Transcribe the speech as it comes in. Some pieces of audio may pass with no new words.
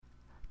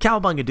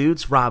Cowabunga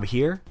dudes, Rob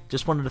here.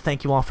 Just wanted to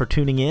thank you all for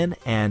tuning in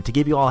and to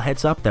give you all a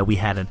heads up that we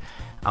had an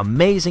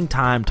amazing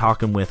time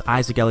talking with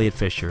Isaac Elliott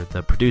Fisher,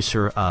 the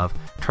producer of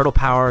Turtle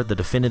Power, The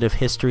Definitive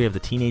History of the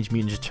Teenage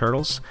Mutant Ninja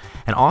Turtles,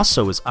 and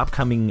also his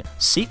upcoming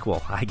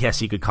sequel, I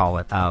guess you could call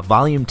it,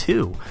 Volume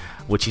 2,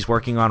 which he's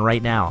working on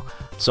right now.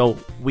 So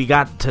we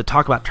got to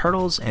talk about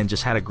Turtles and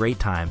just had a great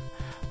time.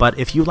 But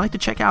if you'd like to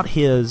check out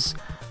his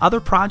other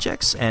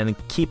projects and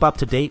keep up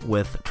to date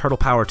with Turtle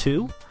Power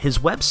 2, his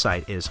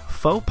website is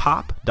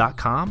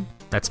fauxpop.com.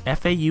 That's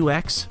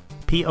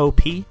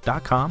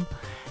FAUXPOP.com.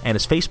 And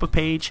his Facebook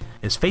page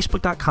is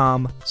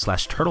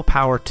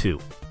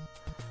facebook.com/turtlepower2.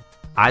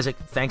 Isaac,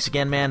 thanks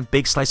again, man.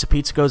 Big slice of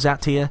pizza goes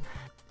out to you.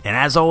 And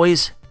as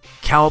always,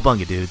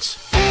 Cowabunga dudes.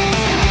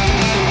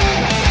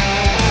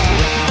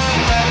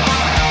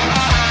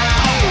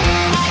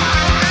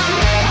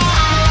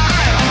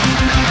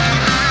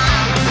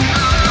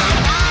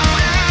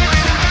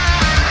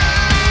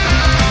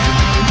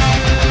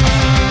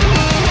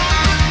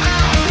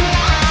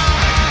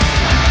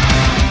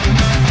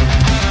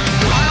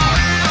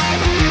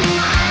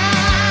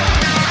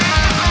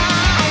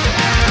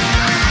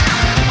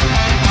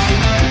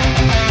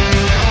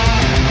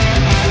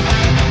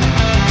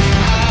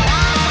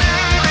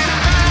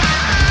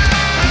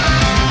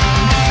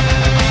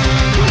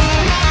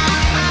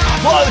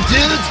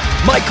 Dudes,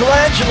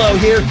 Michelangelo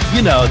here,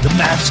 you know, the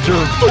master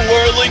of the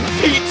whirling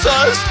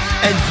pizzas.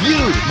 And you,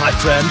 my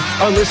friend,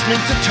 are listening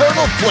to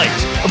Turtle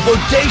Flakes, a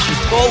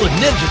bodacious bowl of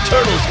Ninja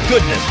Turtles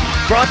goodness,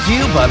 brought to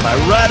you by my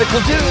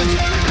radical dudes,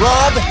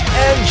 Rob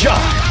and John.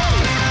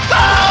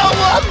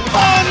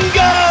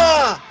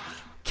 Cowabunga!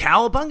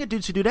 Cowabunga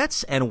dudes and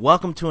dudettes, and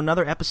welcome to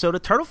another episode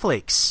of Turtle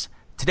Flakes.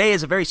 Today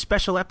is a very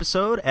special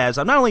episode, as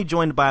I'm not only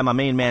joined by my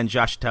main man,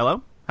 Josh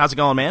Tello. How's it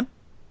going, man?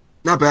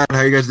 Not bad.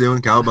 How you guys doing?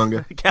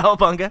 Cowabunga.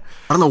 Cowabunga.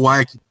 I don't know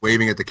why I keep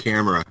waving at the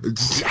camera.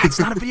 It's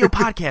not a video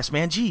podcast,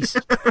 man.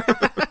 Jeez.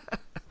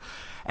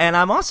 And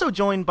I'm also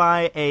joined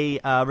by a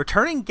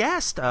returning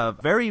guest, a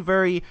very,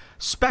 very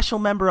special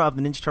member of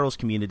the Ninja Turtles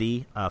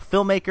community, a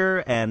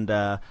filmmaker and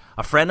a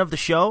friend of the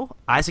show,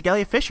 Isaac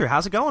Elliott Fisher.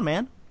 How's it going,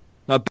 man?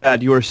 Not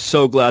bad. You are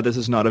so glad this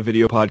is not a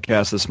video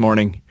podcast this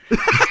morning.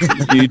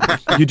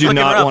 You do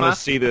not want to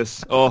see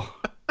this. Oh,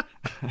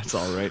 that's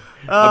all right.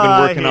 I've been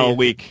working all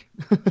week.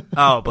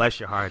 Oh, bless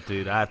your heart,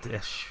 dude.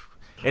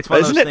 It's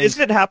one of those things.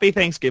 Isn't it Happy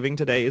Thanksgiving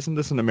today? Isn't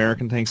this an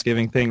American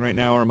Thanksgiving thing right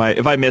now? Or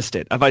have I missed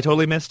it? Have I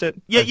totally missed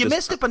it? Yeah, you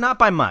missed it, but not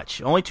by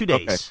much. Only 2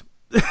 days.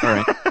 Okay. All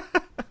right.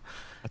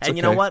 And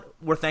you know what?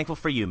 We're thankful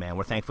for you, man.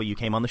 We're thankful you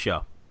came on the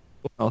show.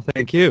 Well,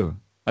 thank you.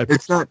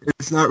 It's not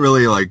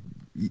really like,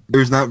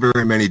 there's not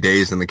very many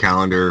days in the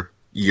calendar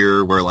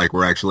year where like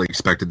we're actually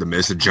expected to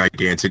miss a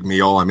gigantic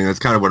meal. I mean, that's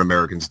kind of what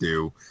Americans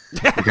do. We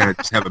kind of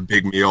just have a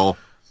big meal.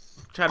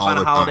 Try to find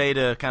a holiday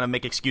to kind of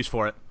make excuse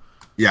for it.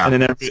 Yeah.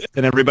 And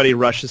then everybody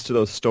rushes to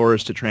those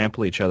stores to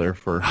trample each other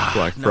for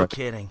Black Friday. No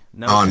kidding.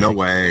 No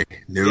way.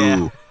 No.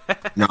 Yeah.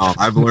 No,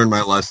 I've learned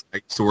my lesson. I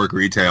used to work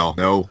retail.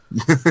 No.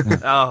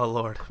 Oh,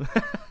 Lord.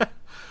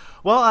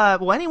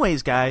 Well,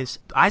 anyways, guys,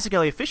 Isaac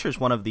Elliott Fisher is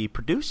one of the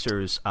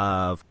producers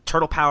of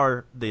Turtle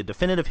Power, The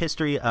Definitive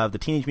History of the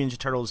Teenage Mutant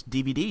Ninja Turtles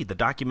DVD, the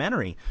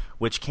documentary,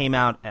 which came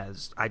out,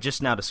 as I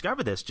just now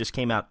discovered this, just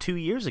came out 2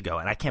 years ago.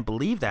 And I can't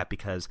believe that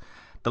because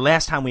the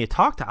last time we had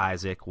talked to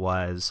Isaac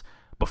was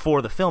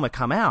before the film had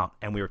come out,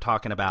 and we were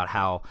talking about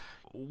how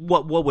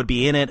what would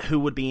be in it, who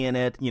would be in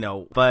it, you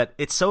know. But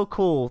it's so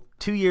cool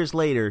 2 years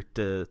later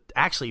to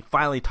actually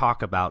finally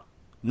talk about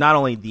not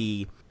only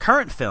the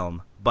current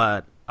film,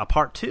 but a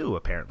part 2,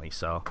 apparently.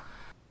 So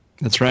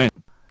that's right.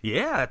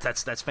 Yeah,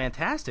 that's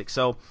fantastic.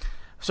 So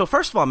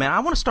first of all, man, I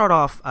want to start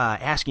off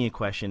asking you a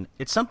question.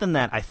 It's something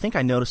that I think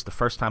I noticed the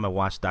first time I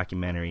watched the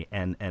documentary,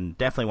 and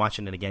definitely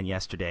watching it again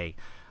yesterday,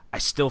 I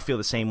still feel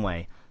the same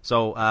way.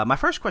 So my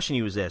first question to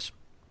you is this.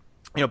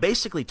 You know,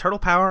 basically, Turtle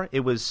Power,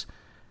 it was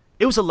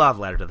a love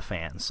letter to the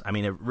fans. I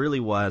mean, it really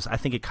was. I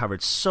think it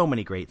covered so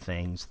many great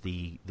things.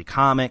 The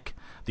comic,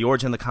 the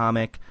origin of the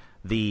comic,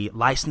 the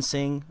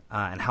licensing,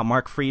 and how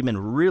Mark Friedman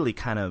really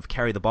kind of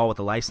carried the ball with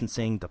the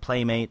licensing, the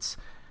Playmates,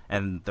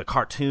 and the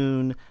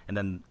cartoon, and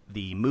then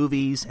the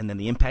movies, and then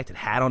the impact it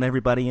had on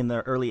everybody in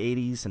the early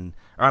 80s,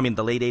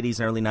 the late 80s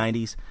and early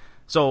 90s.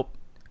 So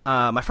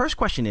my first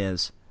question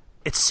is,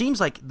 it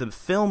seems like the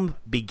film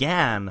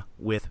began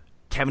with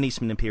Kevin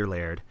Eastman and Peter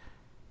Laird,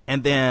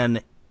 and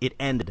then it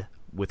ended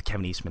with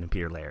Kevin Eastman and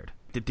Peter Laird.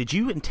 Did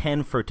you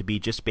intend for it to be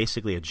just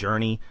basically a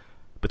journey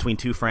between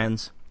two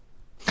friends?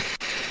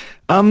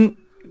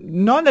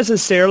 Not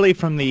necessarily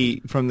from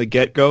the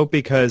get-go,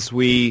 because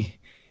we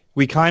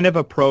kind of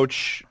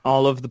approach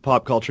all of the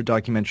pop culture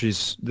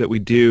documentaries that we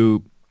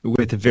do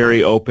with a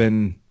very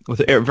open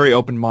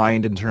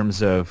mind in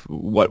terms of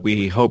what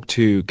we hope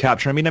to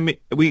capture. I mean,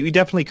 we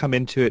definitely come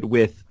into it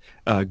with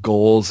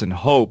goals and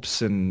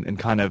hopes and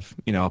kind of,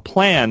 a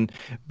plan,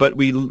 but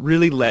we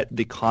really let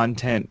the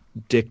content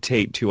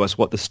dictate to us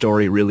what the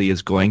story really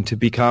is going to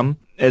become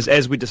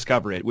as we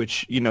discover it,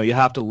 which, you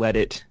have to let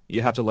it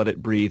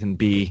breathe and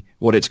be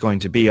what it's going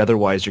to be.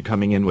 Otherwise you're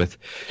coming in with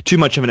too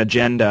much of an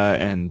agenda,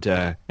 and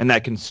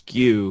that can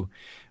skew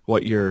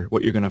what you're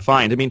going to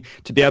find. I mean,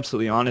 to be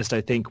absolutely honest,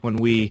 I think when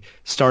we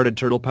started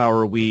Turtle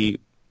Power, we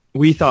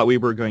thought we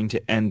were going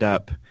to end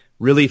up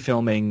really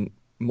filming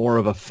more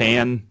of a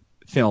fan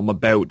film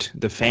about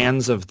the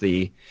fans of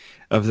the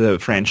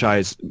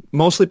franchise,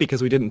 mostly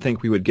because we didn't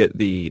think we would get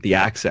the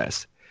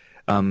access.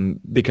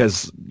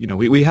 Because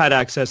we had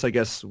access. I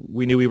guess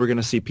we knew we were going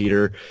to see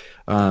Peter.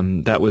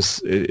 That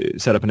was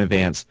set up in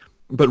advance.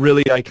 But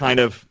really,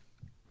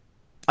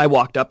 I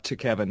walked up to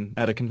Kevin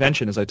at a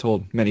convention, as I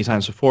told many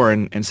times before,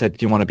 and said,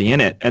 "Do you want to be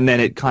in it?" And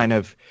then it kind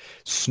of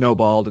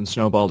snowballed and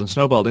snowballed and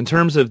snowballed. In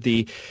terms of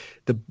the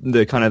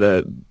kind of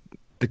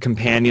the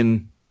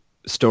companion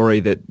story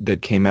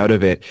that came out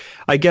of it,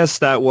 I guess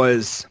that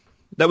was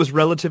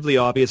relatively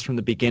obvious from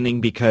the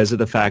beginning because of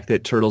the fact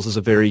that Turtles is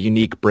a very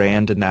unique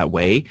brand in that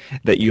way,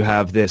 that you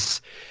have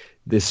this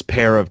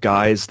pair of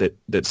guys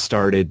that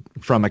started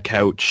from a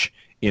couch,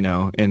 in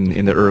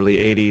the early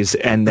 80s,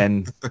 and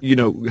then,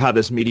 had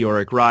this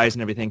meteoric rise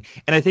and everything.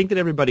 And I think that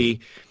everybody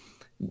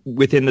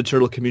within the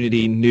Turtle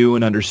community knew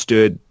and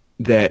understood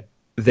that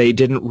they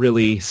didn't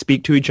really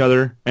speak to each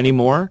other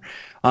anymore.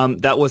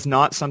 That was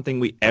not something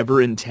we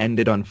ever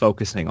intended on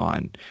focusing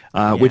on,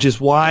 which is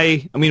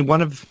why, I mean,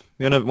 one of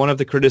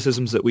the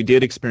criticisms that we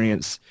did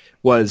experience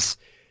was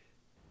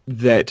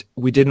that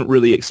we didn't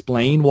really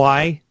explain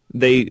why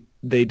they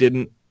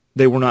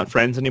were not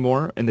friends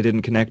anymore, and they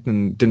didn't connect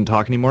and didn't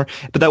talk anymore.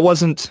 But that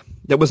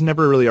was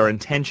never really our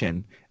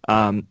intention,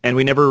 and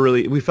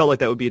we felt like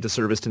that would be a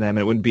disservice to them, and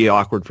it wouldn't be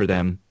awkward for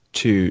them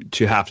to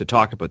have to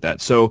talk about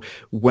that. So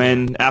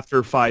when,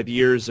 after 5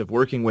 years of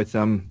working with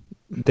them,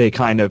 they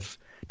kind of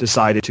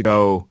decided to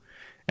go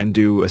and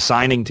do a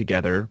signing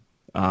together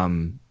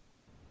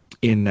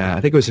in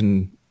I think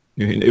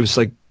it was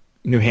like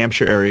New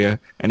Hampshire area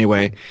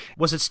anyway.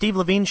 Was it Steve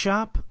Levine's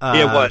shop?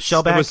 Yeah, it was.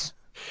 Shellback?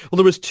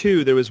 There was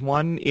two. There was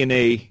one in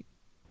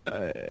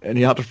and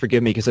you have to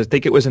forgive me because I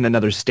think it was in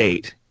another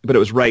state, but it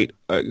was right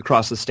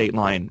across the state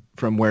line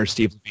from where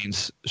Steve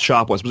Levine's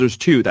shop was. But there was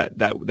two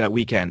that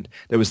weekend.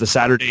 There was the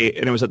Saturday,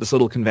 and it was at this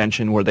little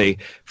convention where they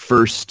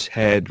first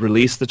had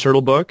released the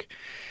Turtle book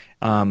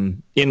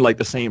in like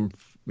the same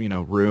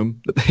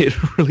room that they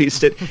had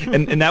released it,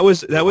 and that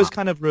was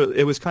kind of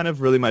it was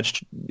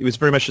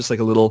very much just like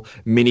a little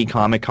mini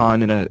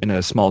Comic-Con in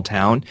a small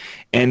town,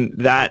 and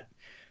that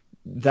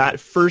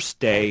first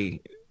day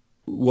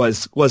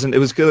wasn't, it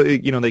was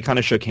good. They kind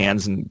of shook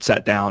hands and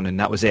sat down, and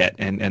that was it.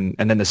 And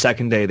then the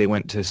second day they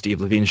went to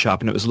Steve Levine's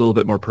shop, and it was a little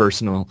bit more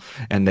personal,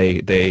 and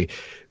they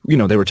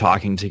were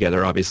talking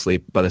together, obviously,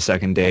 by the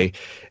second day,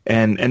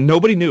 and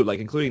nobody knew,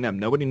 like including them,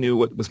 nobody knew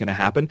what was going to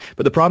happen.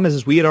 But the problem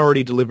is we had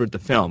already delivered the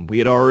film. We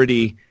had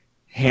already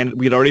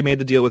made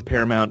the deal with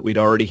Paramount. We'd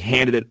already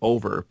handed it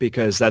over,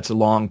 because that's a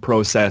long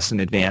process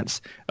in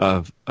advance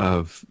of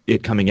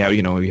it coming out.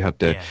 You have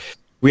to. Yeah.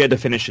 We had to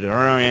finish it at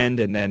our end,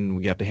 and then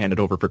we have to hand it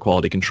over for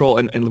quality control.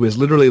 And it was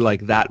literally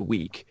like that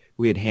week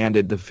we had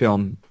handed the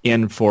film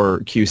in for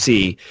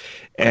QC,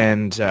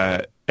 and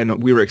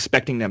we were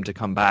expecting them to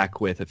come back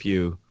with a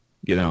few,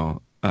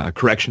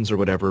 corrections or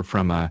whatever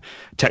from a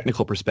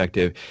technical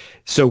perspective.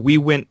 So we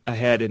went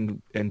ahead and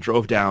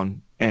drove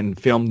down and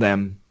filmed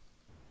them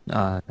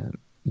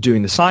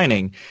doing the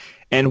signing.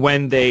 And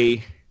when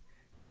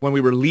we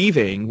were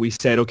leaving, we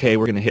said, okay,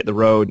 we're going to hit the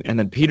road. And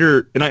then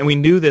Peter, and we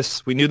knew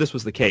this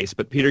was the case,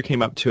 but Peter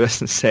came up to us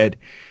and said,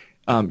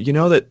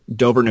 that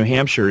Dover, New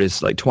Hampshire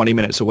is like 20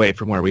 minutes away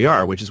from where we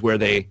are, which is where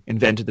they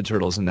invented the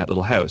Turtles, in that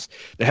little house.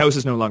 The house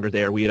is no longer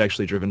there. We had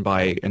actually driven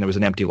by, and there was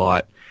an empty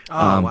lot.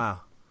 Oh, wow.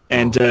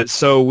 And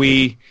so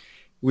we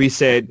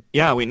said,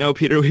 yeah, we know,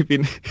 Peter, we've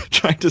been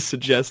trying to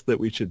suggest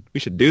that we should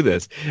do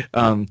this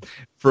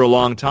for a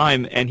long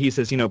time. And he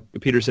says,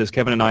 Peter says,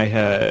 Kevin and I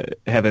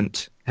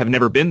have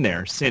never been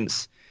there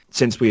since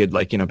we had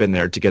been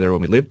there together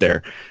when we lived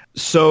there.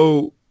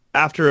 So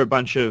after a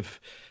bunch of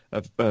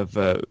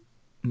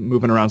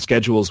moving around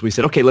schedules, we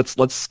said, okay,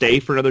 let's stay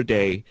for another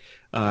day.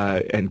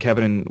 And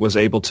Kevin was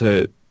able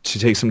to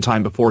take some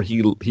time before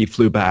he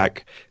flew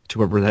back to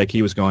wherever the heck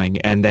he was going.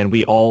 And then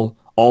we all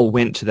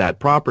went to that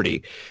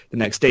property the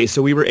next day.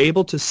 So we were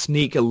able to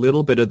sneak a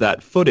little bit of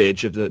that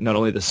footage of not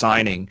only the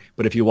signing,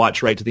 but if you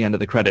watch right to the end of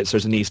the credits,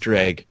 there's an Easter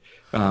egg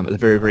at the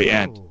very, very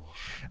end.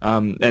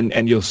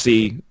 And you'll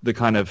see the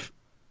kind of,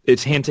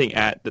 it's hinting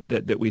at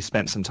that we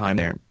spent some time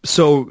there.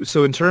 So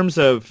in terms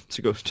of,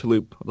 to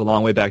loop the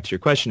long way back to your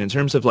question, in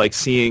terms of like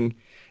seeing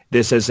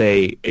this as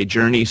a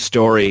journey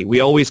story, we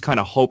always kind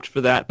of hoped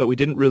for that, but we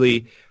didn't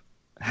really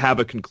have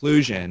a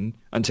conclusion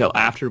until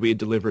after we had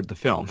delivered the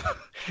film.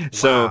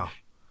 So wow.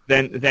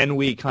 Then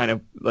we kind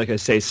of, like I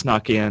say,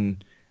 snuck in,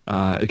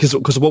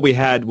 because what we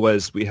had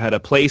was we had a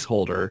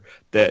placeholder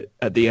that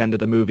at the end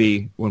of the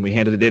movie, when we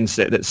handed it in,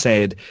 that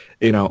said,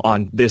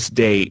 on this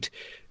date,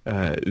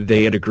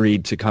 they had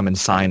agreed to come and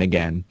sign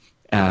again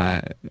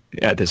at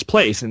this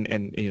place,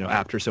 and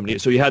after so many,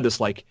 so you had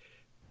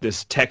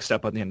this text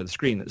up on the end of the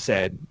screen that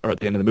said, or at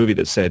the end of the movie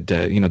that said,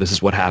 this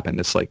is what happened.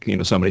 It's like,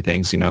 so many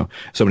things,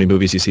 so many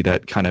movies you see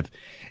that kind of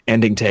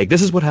ending tag.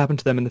 This is what happened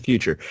to them in the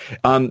future.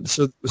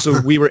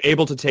 So we were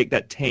able to take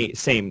that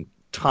same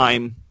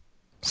time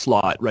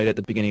slot right at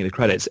the beginning of the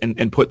credits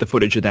and put the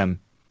footage of them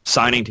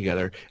signing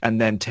together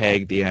and then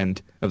tag the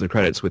end of the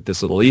credits with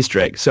this little Easter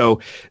egg. So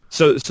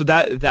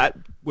that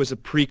was a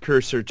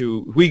precursor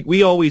to,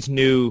 we always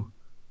knew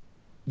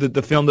that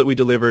the film that we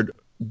delivered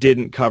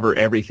didn't cover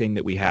everything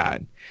that we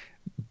had,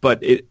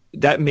 but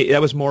that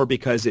was more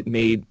because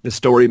the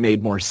story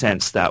made more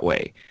sense that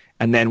way.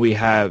 And then we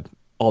have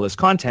all this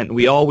content, and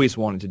we always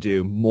wanted to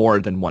do more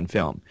than one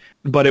film.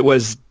 But it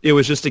was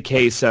just a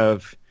case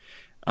of,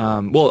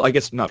 I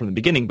guess not from the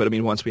beginning, but I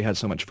mean, once we had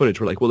so much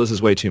footage, we're like, well, this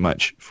is way too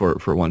much for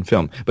one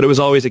film. But it was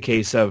always a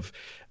case of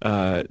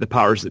the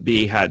powers that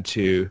be had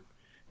to,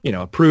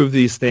 approve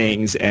these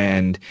things,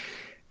 and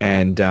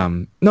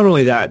not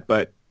only that,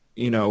 but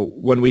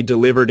when we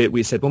delivered it,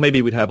 we said, well,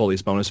 maybe we'd have all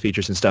these bonus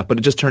features and stuff, but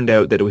it just turned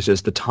out that it was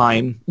just the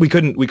time. We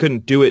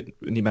couldn't do it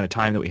in the amount of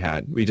time that we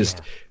had.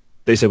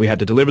 They said we had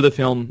to deliver the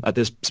film at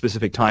this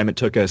specific time. It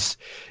took us,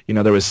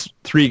 there was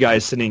 3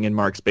 guys sitting in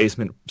Mark's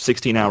basement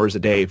 16 hours a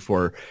day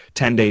for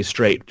 10 days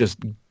straight, just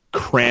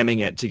cramming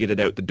it to get it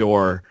out the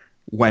door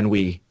when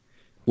we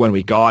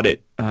got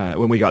it,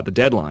 when we got the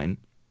deadline,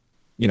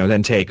 then now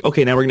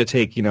we're going to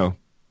take,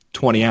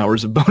 20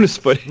 hours of bonus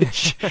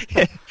footage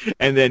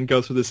and then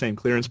go through the same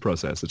clearance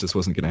process. It just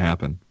wasn't going to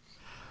happen.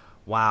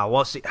 Wow.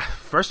 Well, see,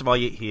 first of all,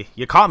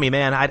 you caught me,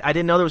 man. I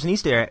didn't know there was an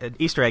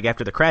Easter egg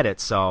after the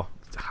credits, so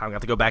I'm going to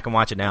have to go back and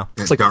watch it now.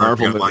 It's like a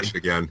Marvel movie. Watch it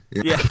again.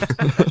 Yeah. Yeah.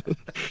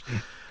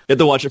 You have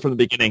to watch it from the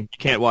beginning. You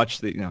can't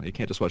watch you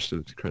can't just watch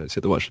the credits. You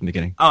have to watch from the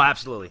beginning. Oh,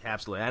 absolutely.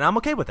 And I'm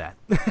okay with that.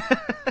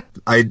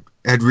 I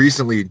had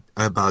recently,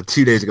 about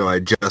 2 days ago, I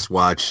just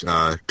watched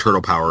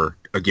Turtle Power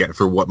again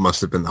for what must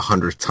have been the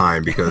 100th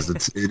time, because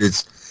it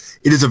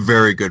is a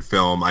very good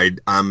film.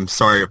 I'm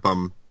sorry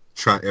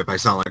if I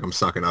sound like I'm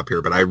sucking up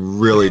here, but I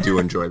really do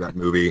enjoy that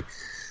movie.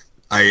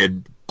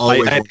 I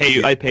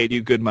paid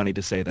you good money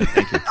to say that.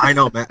 Thank you. I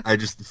know, man. I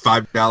just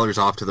 $5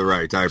 off to the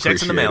right. I appreciate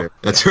Checks in the mail. it.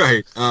 That's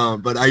right.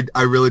 But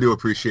I really do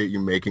appreciate you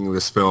making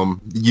this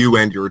film, you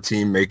and your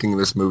team making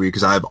this movie,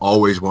 because I've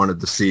always wanted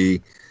to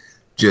see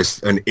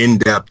just an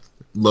in-depth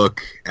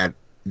look at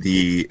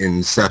the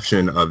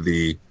inception of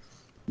the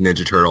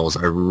Ninja Turtles.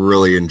 I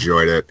really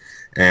enjoyed it,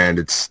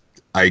 and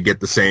I get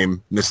the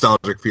same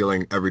nostalgic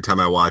feeling every time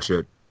I watch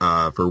it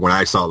for when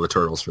I saw the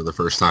Turtles for the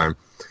first time.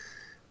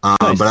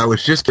 Nice. But I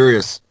was just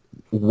curious,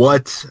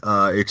 what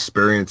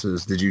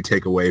experiences did you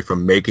take away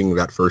from making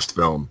that first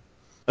film?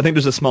 I think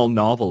there's a small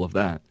novel of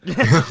that.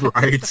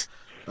 Right.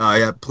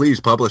 Yeah, please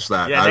publish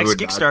that. Yeah, next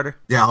Kickstarter.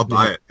 I'll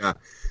buy it. Yeah.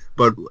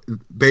 But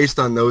based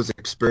on those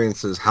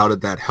experiences, how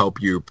did that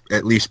help you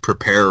at least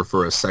prepare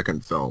for a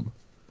second film?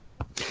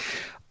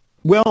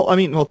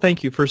 Well,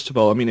 thank you. First of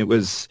all, it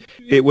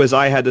was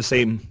I had the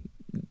same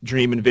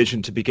dream and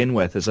vision to begin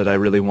with, is that I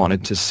really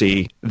wanted to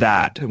see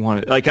that.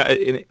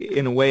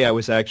 In a way, it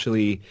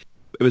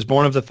was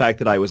born of the fact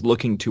that I was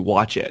looking to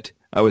watch it.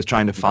 I was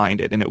trying to find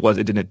it, and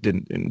it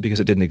didn't because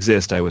it didn't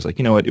exist. I was like,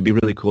 it'd be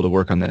really cool to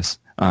work on this,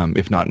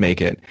 if not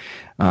make it.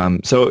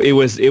 So it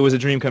was a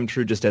dream come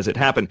true just as it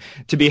happened.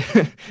 To be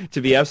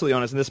absolutely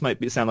honest, and this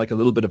might sound like a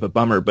little bit of a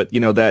bummer, but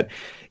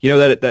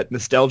that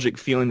nostalgic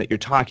feeling that you're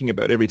talking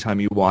about every time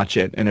you watch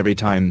it, and every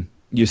time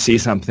you see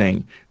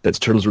something that's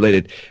Turtles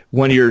related,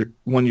 when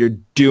you're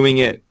doing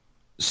it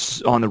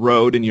on the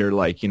road and you're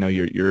like,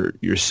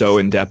 you're so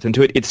in depth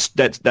into it,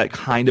 that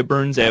kind of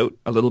burns out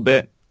a little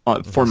bit.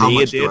 For How me,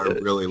 much it did. I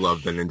really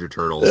love the Ninja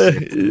Turtles.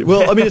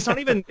 Well, it's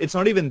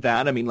not even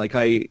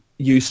that.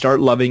 You start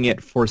loving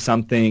it for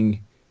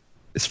something,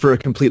 it's for a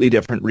completely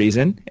different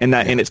reason, and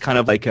it's kind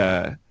of like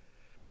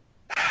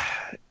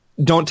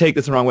don't take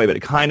this the wrong way, but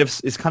it's kind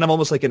of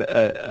almost like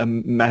a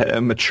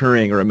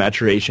maturing or a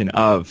maturation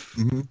of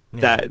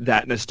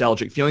that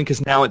nostalgic feeling,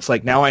 because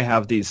now I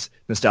have these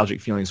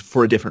nostalgic feelings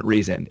for a different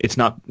reason. It's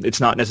not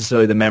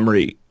necessarily the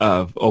memory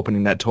of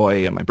opening that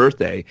toy on my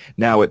birthday.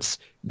 Now it's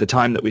the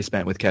time that we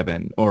spent with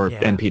Kevin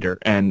and Peter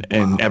and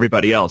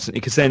everybody else,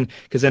 because then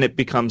it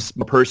becomes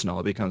more personal.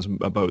 It becomes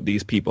about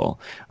these people.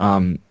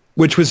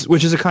 Which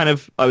is a kind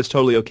of, I was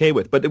totally okay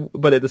with,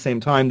 but at the same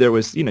time there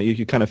was,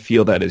 you kind of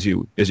feel that as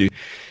you're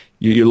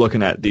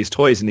looking at these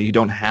toys, and you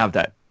don't have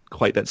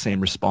quite that same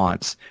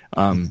response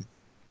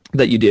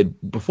that you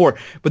did before.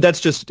 But that's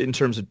just in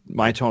terms of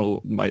my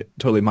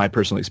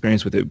personal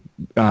experience with it,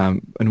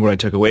 and what I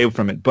took away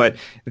from it. But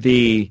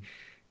the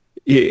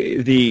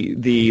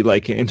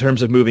in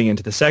terms of moving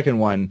into the second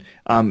one,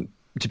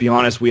 to be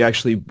honest, we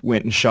actually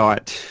went and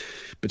shot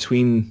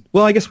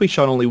I guess we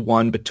shot only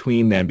one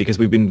between then, because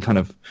we've been kind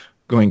of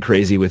going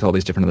crazy with all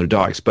these different other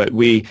docs. But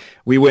we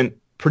went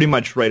pretty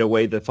much right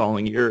away the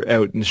following year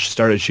out and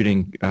started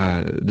shooting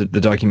the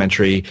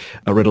documentary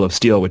A Riddle of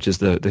Steel, which is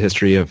the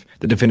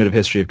definitive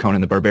history of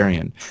Conan the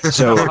Barbarian.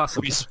 So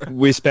awesome.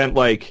 we spent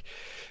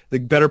the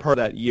better part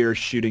of that year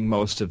shooting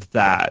most of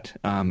that.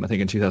 I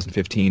think in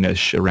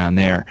 2015-ish, around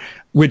there,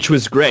 which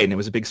was great, and it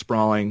was a big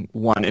sprawling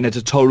one, and it's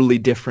a totally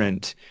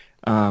different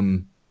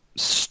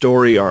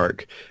story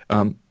arc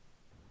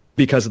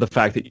because of the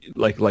fact that,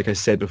 like I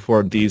said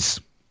before, these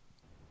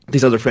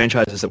other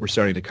franchises that we're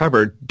starting to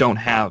cover don't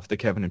have the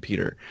Kevin and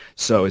Peter.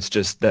 So it's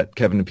just that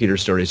Kevin and Peter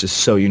story is just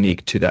so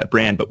unique to that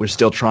brand, but we're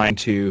still trying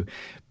to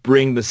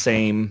bring the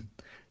same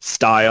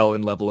style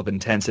and level of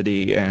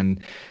intensity,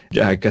 and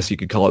I guess you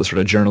could call it sort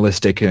of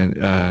journalistic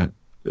and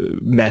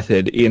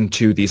method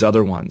into these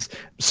other ones.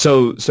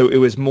 So it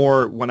was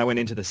more, when I went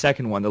into the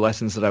second one, the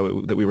lessons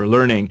that we were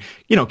learning,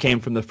 came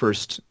from the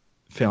first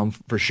film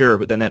for sure,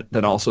 but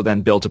then also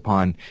built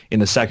upon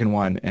in the second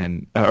one,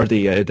 and or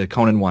the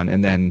Conan one,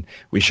 and then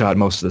we shot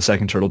most of the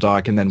second Turtle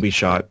Doc, and then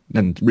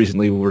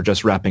recently we're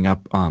just wrapping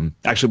up.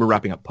 Actually, we're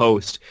wrapping up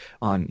post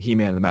on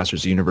He-Man and the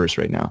Masters of the Universe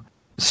right now.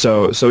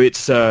 So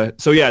it's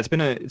it's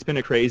been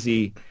a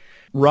crazy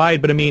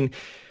ride, but I mean,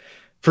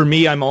 for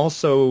me, I'm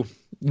also,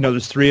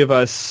 there's three of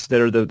us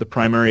that are the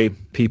primary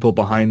people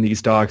behind these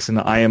docs,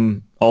 and I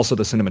am also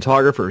the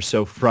cinematographer.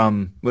 So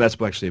that's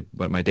actually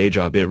what my day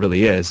job it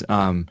really is.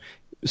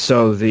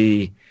 So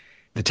the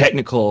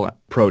technical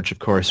approach, of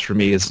course, for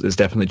me is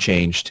definitely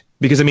changed,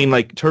 because I mean,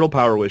 like, Turtle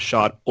Power was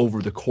shot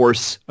over the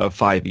course of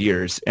 5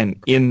 years, and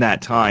in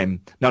that time,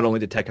 not only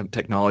did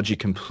technology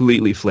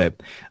completely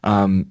flip,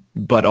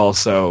 but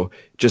also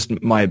just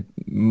I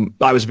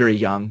was very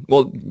young,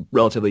 well,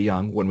 relatively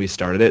young when we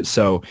started it,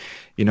 so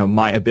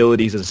my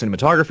abilities as a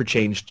cinematographer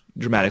changed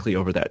dramatically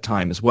over that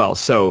time as well.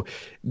 So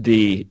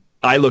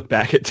I look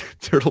back at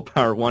Turtle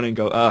Power 1 and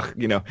go, I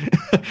could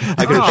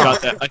have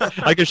shot that.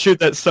 I could shoot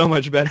that so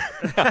much better.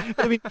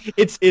 I mean,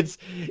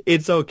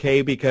 it's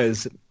okay,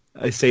 because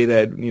I say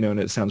that, and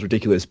it sounds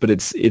ridiculous, but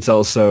it's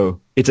also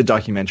a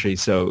documentary,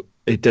 so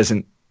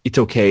it's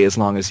okay as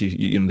long as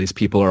these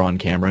people are on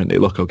camera and they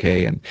look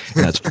okay, and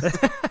that's.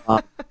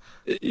 But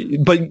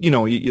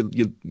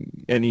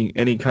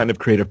any kind of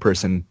creative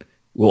person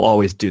will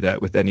always do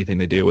that with anything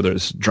they do, whether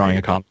it's drawing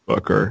a comic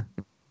book or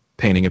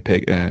painting a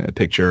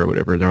picture or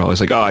whatever. They're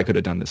always like, oh, I could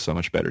have done this so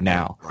much better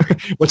now.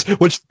 What's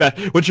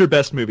your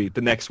best movie?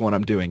 The next one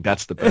I'm doing,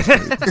 that's the best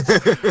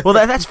movie. Well,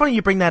 that's funny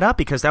you bring that up,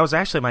 because that was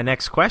actually my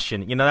next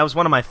question. That was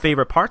one of my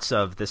favorite parts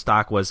of this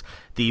doc, was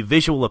the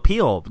visual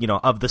appeal,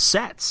 of the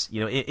sets.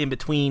 In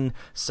between,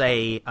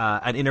 say,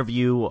 an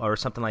interview or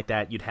something like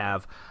that, you'd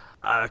have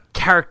a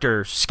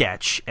character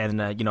sketch and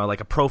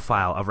like a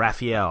profile of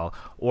Raphael,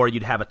 or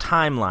you'd have a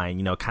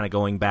timeline, kind of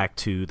going back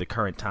to the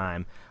current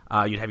time.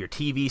 You'd have your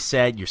TV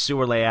set, your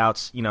sewer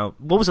layouts.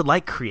 What was it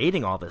like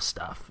creating all this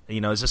stuff?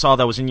 Is this all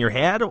that was in your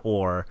head,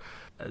 or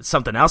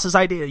something else's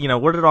idea?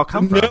 Where did it all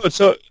come from? No,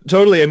 so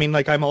totally. I mean,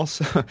 like, I'm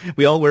also,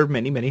 we all wear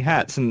many, many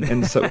hats,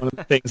 and so one of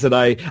the things that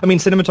I mean,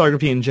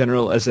 cinematography in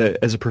general as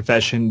a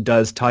profession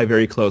does tie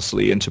very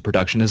closely into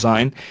production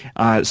design.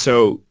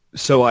 So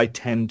I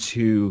tend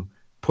to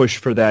push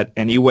for that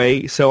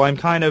anyway. So I'm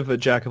kind of a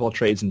jack of all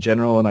trades in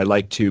general, and I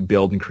like to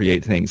build and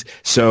create things.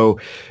 So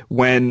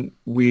when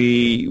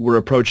we were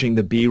approaching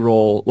the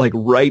B-roll, like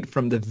right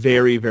from the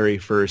very, very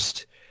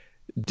first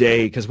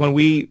day, because when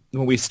we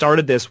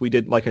started this, we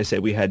did, like I said,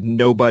 we had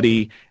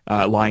nobody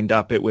lined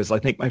up. It was, I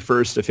think, my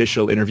first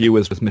official interview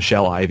was with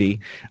Michelle Ivey,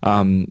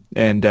 and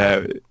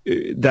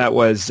that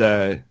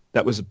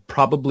was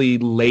probably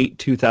late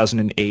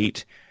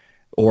 2008.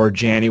 Or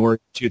January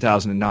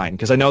 2009,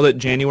 because I know that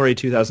January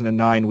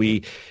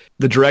 2009,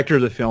 the director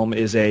of the film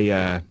is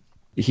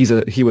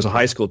he was a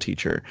high school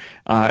teacher,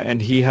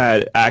 and he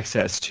had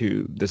access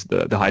to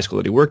the high school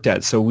that he worked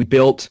at. So we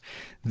built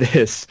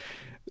this.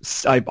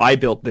 I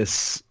built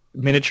this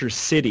miniature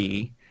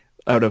city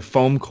out of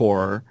foam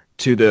core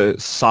to the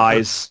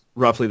size,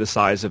 roughly the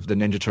size of the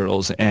Ninja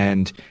Turtles,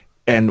 and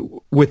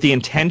with the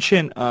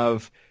intention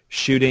of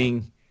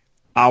shooting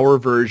our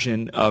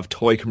version of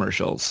toy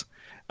commercials.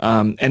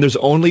 And there's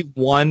only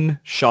one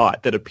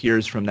shot that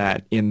appears from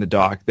that in the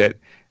doc that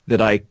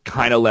I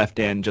kind of left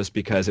in just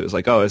because it was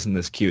like, oh, isn't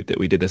this cute that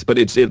we did this? But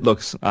it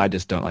looks, I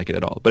just don't like it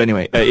at all. But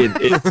anyway,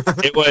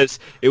 it was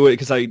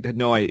because I had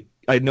no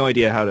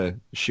idea how to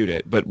shoot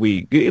it, but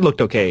it looked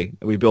okay.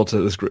 We built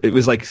this. It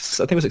was like, I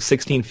think it was like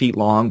 16 feet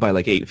long by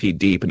like 8 feet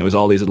deep, and it was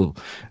all these little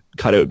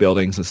cutout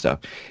buildings and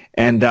stuff.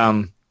 And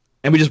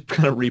we just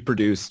kind of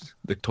reproduced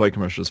the toy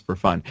commercials for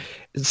fun.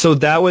 So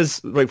that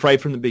was like right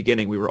from the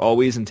beginning. We were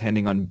always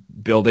intending on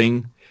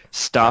building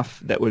stuff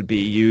that would be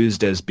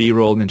used as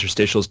B-roll and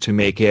interstitials to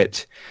make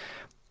it,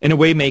 in a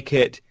way, make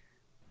it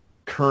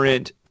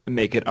current,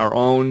 make it our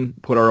own,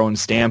 put our own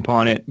stamp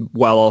on it,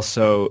 while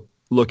also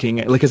looking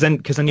at, like, because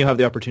then you have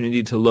the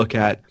opportunity to look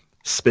at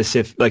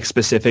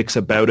specifics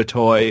about a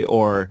toy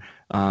or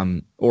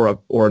an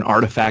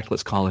artifact.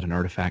 Let's call it an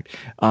artifact.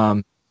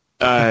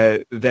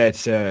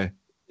 That.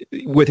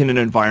 Within an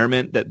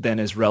environment that then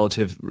is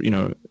relative,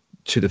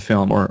 to the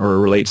film or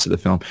relates to the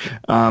film.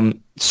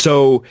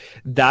 So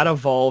that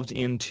evolved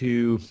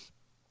into,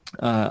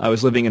 I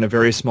was living in a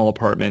very small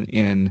apartment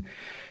in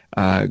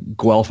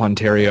Guelph,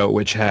 Ontario,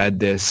 which had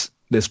this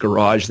this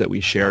garage that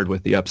we shared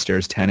with the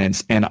upstairs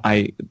tenants, and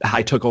I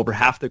took over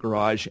half the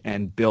garage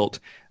and built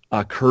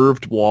a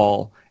curved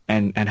wall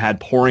and had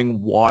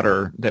pouring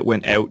water that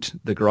went out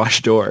the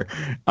garage door.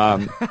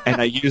 And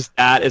I used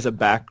that as a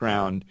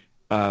background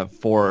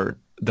for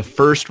the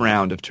first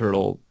round of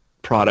Turtle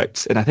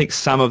products. And I think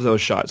some of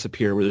those shots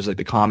appear where there's like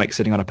the comic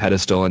sitting on a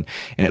pedestal and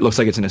it looks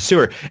like it's in a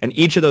sewer. And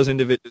each of those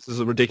this is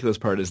the ridiculous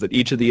part, is that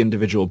each of the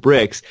individual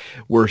bricks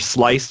were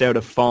sliced out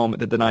of foam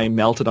that then I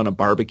melted on a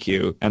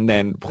barbecue and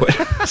then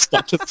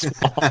stuck to the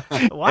wall.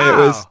 Wow. And it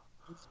was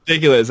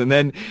ridiculous. And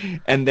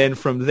then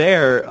from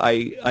there,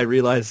 I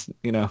realized,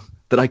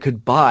 that I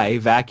could buy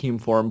vacuum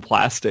formed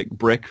plastic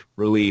brick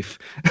relief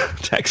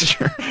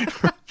texture,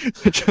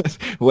 which was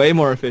way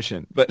more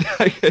efficient. But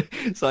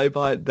so I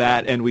bought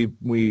that, and it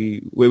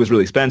was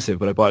really expensive,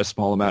 but I bought a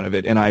small amount of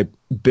it, and I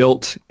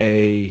built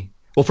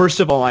well, first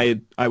of all, I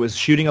was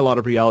shooting a lot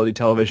of reality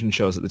television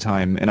shows at the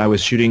time, and I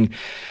was shooting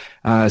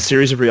a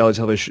series of reality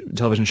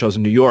television shows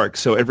in New York.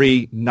 So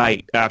every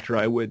night after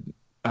I would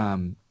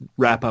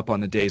wrap up on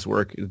the day's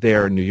work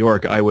there in New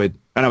York,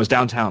 and I was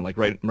downtown, like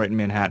right in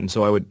Manhattan,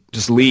 so I would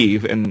just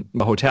leave in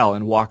the hotel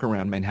and walk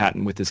around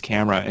Manhattan with this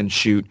camera and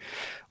shoot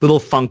little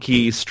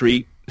funky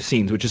street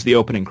scenes, which is the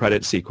opening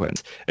credit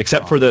sequence,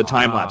 except for the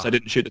time lapse. I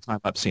didn't shoot the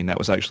time lapse scene; that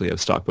was actually a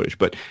stock footage.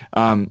 But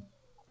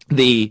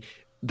these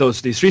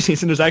street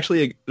scenes, and there's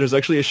actually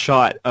a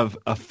shot of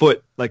a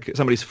foot, like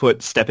somebody's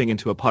foot stepping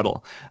into a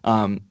puddle.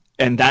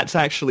 And that's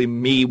actually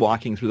me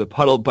walking through the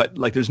puddle, but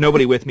like there's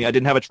nobody with me. I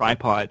didn't have a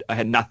tripod. I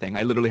had nothing.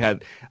 I literally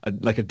had a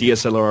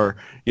DSLR,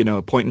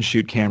 point and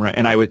shoot camera,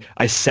 and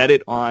I set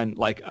it on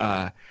like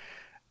a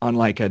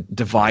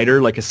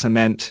divider, like a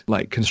cement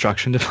like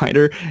construction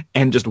divider,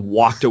 and just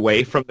walked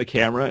away from the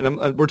camera.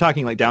 And we're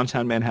talking like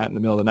downtown Manhattan in the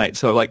middle of the night.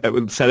 So like I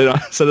would set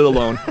it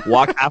alone,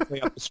 walk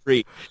halfway up the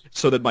street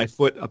so that my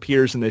foot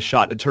appears in this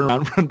shot, and turn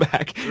around, run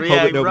back, hope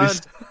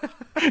that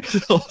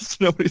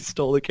nobody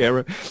stole the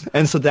camera.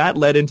 And so that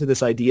led into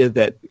this idea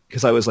that,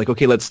 because I was like,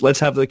 okay, let's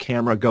have the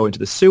camera go into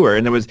the sewer,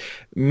 and there was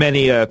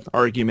many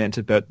argument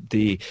about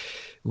the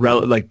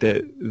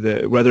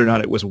whether or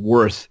not it was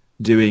worth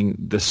doing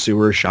the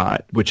sewer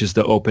shot, which is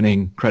the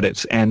opening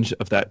credits end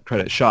of that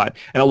credit shot.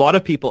 And a lot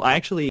of people,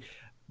 I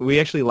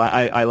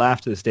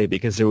laugh to this day,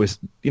 because there was,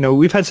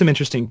 we've had some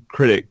interesting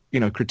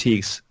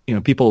critiques.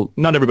 People,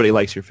 not everybody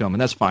likes your film,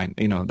 and that's fine.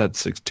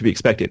 That's to be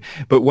expected.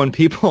 But when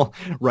people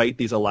write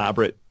these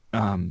elaborate,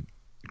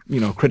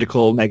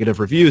 critical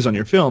negative reviews on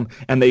your film,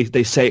 and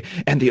they say,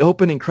 and the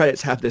opening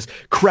credits have this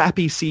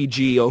crappy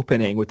CG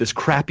opening with this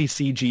crappy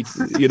CG,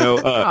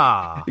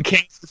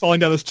 canister falling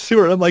down the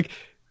sewer. And I'm like,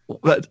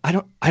 but I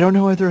don't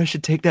know whether I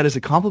should take that as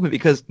a compliment,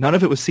 because none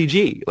of it was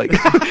CG. Like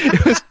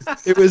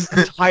it was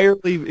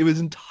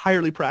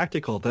entirely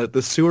practical.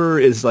 The sewer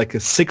is like a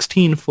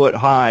 16-foot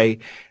high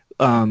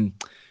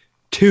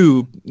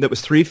tube that was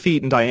 3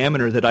 feet in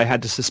diameter that I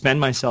had to suspend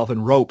myself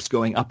in ropes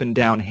going up and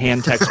down,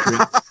 hand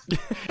texturing.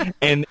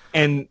 and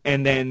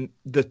then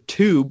the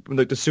tube,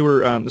 like the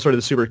sewer, sort of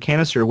the sewer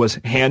canister, was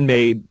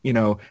handmade.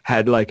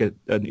 Had like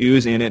an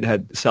ooze in it,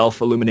 had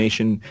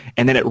self-illumination,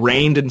 and then it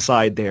rained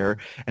inside there.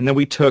 And then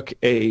we took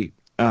a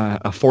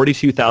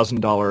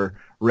 $42,000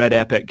 Red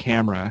Epic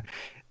camera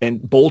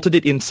and bolted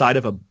it inside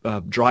of a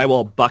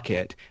drywall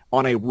bucket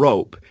on a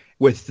rope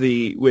with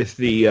the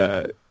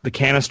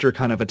canister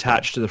kind of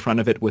attached to the front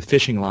of it with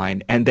fishing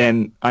line. And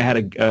then I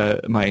had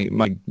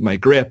my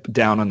grip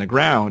down on the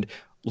ground,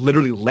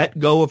 literally let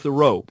go of the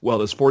rope while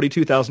this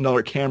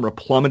 $42,000 camera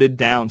plummeted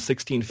down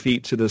 16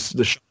 feet to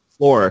the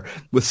floor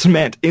with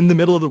cement in the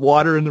middle of the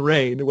water in the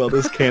rain while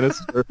this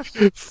canister,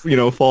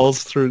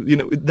 falls through.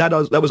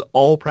 That was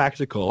all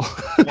practical.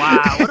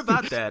 Wow, what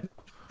about that?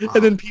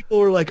 And then people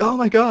were like, "Oh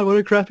my God, what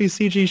a crappy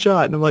CG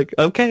shot!" And I'm like,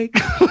 "Okay,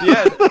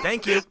 yeah,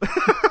 thank you."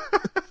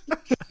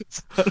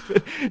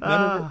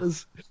 None of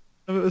it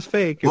was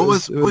fake. What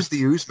was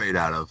the ooze made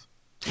out of?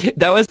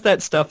 That was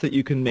that stuff that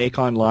you can make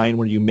online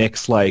where you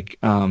mix like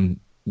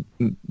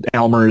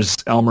Elmer's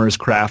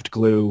craft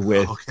glue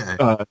with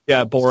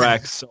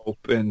borax soap,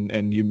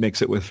 and you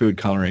mix it with food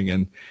coloring,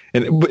 and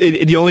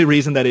the only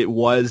reason that it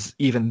was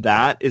even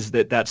that is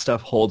that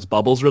stuff holds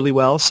bubbles really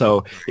well.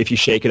 So if you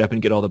shake it up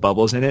and get all the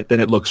bubbles in it,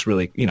 then it looks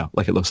really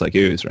like it looks like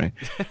ooze, right?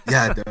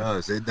 Yeah, it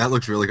does. That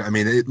looks really. I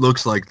mean, it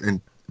looks like, and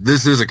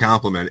this is a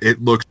compliment,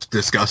 it looks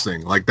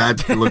disgusting. Like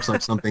that looks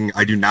like something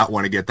I do not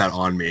want to get that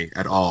on me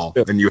at all.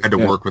 And you had to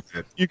work with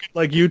it. You could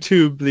like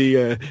YouTube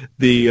the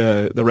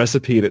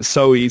recipe, and it's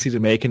so easy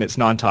to make, and it's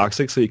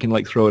non-toxic, so you can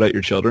like throw it at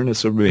your children.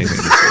 It's amazing.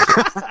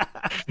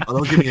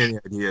 Don't give me any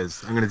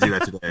ideas. I'm going to do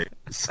that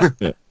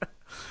today.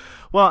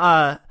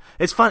 Well,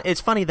 it's fun.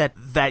 It's funny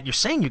that you're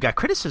saying you got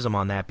criticism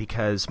on that,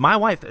 because my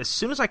wife, as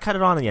soon as I cut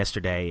it on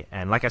yesterday,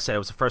 and like I said, it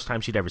was the first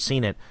time she'd ever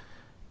seen it,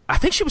 I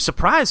think she was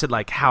surprised at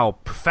like how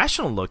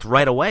professional it looked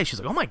right away. She's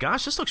like, "Oh my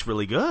gosh, this looks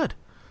really good."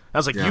 I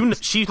was like, yeah.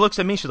 She looks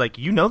at me, she's like,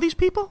 "You know these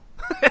people?"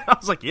 I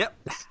was like, "Yep."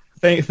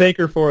 Thank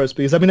her for us,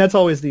 because I mean that's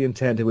always the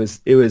intent. It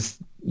was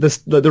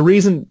the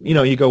reason,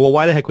 you go, well,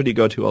 why the heck would you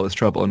go to all this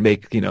trouble and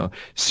make,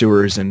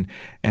 sewers and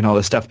all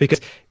this stuff?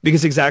 Because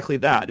exactly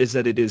that is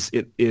that it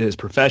is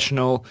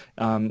professional.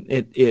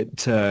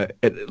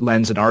 It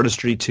lends an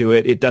artistry to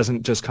it. It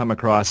doesn't just come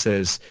across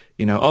as,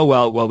 oh,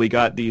 well, we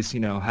got these,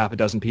 half a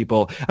dozen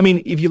people. I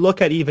mean, if you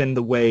look at even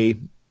the way,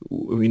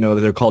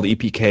 they're called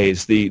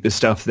EPKs, the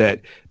stuff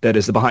that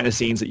is the behind the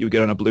scenes that you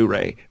get on a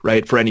Blu-ray,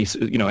 right? For any,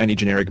 any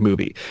generic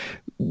movie.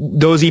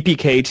 Those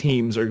EPK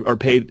teams are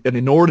paid an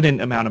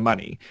inordinate amount of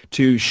money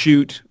to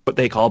shoot what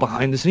they call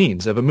behind the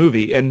scenes of a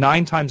movie. And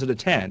 9 times out of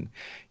 10,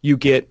 you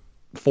get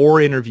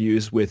 4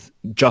 interviews with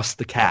just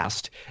the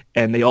cast,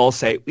 and they all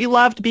say, we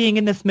loved being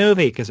in this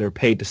movie, because they're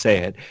paid to say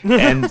it.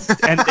 And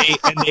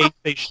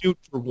they shoot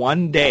for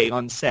 1 day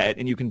on set,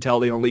 and you can tell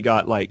they only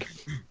got like,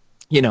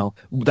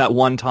 that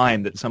one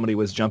time that somebody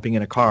was jumping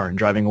in a car and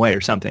driving away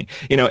or something,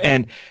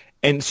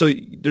 and so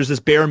there's this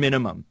bare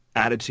minimum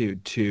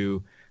attitude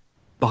to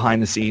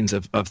behind the scenes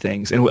of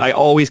things. And I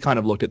always kind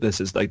of looked at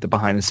this as like the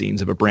behind the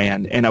scenes of a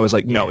brand. And I was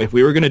like, no, if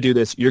we were going to do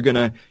this, you're going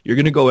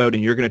to go out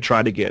and you're going to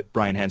try to get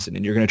Brian Henson,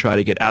 and you're going to try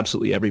to get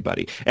absolutely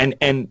everybody. And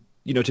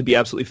to be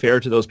absolutely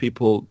fair to those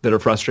people that are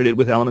frustrated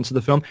with elements of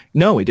the film,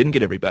 no, we didn't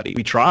get everybody.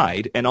 We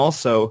tried. And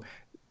also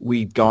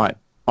we got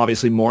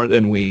obviously more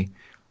than we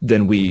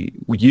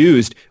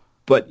used,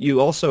 but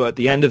you also at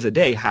the end of the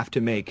day have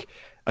to make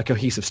a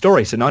cohesive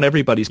story, so not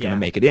everybody's going to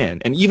make it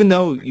in. And even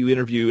though you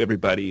interview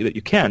everybody that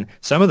you can,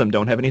 some of them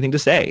don't have anything to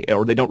say,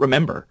 or they don't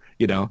remember,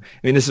 I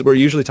mean, this is, we're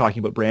usually talking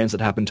about brands that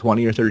happened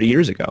 20 or 30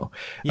 years ago.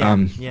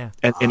 And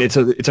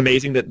it's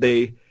amazing that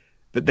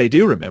they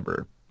do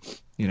remember,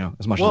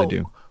 as much as they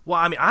do. Well,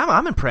 I mean,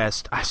 I'm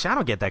impressed. I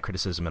don't get that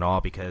criticism at all,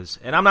 because,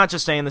 and I'm not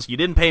just saying this, you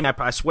didn't pay me.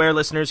 I swear,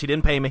 listeners, you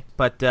didn't pay me.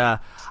 But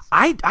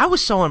I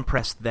was so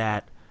impressed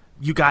that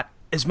you got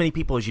as many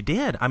people as you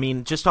did. I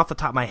mean, just off the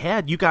top of my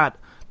head, you got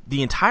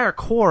the entire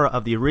core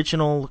of the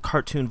original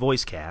cartoon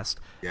voice cast,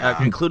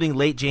 including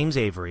late James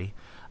Avery.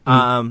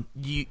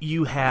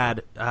 You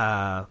had,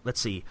 let's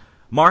see,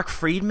 Mark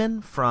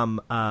Friedman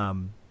from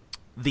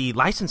the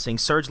licensing,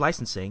 Surge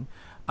Licensing,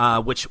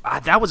 which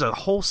that was a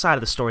whole side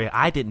of the story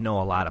I didn't know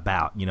a lot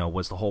about,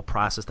 was the whole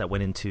process that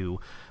went into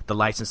the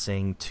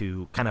licensing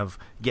to kind of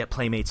get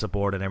Playmates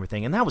aboard and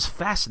everything. And that was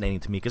fascinating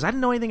to me, because I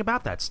didn't know anything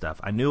about that stuff.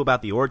 I knew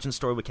about the origin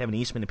story with Kevin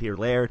Eastman and Peter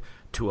Laird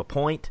to a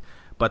point,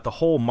 but the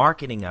whole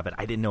marketing of it,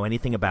 I didn't know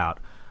anything about.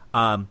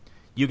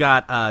 You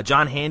got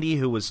John Handy,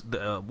 who was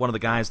one of the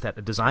guys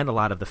that designed a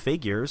lot of the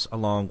figures,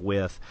 along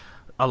with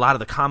a lot of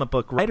the comic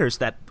book writers.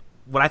 That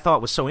what I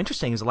thought was so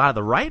interesting is a lot of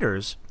the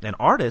writers and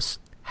artists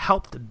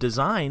helped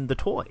design the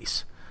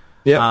toys.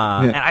 And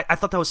I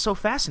thought that was so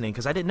fascinating,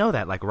 because I didn't know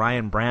that. Like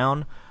Ryan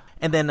Brown,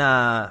 and then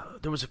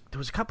there was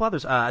a couple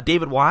others.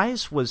 David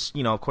Wise was,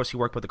 of course, he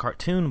worked with the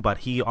cartoon, but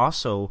he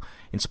also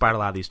inspired a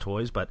lot of these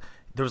toys. But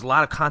there was a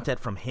lot of content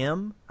from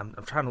him. I'm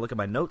trying to look at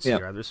my notes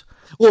here.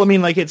 Well, I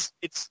mean, like it's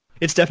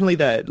definitely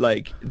that,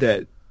 like,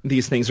 that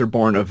these things are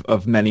born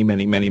of many,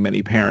 many, many,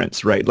 many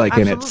parents, right? Like,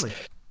 absolutely.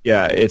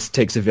 And it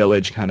takes a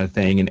village kind of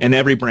thing. And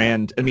every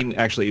brand, I mean,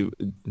 actually,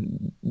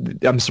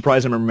 I'm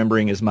surprised I'm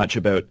remembering as much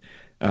about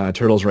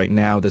Turtles right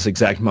now, this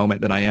exact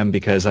moment, that I am,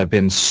 because I've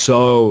been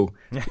so,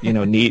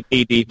 knee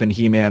deep in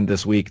He-Man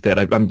this week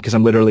that because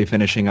I'm literally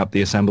finishing up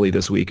the assembly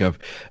this week of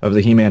the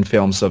He-Man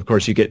film. So of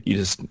course you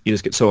just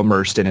get so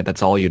immersed in it.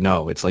 That's all you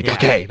know. It's like,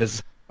 okay, this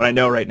is what I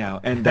know right now.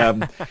 And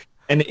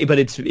but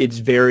it's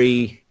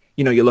very,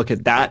 you look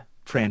at that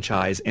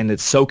franchise, and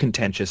it's so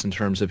contentious in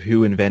terms of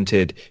who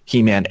invented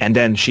He-Man and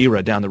then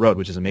She-Ra down the road,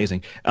 which is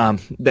amazing.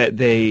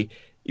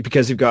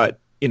 Because you've got,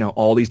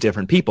 all these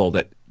different people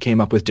that came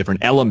up with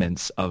different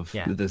elements of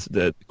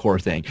the core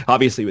thing.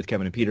 Obviously, with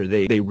Kevin and Peter,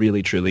 they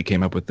really, truly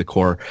came up with the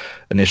core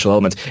initial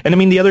elements. And I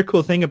mean, the other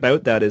cool thing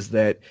about that is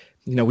that,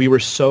 we were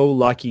so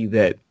lucky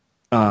that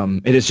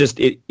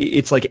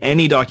it's like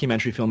any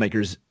documentary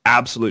filmmaker's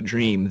absolute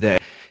dream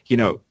that,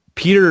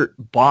 Peter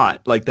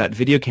bought like that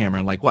video camera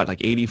in like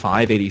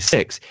 85,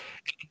 86,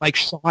 like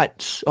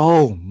shot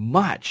so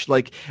much.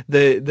 Like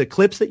the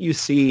clips that you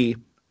see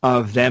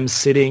of them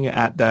sitting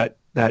at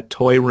that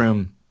toy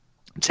room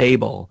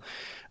table,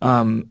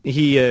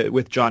 he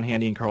with John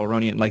Handy and Carl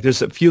Ronian, like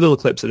there's a few little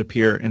clips that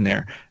appear in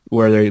there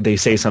where they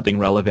say something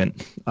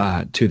relevant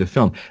to the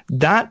film.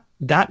 That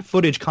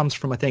footage comes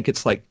from, I think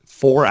it's like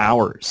 4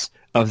 hours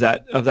of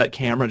that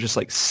camera just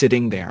like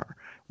sitting there.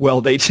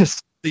 Well, they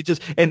just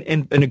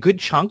and a good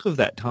chunk of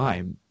that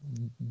time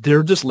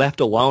they're just left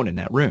alone in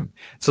that room.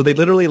 So they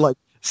literally like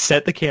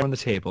set the camera on the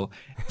table.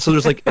 So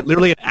there's like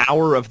literally an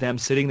hour of them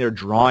sitting there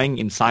drawing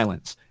in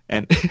silence.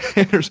 And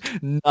there's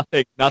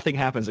nothing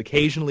happens.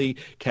 Occasionally,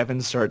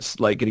 Kevin starts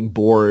like getting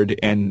bored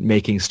and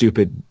making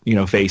stupid,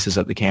 faces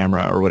at the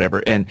camera or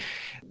whatever. And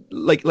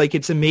like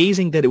it's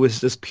amazing that it was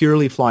just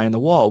purely fly on the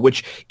wall.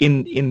 Which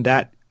in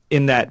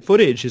that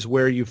footage is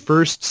where you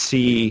first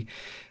see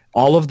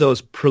all of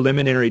those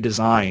preliminary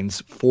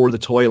designs for the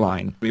toy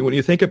line. I mean, when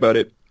you think about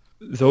it,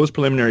 those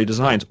preliminary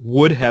designs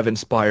would have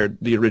inspired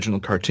the original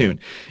cartoon,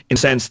 in the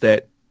sense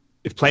that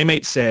if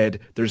Playmates said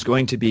there's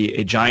going to be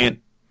a giant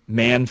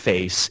man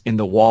face in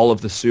the wall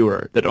of the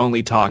sewer that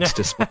only talks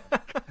to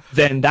Spock,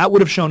 then that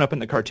would have shown up in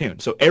the cartoon.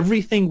 So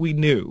everything we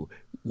knew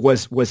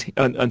was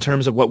in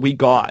terms of what we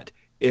got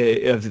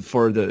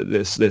for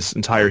this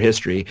entire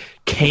history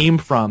came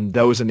from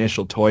those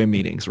initial toy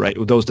meetings, right?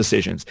 Those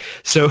decisions.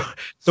 So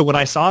when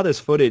I saw this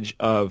footage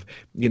of,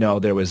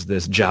 there was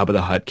this Jabba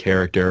the Hutt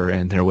character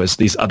and there was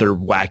these other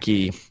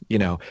wacky,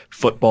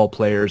 football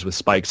players with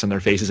spikes on their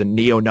faces and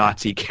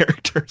neo-Nazi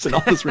characters and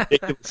all this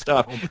ridiculous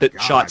stuff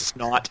that shot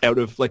snot out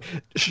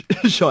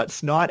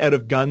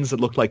of guns that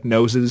looked like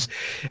noses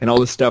and all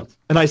this stuff.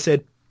 And I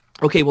said,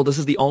 okay, well, this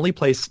is the only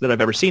place that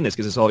I've ever seen this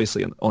because it's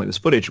obviously only this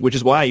footage, which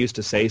is why I used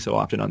to say so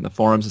often on the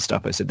forums and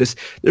stuff. I said,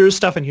 there's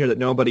stuff in here that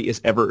nobody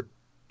is ever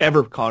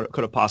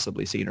could have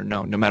possibly seen or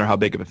known, no matter how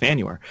big of a fan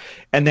you are.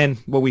 And then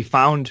when we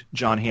found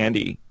John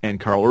Handy and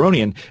Carl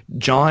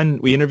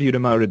Aronian, we interviewed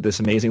him out at this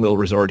amazing little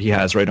resort he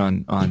has right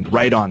on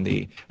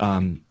the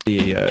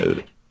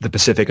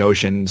Pacific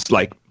Ocean's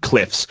like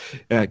cliffs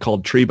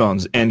called Tree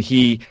Bones, and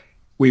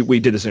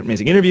we did this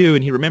amazing interview,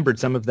 and he remembered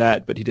some of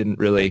that, but he didn't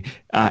really.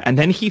 And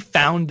then he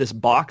found this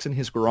box in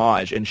his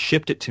garage and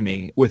shipped it to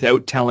me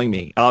without telling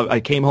me.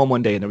 I came home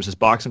one day, and there was this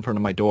box in front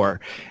of my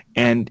door,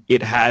 and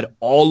it had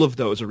all of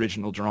those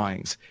original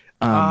drawings,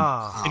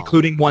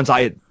 including ones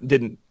I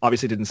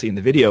obviously didn't see in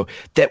the video,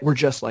 that were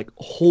just like,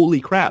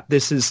 holy crap,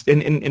 this is...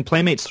 And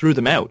Playmates threw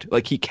them out.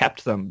 Like, he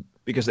kept them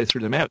because they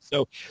threw them out.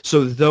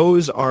 So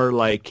those are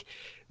like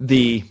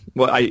I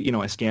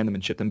scanned them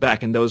and shipped them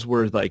back, and those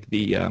were like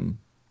the...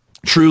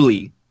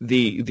 truly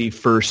the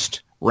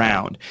first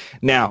round.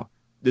 Now,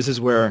 this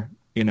is where,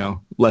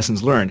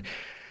 lessons learned.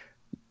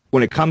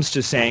 When it comes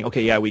to saying,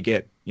 okay, yeah, we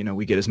get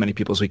as many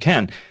people as we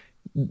can,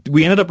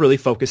 we ended up really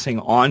focusing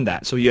on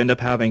that. So you end up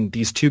having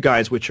these two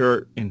guys, which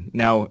are,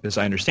 now as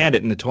I understand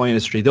it, in the toy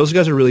industry, those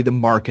guys are really the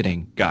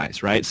marketing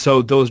guys, right?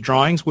 So those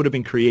drawings would have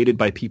been created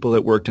by people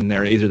that worked in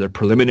either their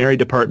preliminary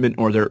department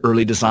or their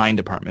early design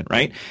department,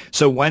 right?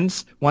 So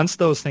once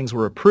those things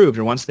were approved,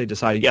 or once they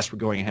decided, yes, we're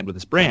going ahead with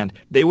this brand,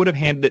 they would have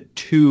handed it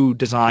to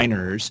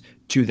designers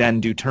to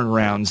then do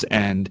turnarounds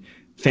and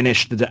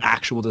finish the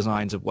actual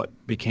designs of what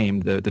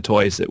became the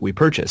toys that we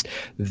purchased.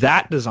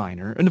 That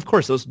designer, and of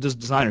course those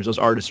designers, those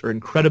artists are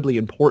incredibly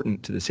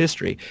important to this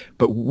history,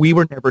 but we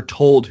were never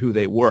told who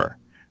they were,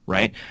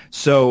 right?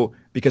 So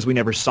because we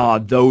never saw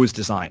those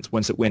designs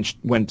once it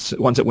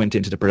went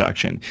into the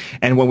production.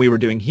 And when we were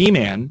doing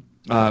He-Man,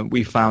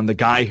 we found the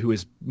guy who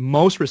is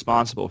most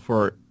responsible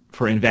for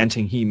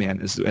inventing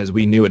He-Man as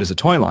we knew it as a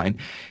toy line.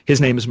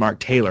 His name is Mark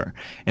Taylor,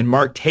 and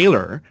Mark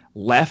Taylor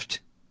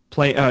left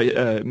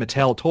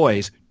Mattel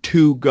Toys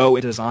to go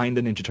and design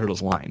the Ninja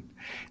Turtles line.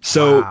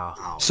 So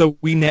wow. so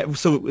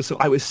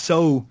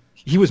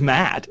he was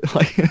mad,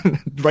 like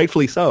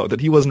rightfully so, that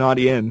he was not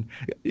in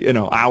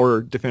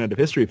our definitive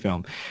history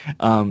film.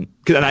 And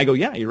I go,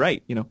 yeah, you're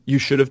right. You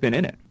should have been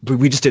in it, but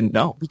we just didn't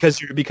know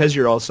because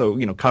you're also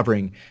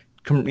covering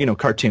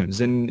cartoons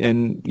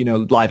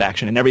and live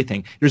action and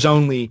everything. There's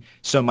only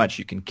so much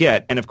you can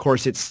get, and of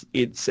course it's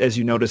as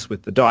you notice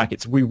with the doc,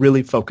 we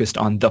really focused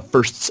on the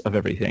firsts of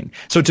everything.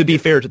 So to be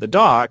fair to the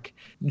doc,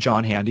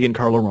 John Handy and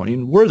Carl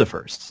Aronian were the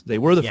firsts. They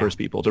were the first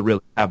people to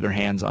really have their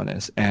hands on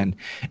this and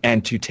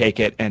to take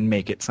it and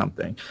make it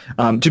something.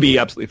 To be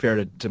absolutely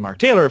fair to Mark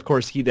Taylor, of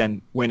course, he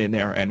then went in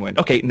there and went,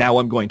 okay, now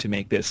I'm going to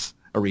make this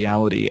a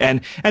reality.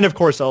 And of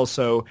course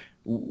also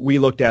we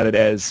looked at it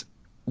as,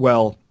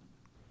 well,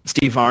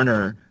 Steve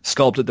Varner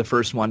sculpted the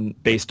first one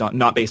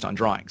not based on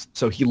drawings.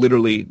 So he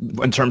literally,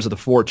 in terms of the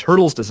four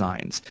Turtles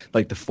designs,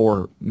 like the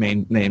four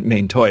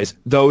main toys,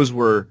 those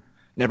were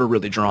never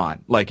really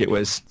drawn. Like, it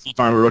was Steve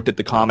Varner looked at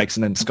the comics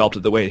and then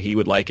sculpted the way he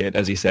would like it,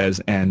 as he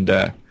says, and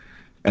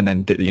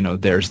then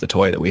there's the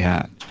toy that we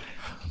had.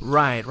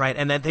 Right.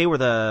 And then they were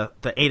the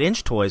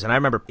 8-inch toys, and I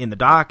remember in the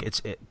doc,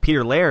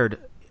 Peter Laird.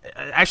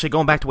 Actually,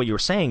 going back to what you were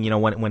saying,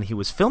 when he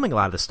was filming a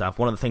lot of this stuff,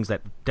 one of the things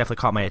that definitely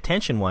caught my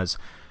attention was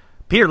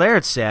Peter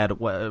Laird said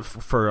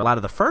for a lot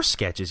of the first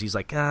sketches, he's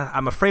like,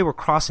 I'm afraid we're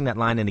crossing that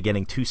line into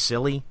getting too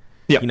silly.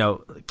 Yeah.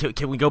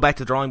 Can we go back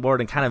to the drawing board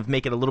and kind of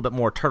make it a little bit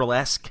more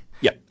Turtle-esque?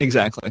 Yeah,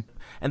 exactly.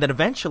 And then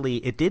eventually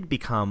it did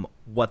become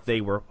what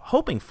they were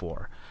hoping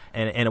for,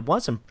 and it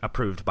was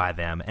approved by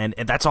them, and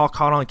that's all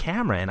caught on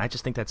camera, and I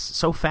just think that's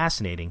so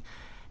fascinating.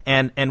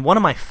 And one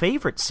of my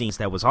favorite scenes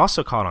that was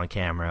also caught on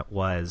camera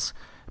was,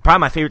 probably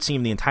my favorite scene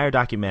in the entire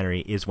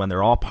documentary, is when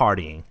they're all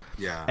partying.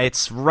 Yeah.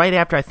 It's right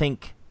after, I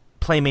think,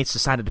 Playmates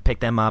decided to pick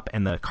them up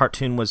and the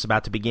cartoon was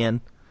about to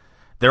begin.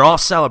 They're all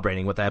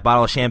celebrating with a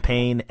bottle of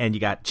champagne, and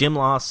you got Jim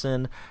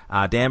Lawson,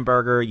 Dan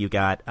Berger, you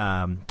got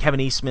Kevin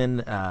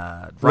Eastman,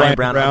 Ryan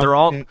Brown.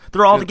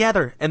 They're all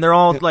together, and they're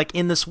all like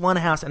in this one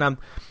house. And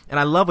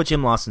I love what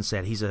Jim Lawson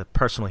said. He's a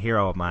personal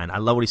hero of mine. I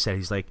love what he said.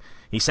 He's like,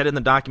 he said it in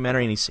the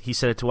documentary, and he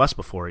said it to us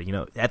before.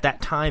 At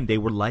that time they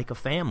were like a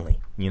family.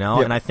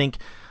 Yeah. And I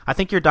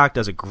think your doc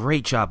does a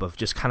great job of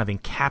just kind of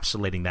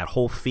encapsulating that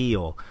whole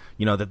feel.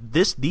 That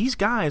these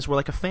guys were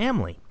like a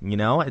family.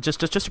 It's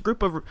just a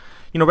group of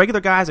regular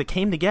guys that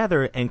came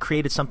together and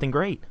created something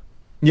great.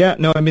 Yeah,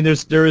 no, I mean,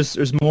 there's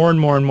more and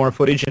more and more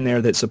footage in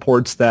there that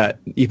supports that,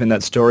 even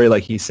that story,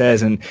 like he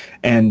says, and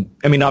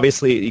I mean,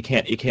 obviously you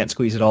can't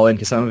squeeze it all in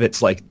because some of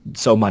it's like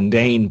so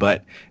mundane,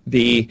 but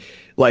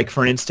like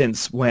for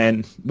instance,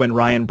 when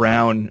Ryan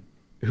Brown,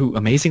 who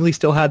amazingly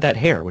still had that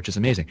hair, which is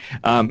amazing.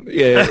 When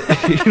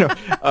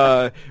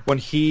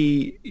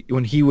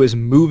he was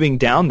moving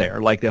down there,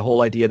 like the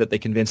whole idea that they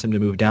convinced him to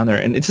move down there,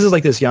 and this is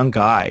like this young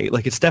guy,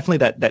 like it's definitely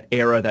that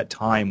era, that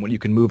time when you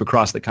can move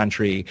across the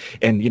country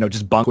and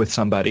just bunk with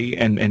somebody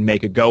and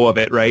make a go of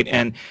it, right?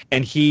 And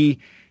he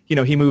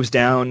he moves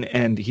down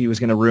and he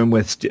was going to room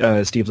with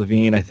Steve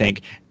Levine, I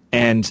think,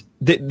 and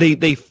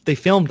they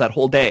filmed that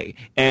whole day,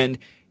 and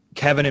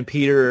Kevin and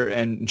Peter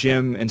and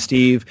Jim and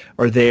Steve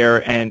are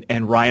there,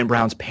 and Ryan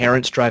Brown's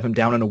parents drive him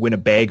down in a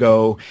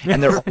Winnebago,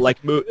 and they're like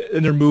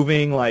they're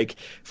moving like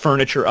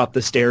furniture up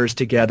the stairs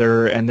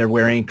together, and they're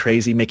wearing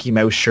crazy Mickey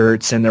Mouse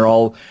shirts, and they're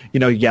all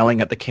yelling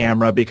at the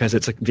camera because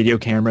it's a video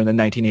camera in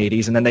the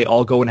 1980s, and then they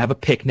all go and have a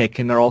picnic,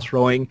 and they're all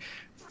throwing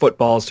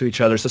footballs to each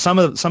other. So some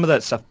of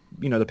that stuff,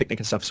 the picnic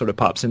and stuff, sort of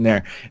pops in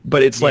there,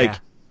 but it's like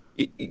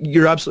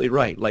you're absolutely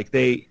right. Like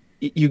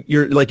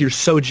you're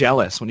so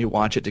jealous when you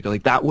watch it to go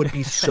like, that would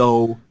be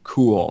so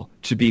cool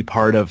to be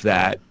part of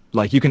that.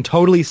 Like you can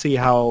totally see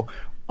how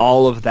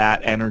all of that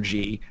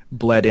energy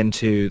bled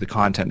into the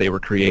content they were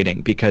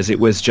creating, because it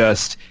was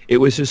just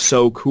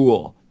so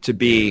cool to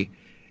be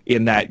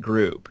in that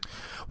group.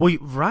 Well,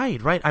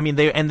 right. I mean,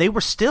 they were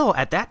still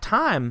at that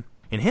time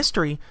in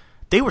history.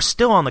 They were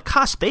still on the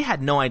cusp. They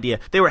had no idea.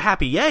 They were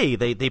happy. Yay!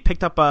 They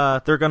picked up.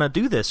 They're gonna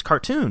do this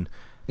cartoon.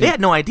 They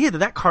had no idea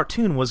that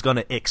cartoon was going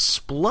to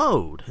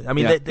explode. I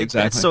mean,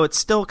 exactly. So it's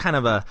still kind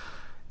of a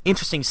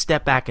interesting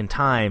step back in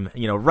time,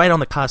 right on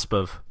the cusp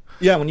of.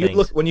 Yeah,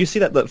 when you see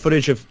that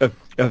footage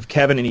of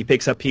Kevin, and he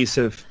picks up picks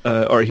up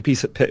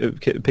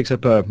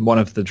one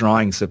of the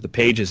drawings of the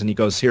pages, and he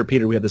goes, "Here,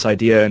 Peter, we have this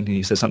idea," and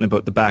he says something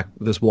about the back.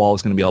 This wall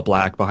is going to be all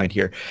black behind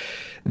here.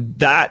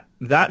 That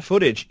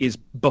footage is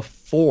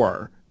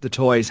before the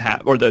toys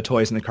the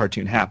toys in the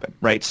cartoon happen,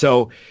 right?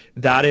 So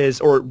that is,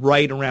 or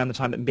right around the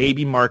time that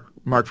maybe Mark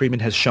Friedman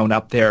has shown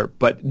up there,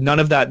 but none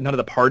of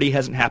the party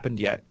hasn't happened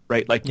yet,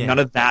 right? Like none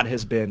of that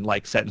has been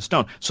like set in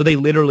stone. So they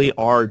literally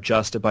are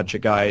just a bunch of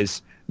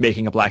guys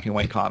making a black and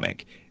white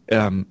comic,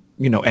 and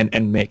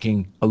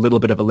making a little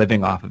bit of a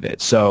living off of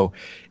it. So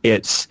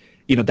it's,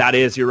 that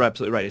is, you're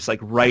absolutely right. It's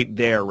like right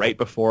there, right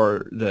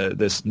before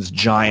this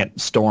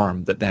giant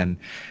storm that then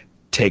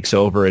takes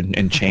over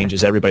and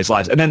changes everybody's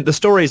lives. And then the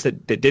stories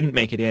that didn't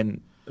make it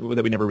in,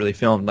 that we never really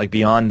filmed, like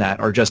beyond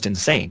that, are just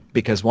insane,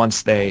 because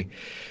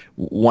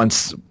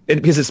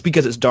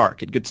because it's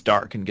dark, it gets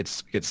dark and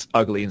gets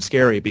ugly and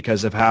scary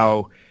because of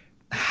how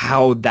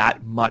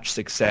that much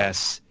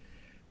success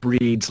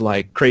breeds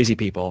like crazy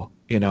people,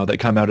 that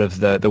come out of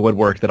the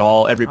woodwork, that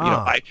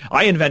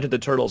I invented the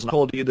turtles, and I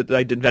told you that I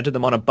invented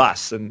them on a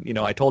bus, and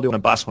I told you on a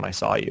bus when I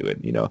saw you,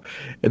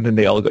 and then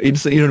they all go,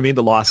 what I mean,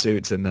 the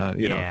lawsuits and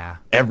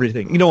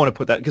everything. You don't want to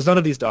put that, because none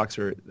of these docs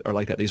are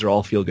like that. These are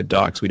all feel good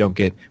docs. We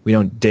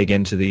don't dig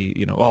into the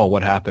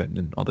what happened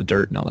and all the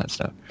dirt and all that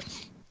stuff.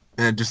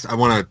 And I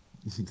want to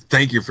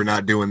thank you for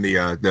not doing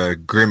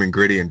the grim and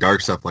gritty and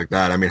dark stuff like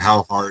that. I mean,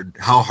 how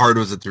hard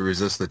was it to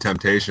resist the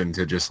temptation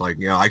to just like,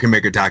 I can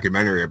make a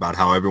documentary about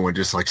how everyone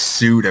just like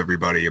sued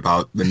everybody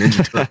about the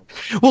Ninja Turtles.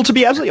 Well, to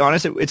be absolutely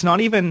honest, it's not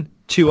even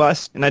to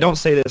us, and I don't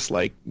say this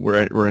like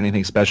we're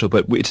anything special,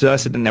 but to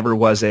us it never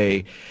was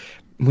we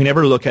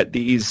never look at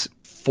these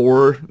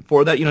for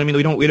that. I mean,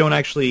 we don't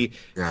actually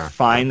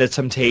find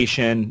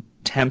the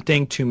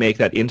tempting to make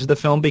that into the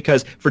film,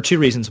 because for two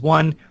reasons.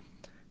 One,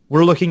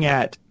 we're looking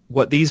at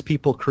what these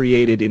people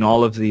created in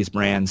all of these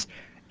brands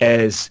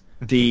as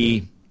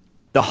the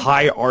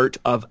high art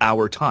of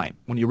our time.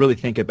 When you really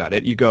think about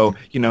it, you go,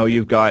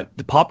 you've got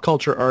the pop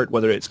culture art,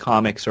 whether it's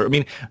comics or, I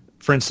mean,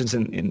 for instance,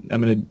 I'm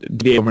going to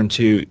deviate over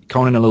into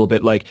Conan a little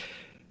bit. Like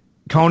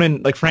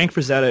Conan, like Frank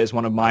Frazetta is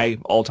one of my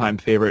all-time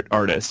favorite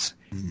artists.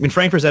 I mean,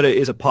 Frank Frazetta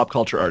is a pop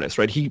culture artist,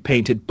 right? He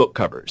painted book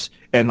covers.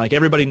 And, like,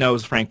 everybody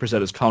knows Frank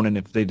Frazetta's Conan.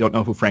 If they don't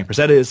know who Frank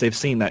Frazetta is, they've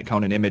seen that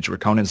Conan image where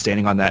Conan's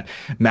standing on that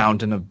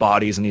mountain of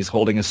bodies and he's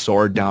holding his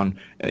sword down,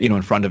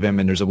 in front of him,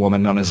 and there's a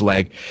woman on his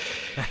leg.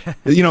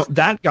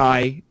 That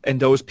guy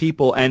and those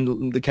people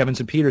and the Kevins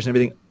and Peters and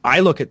everything, I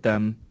look at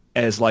them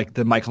as, like,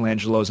 the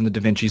Michelangelos and the Da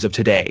Vincis of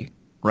today,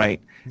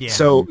 right? Yeah.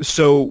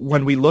 So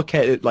when we look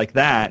at it like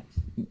that,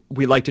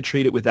 we like to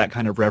treat it with that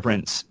kind of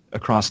reverence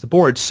across the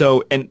board.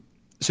 So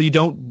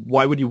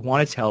why would you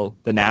want to tell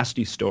the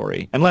nasty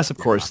story? Unless, of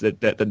course,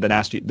 that the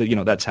nasty,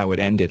 that's how it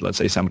ended. Let's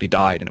say somebody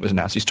died and it was a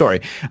nasty story.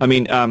 I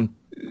mean,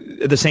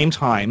 at the same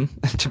time,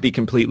 to be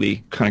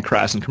completely kind of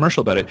crass and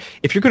commercial about it,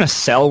 if you're going to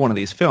sell one of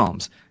these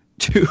films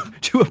to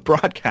a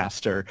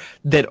broadcaster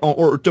to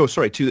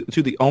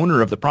the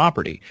owner of the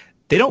property,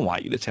 they don't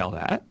want you to tell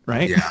that,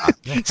 right? Yeah.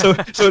 so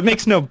it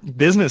makes no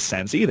business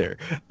sense either.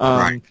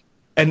 Right.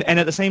 And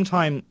at the same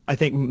time, I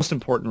think the most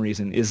important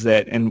reason is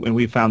that, and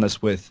we found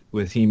this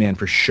with He-Man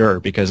for sure,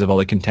 because of all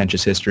the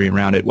contentious history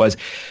around it, was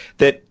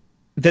that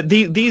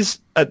these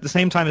at the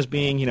same time as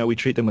being, we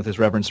treat them with as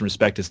reverence and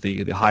respect as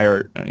the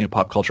higher,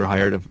 pop culture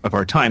higher of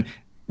our time.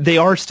 They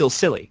are still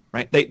silly,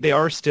 right? They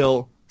are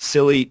still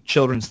silly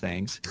children's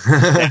things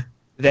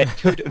that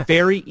could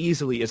very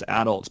easily, as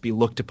adults, be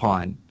looked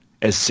upon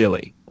as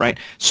silly, right?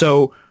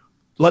 So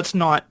let's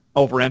not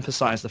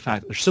overemphasize the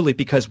fact that they're silly,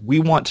 because we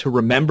want to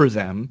remember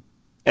them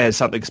as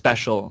something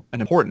special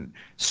and important.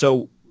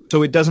 So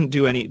it doesn't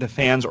do the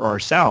fans or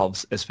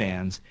ourselves as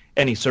fans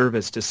any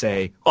service to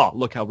say, oh,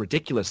 look how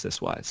ridiculous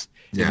this was.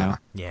 Yeah.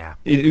 Yeah.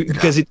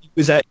 Because it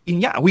was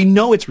we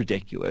know it's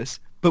ridiculous,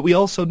 but we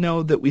also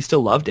know that we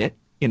still loved it.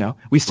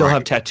 We still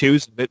have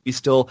tattoos of it. We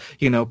still,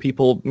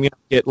 people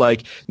get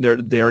like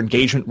their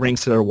engagement rings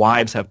to their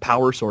wives have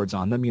power swords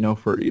on them,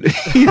 for,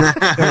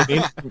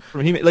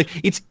 like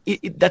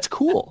that's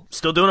cool.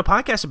 Still doing a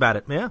podcast about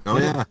it. Yeah. Oh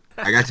yeah.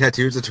 I got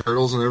tattoos of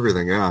turtles and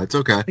everything. Yeah, it's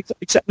okay.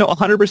 No,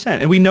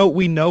 100%. And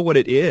we know what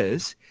it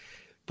is,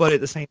 but at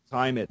the same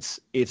time,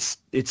 it's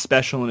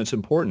special and it's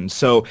important.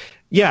 So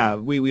yeah,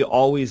 we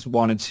always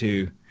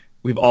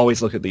we've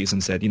always looked at these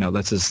and said,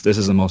 this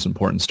is the most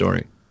important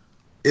story.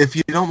 If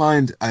you don't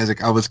mind,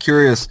 Isaac, I was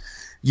curious.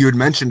 You had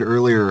mentioned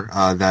earlier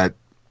that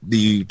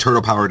the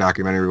Turtle Power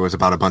documentary was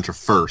about a bunch of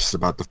firsts,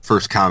 about the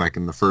first comic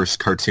and the first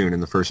cartoon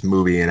and the first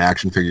movie and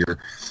action figure.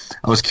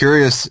 I was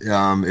curious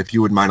if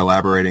you would mind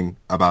elaborating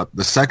about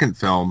the second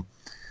film.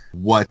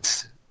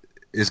 What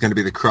is going to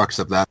be the crux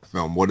of that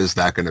film? What is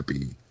that going to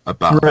be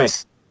about?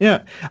 Right.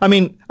 Yeah. I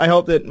mean, I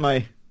hope that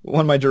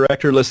when my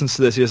director listens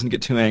to this, he doesn't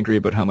get too angry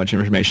about how much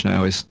information I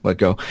always let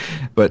go.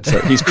 But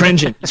he's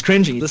cringing. He's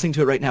cringing. He's listening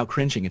to it right now,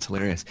 cringing. It's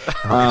hilarious.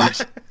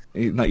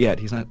 Not yet.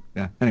 He's not.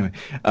 Yeah. Anyway,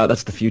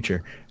 that's the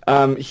future.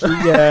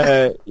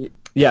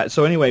 Yeah.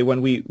 So anyway,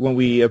 when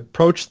we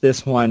approached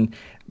this one,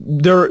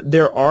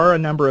 there are a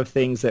number of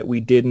things that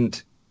we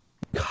didn't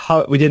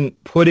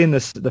put in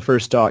the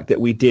first doc that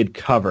we did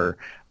cover,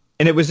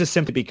 and it was just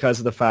simply because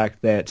of the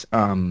fact that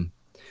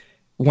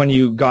when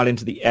you got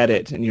into the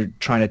edit and you're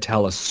trying to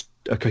tell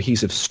a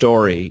cohesive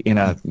story in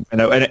a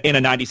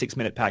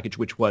 96-minute package,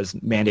 which was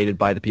mandated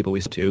by the people we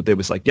spoke to. They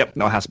was like, yep,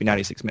 no, it has to be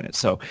 96 minutes.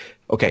 So,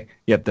 okay,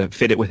 you have to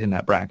fit it within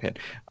that bracket.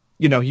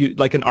 You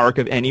like an arc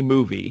of any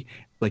movie,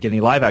 like any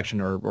live action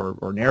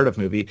or narrative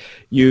movie,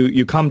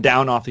 you come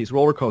down off these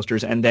roller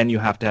coasters, and then you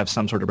have to have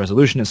some sort of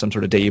resolution and some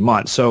sort of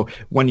denouement. So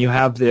when you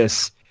have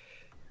this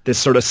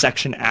sort of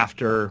section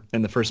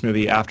in the first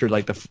movie, after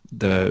like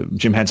the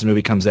Jim Henson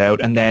movie comes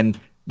out, and then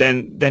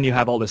you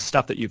have all this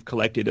stuff that you've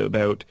collected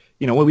about,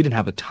 we didn't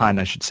have a ton,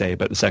 I should say,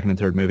 about the second and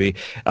third movie.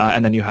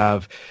 And then you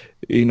have,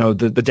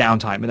 the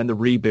downtime, and then the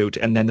reboot,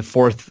 and then the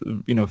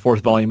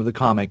fourth volume of the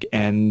comic,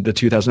 and the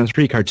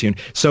 2003 cartoon.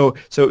 So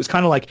it was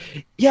kind of like,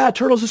 yeah,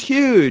 Turtles is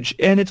huge,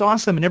 and it's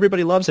awesome, and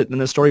everybody loves it. And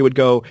the story would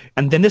go,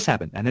 and then this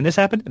happened, and then this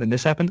happened, and then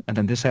this happened, and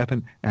then this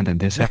happened, and then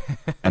this happened,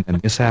 and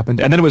then this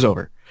happened, and then it was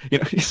over.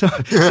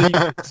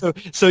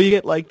 So you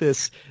get like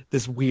this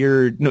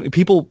weird,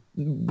 people,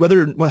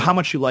 how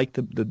much you like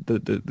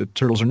the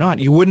Turtles or not,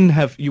 you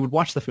would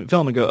watch the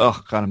film and go,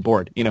 oh God, I'm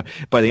bored,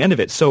 by the end of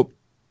it. So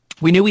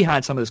we knew we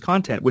had some of this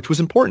content, which was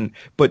important,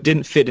 but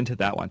didn't fit into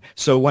that one.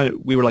 So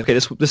when we were like, okay,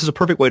 this is a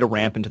perfect way to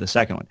ramp into the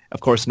second one. Of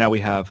course, now we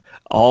have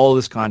all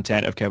this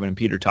content of Kevin and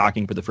Peter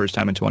talking for the first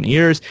time in 20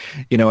 years,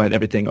 and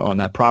everything on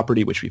that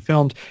property, which we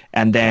filmed.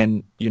 And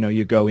then,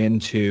 you go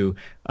into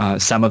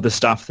some of the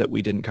stuff that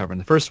we didn't cover in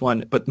the first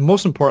one. But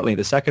most importantly,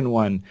 the second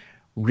one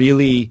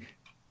really,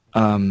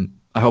 I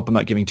hope I'm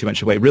not giving too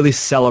much away, really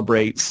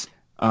celebrates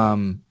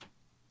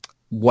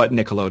what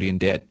Nickelodeon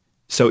did.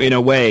 So in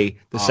a way,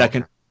 the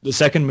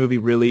second movie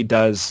really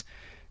does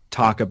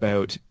talk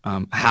about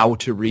how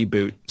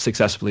to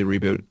successfully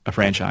reboot a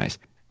franchise.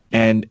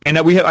 And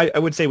I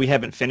would say we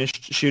haven't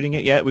finished shooting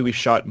it yet. We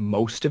shot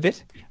most of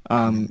it.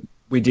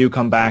 We do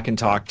come back and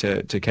talk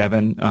to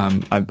Kevin.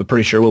 I'm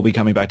pretty sure we'll be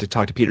coming back to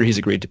talk to Peter. He's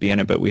agreed to be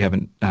in it, but we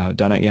haven't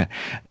done it yet.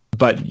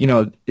 But,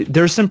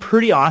 there's some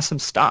pretty awesome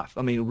stuff.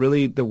 I mean,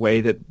 really the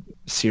way that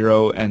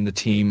Ciro and the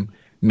team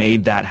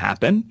made that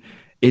happen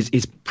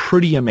is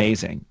pretty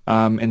amazing.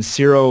 And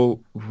Ciro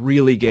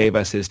really gave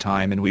us his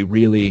time, and we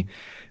really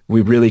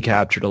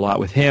captured a lot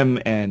with him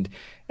and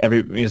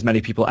as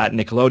many people at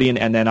Nickelodeon.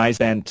 And then I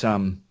spent,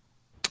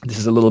 this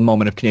is a little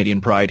moment of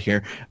Canadian pride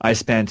here, I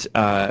spent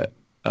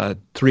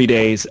 3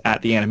 days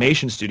at the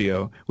animation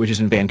studio, which is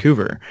in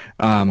Vancouver,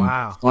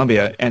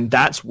 Colombia, and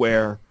that's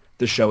where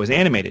the show is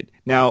animated.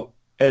 Now,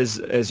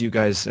 as you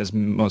guys, as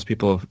most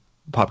people,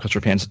 pop culture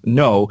fans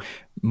know,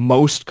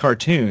 most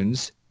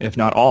cartoons, if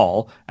not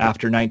all,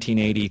 after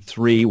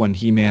 1983, when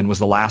He-Man was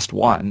the last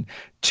one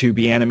to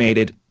be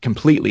animated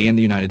completely in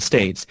the United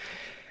States,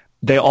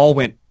 they all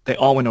went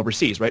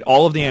overseas, right?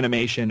 All of the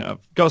animation of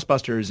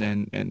Ghostbusters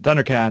and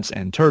Thundercats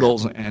and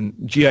Turtles and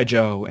G.I.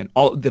 Joe and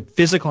all the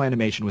physical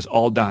animation was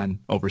all done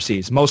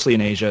overseas, mostly in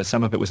Asia.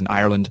 Some of it was in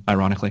Ireland,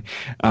 ironically.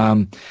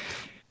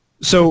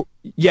 So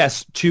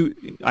yes,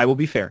 I will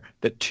be fair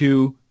that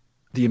to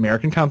the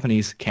American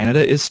companies,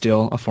 Canada is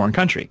still a foreign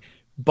country,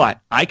 but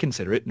I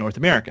consider it North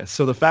America.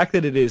 So the fact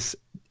that it is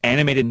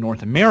animated in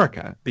North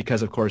America,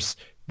 because of course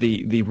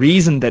the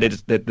reason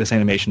that this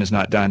animation is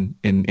not done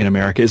in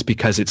America is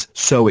because it's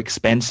so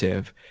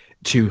expensive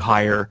to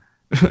hire,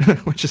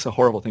 which is a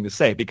horrible thing to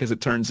say because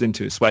it turns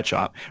into a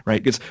sweatshop,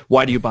 right? Because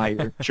why do you buy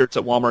your shirts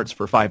at Walmart's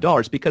for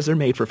 $5? Because they're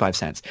made for 5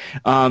 cents.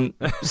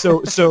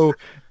 So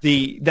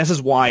this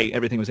is why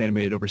everything was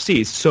animated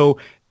overseas. So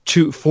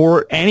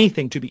for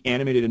anything to be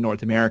animated in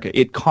North America,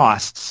 it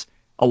costs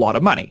a lot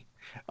of money.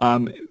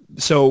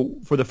 So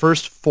for the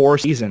first 4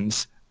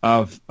 seasons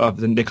of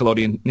the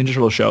Nickelodeon Ninja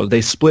Turtle show,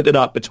 they split it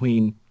up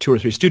between 2 or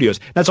 3 studios.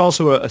 That's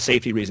also a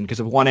safety reason, because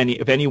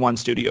if any one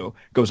studio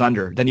goes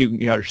under, then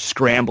you are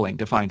scrambling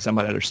to find some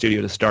other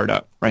studio to start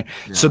up, right?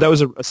 Yeah. So that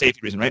was a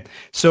safety reason, right?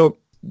 So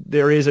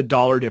there is a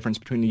dollar difference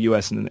between the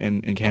U.S.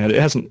 and Canada.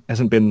 It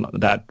hasn't been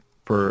that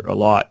for a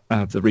lot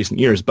of the recent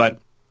years, but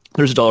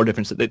there's a dollar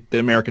difference that the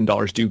American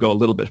dollars do go a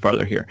little bit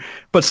farther here.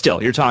 But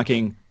still, you're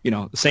talking,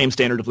 the same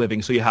standard of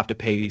living, so you have to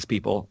pay these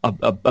people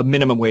a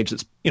minimum wage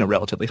that's,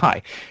 relatively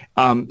high.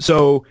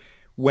 So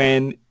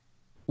when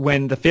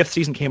the 5th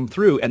season came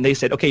through and they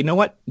said, okay, you know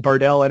what,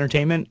 Bardell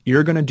Entertainment,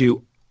 you're going to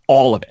do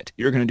all of it.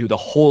 You're going to do the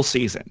whole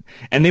season.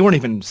 And they weren't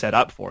even set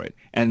up for it.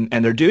 And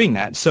they're doing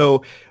that.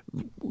 So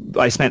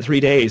I spent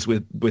 3 days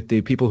with the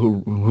people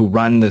who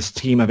run this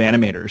team of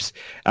animators,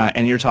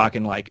 and you're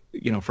talking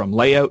from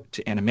layout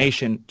to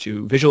animation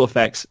to visual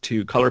effects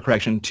to color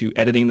correction to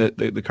editing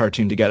the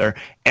cartoon together.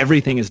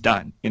 Everything is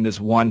done in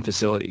this one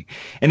facility,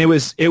 and it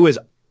was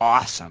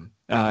awesome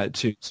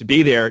to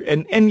be there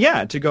and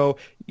to go.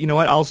 You know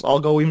what? I'll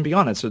go even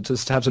beyond it. So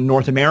just to have some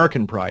North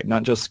American pride,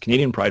 not just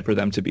Canadian pride, for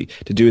them to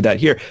do that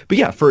here. But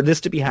yeah, for this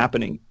to be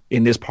happening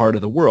in this part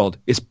of the world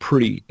is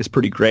pretty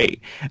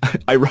great.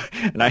 I'm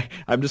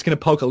just going to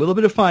poke a little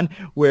bit of fun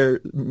where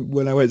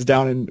when I was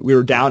we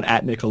were down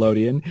at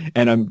Nickelodeon,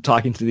 and I'm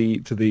talking to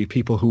the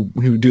people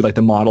who do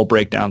the model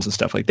breakdowns and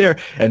stuff like there,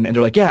 and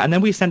they're like, yeah, and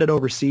then we send it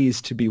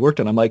overseas to be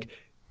worked on. I'm like,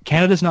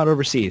 Canada's not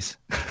overseas.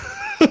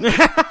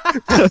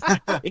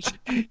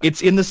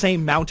 It's in the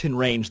same mountain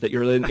range that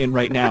you're in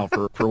right now,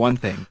 for one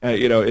thing.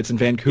 It's in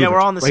Vancouver. Yeah,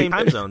 we're all in the same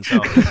time zone.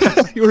 So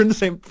you were in the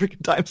same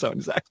freaking time zone,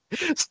 exactly.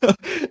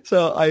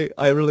 So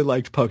I really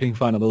liked poking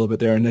fun a little bit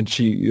there, and then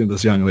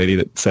this young lady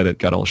that said it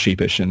got all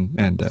sheepish,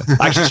 and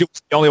actually she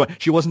was the only one.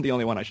 She wasn't the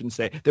only one, I shouldn't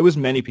say. There was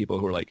many people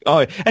who were like,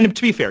 oh, and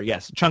to be fair,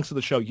 yes, chunks of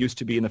the show used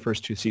to be in the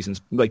first 2 seasons,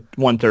 like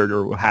 1/3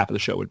 or half of the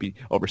show would be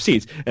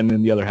overseas, and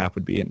then the other half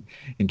would be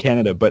in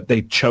Canada. But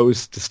they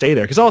chose to stay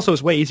there because also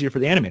it's way easier for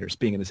the animators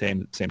being in the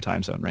same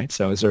time zone, right?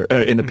 So as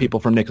the people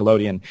from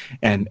Nickelodeon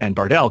and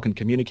Bardell can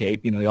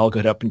communicate, they all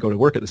get up and go to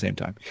work at the same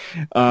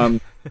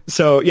time.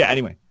 So yeah,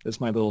 anyway, that's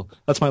my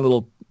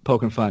little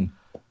poke and fun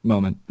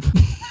moment.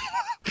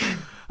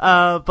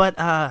 But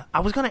I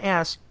was going to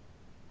ask,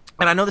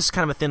 and I know this is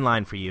kind of a thin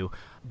line for you.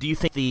 Do you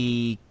think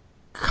the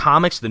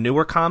comics, the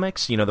newer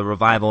comics, the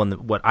revival and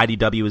what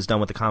IDW has done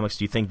with the comics,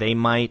 do you think they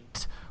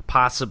might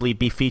possibly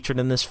be featured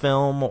in this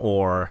film?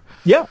 Or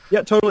yeah,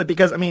 totally,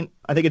 because I think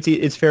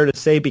it's fair to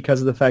say,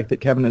 because of the fact that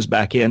Kevin is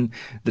back in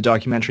the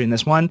documentary in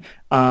this one,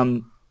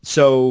 and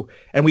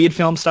we had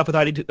filmed stuff with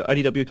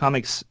IDW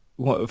Comics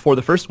for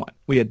the first one.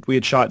 We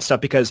had shot stuff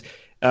because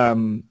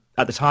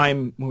at the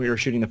time when we were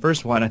shooting the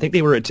first one, I think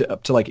they were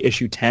up to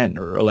issue 10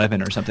 or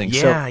 11 or something.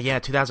 Yeah,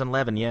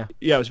 2011. Yeah,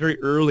 it was very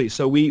early.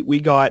 So we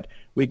got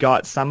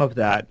some of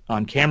that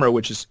on camera,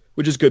 which is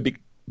good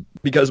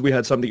because we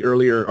had some of the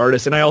earlier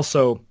artists, and I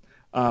also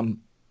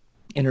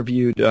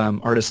interviewed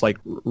artists like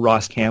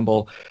Ross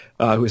Campbell,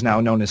 who is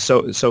now known as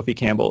Sophie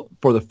Campbell,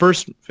 for the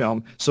first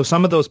film. So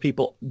some of those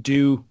people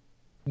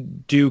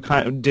did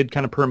kind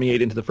of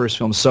permeate into the first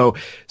film. So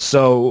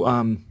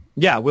to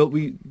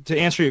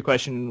answer your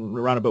question in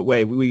a roundabout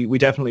way, we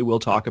definitely will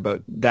talk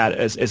about that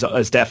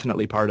as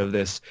definitely part of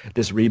this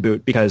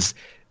reboot, because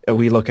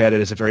we look at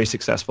it as a very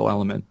successful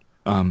element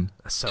to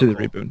the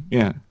reboot.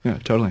 Yeah,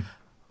 totally.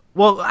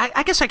 Well,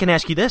 I guess I can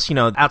ask you this,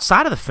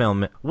 outside of the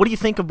film, what do you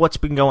think of what's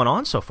been going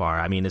on so far?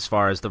 As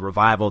far as the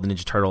revival of the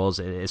Ninja Turtles,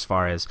 as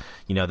far as,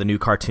 the new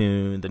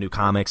cartoon, the new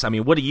comics,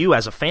 what do you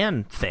as a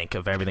fan think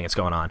of everything that's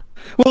going on?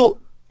 Well,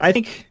 I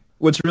think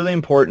what's really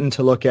important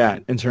to look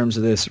at in terms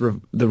of this,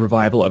 the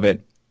revival of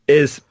it,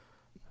 is,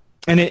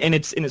 and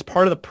it's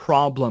part of the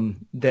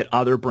problem that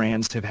other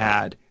brands have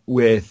had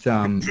with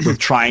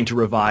trying to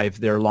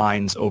revive their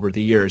lines over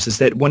the years, is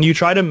that when you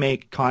try to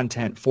make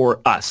content for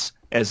us,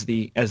 as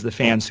the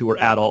fans who are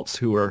adults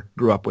who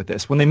grew up with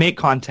this, when they make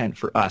content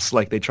for us,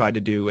 like they tried to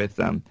do with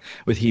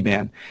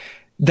He-Man,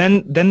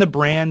 then the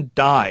brand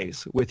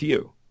dies with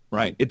you,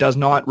 right? It does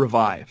not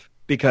revive,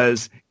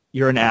 because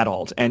you're an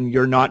adult and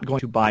you're not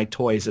going to buy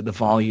toys at the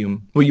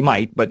volume. Well, you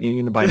might, but you're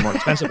going to buy more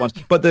expensive ones.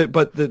 But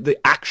the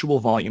actual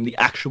volume, the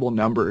actual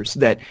numbers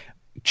that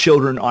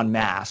children en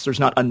masse, there's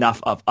not enough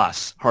of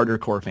us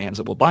hardcore fans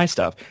that will buy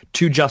stuff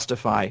to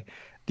justify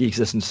the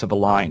existence of a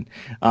line.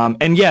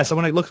 And yes,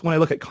 when I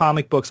look at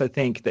comic books, I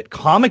think that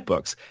comic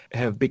books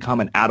have become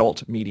an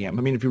adult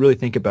medium. If you really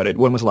think about it,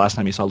 when was the last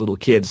time you saw little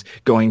kids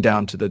going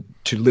down to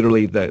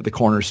literally the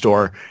corner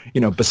store,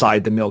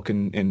 beside the milk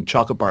and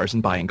chocolate bars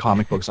and buying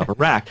comic books off a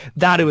rack?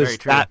 That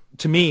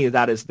to me,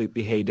 that is the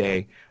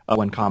heyday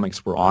when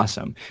comics were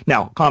awesome.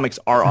 Now, comics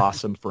are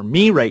awesome for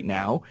me right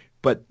now,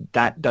 but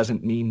that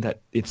doesn't mean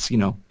that it's,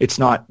 it's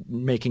not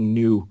making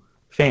new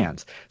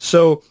fans.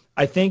 So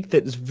I think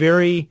that it's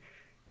very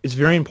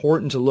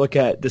important to look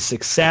at the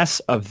success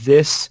of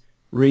this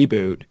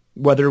reboot,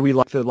 whether we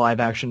like the live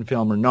action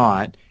film or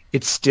not.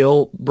 It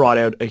still brought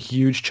out a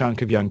huge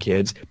chunk of young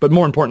kids, but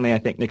more importantly, I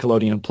think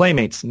Nickelodeon and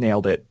Playmates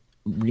nailed it,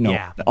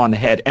 on the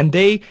head. And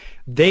they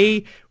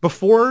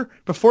before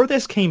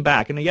this came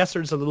back, and yes,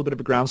 there's a little bit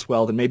of a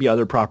groundswell, and maybe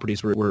other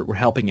properties were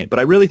helping it, but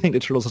I really think the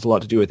Turtles has a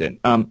lot to do with it.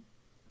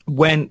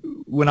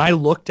 When I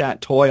looked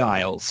at toy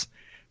aisles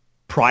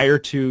prior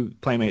to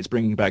Playmates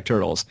bringing back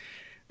Turtles,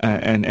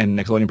 and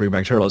Nickelodeon bringing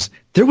back Turtles,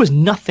 there was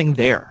nothing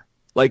there.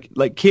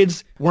 Like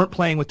kids weren't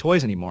playing with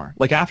toys anymore.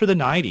 Like after the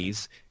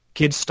 90s,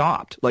 kids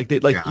stopped. The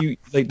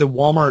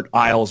Walmart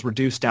aisles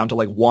reduced down to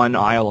like one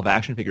aisle of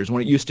action figures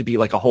when it used to be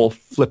like a whole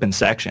flippin'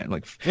 section,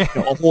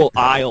 a whole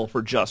aisle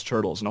for just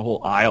Turtles and a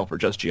whole aisle for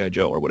just G.I.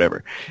 Joe or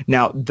whatever.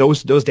 Now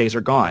those days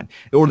are gone,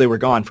 or they were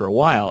gone for a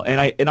while.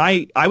 And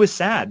I was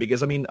sad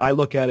because I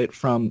look at it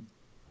from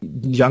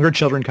younger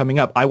children coming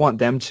up. I want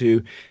them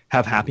to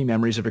have happy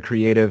memories of a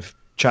creative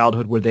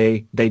childhood where they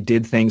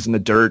did things in the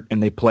dirt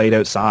and they played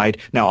outside.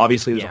 Now,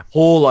 obviously, there's a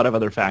whole lot of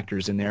other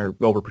factors in there,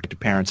 overprotective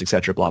parents,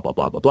 etc., blah, blah,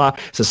 blah, blah, blah.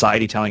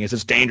 Society telling us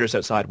it's dangerous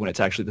outside when it's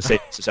actually the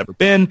safest it's ever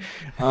been.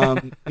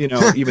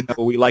 Even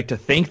though we like to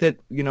think that,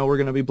 we're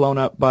going to be blown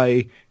up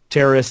by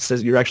terrorists,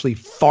 as you're actually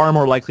far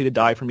more likely to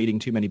die from eating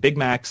too many Big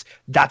Macs.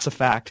 That's a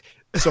fact.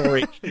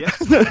 Sorry.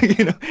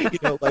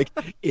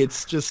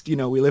 It's just,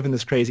 we live in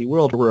this crazy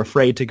world where we're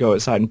afraid to go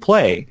outside and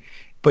play.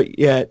 But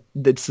yet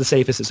it's the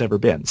safest it's ever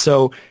been.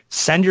 So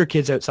send your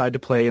kids outside to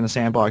play in the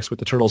sandbox with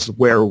the Turtles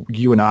where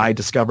you and I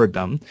discovered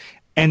them.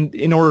 And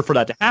in order for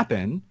that to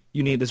happen,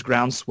 you need this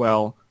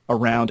groundswell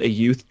around a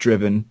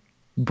youth-driven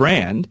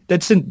brand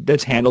that's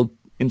handled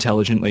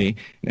intelligently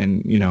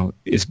and,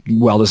 is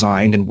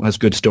well-designed and has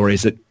good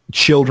stories that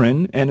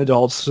children and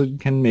adults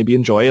can maybe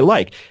enjoy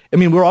alike.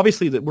 We're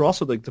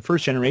also like the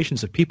first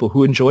generations of people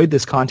who enjoyed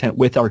this content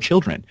with our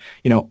children.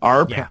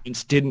 Our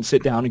parents didn't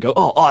sit down and go,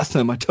 "Oh,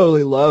 awesome! I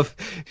totally love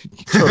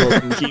Turtles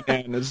and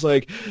He-Man." It's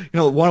like, why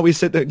don't we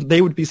sit there?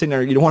 They would be sitting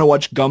there. You don't want to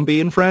watch Gumby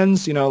and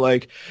Friends? Here's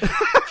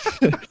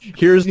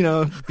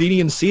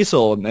Beanie and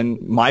Cecil,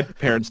 and my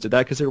parents did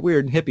that because they're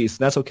weird and hippies.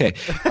 That's okay.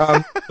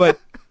 But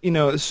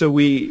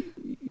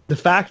the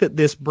fact that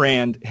this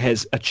brand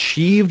has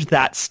achieved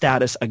that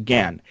status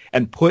again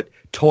and put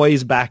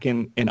toys back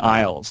in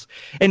aisles.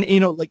 And,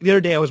 the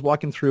other day I was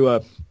walking through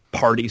a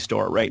party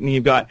store, right? And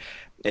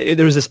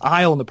there was this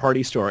aisle in the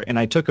party store, and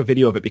I took a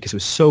video of it because it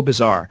was so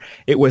bizarre.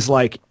 It was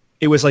like,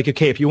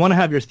 okay, if you want to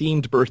have your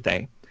themed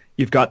birthday,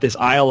 you've got this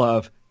aisle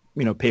of,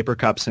 paper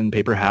cups and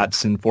paper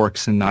hats and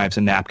forks and knives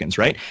and napkins,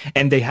 right?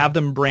 And they have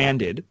them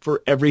branded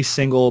for every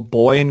single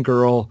boy and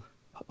girl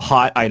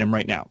hot item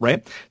right now,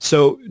 right?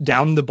 So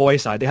down the boy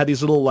side, they had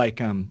these little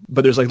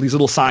but there's like these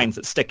little signs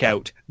that stick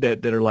out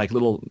that are like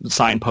little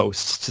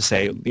signposts to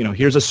say,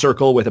 here's a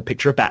circle with a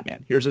picture of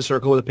Batman. Here's a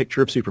circle with a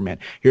picture of Superman.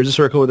 Here's a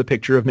circle with a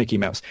picture of Mickey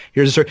Mouse.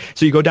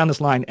 So you go down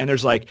this line and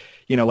there's like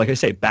I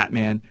say,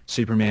 Batman,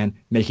 Superman,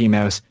 Mickey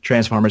Mouse,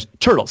 Transformers,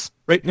 Turtles,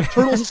 right?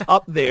 Turtles is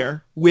up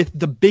there with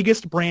the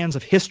biggest brands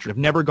of history, have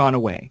never gone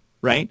away,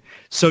 right?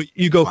 So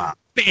you go, wow.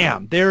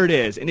 Bam, there it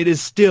is. And it is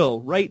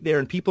still right there.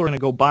 And people are going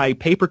to go buy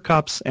paper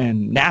cups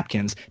and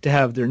napkins to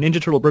have their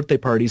Ninja Turtle birthday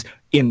parties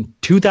in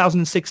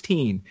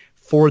 2016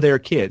 for their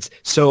kids.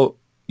 So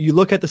you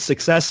look at the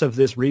success of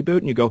this reboot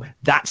and you go,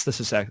 that's the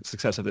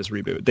success of this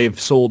reboot. They've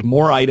sold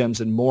more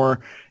items and more,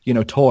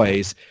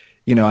 toys.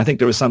 I think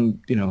there was some,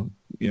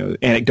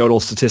 anecdotal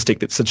statistic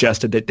that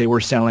suggested that they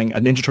were selling a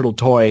Ninja Turtle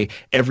toy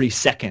every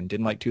second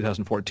in like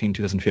 2014,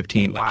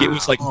 2015. Like, wow. It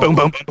was like boom,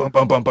 boom, boom, boom,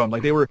 boom, boom, boom.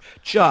 Like they were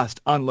just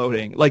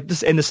unloading. Like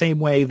this in the same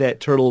way that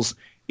Turtles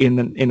in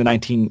the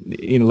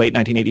late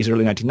 1980s,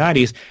 early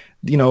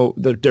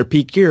 1990s, their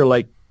peak year,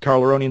 like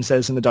Carl Aronian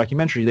says in the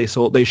documentary,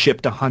 they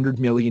shipped 100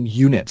 million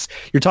units.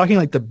 You're talking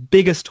like the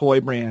biggest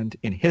toy brand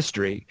in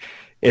history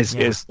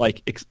is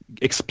like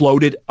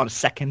exploded on a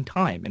second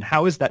time. And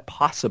how is that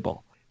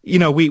possible?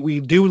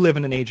 We do live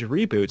in an age of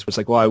reboots. It's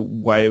like, why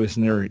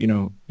wasn't there,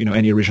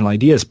 any original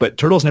ideas? But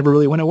Turtles never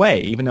really went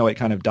away, even though it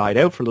kind of died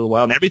out for a little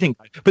while and everything.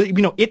 But,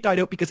 it died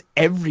out because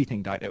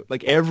everything died out.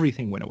 Like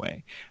everything went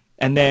away.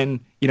 And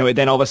then,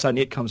 then all of a sudden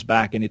it comes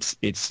back and it's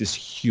this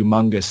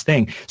humongous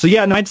thing. So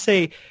yeah, and I'd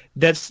say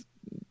it's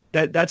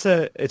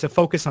a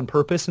focus on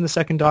purpose in the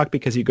second doc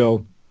because you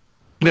go,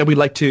 we'd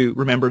like to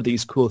remember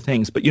these cool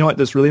things. But you know what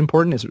that's really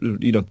important is,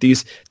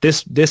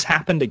 this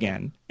happened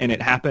again, and it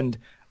happened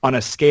on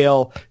a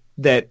scale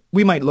that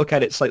we might look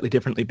at it slightly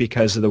differently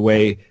because of the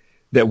way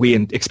that we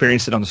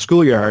experienced it on the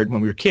schoolyard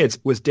when we were kids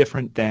was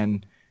different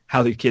than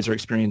how the kids are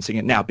experiencing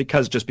it now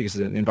because of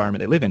the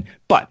environment they live in.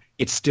 But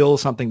it's still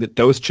something that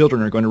those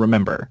children are going to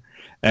remember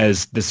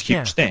as this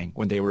huge thing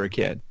when they were a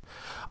kid.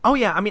 Oh,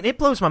 yeah. It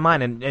blows my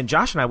mind. And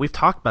Josh and I, we've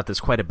talked about this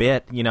quite a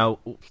bit.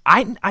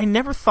 I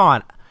never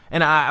thought,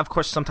 And of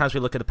course, sometimes we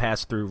look at the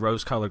past through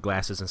rose-colored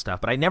glasses and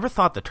stuff, but I never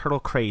thought the turtle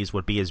craze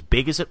would be as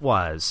big as it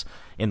was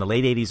in the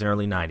late 80s and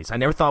early 90s. I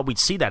never thought we'd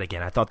see that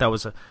again. I thought that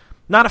was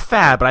not a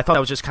fad, but I thought that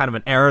was just kind of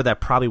an era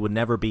that probably would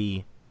never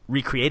be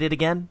recreated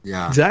again.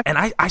 Yeah. Exactly.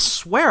 And I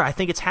swear, I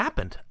think it's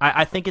happened.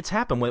 I think it's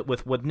happened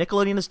with what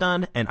Nickelodeon has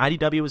done and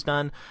IDW has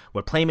done,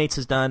 what Playmates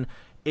has done.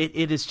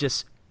 It is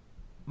just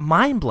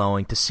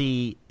mind-blowing to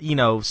see,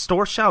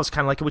 store shelves,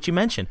 kind of like what you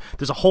mentioned.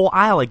 There's a whole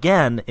aisle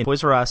again in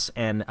Toys R Us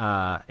and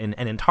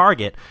in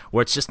Target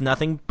where it's just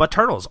nothing but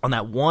turtles on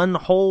that one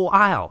whole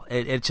aisle.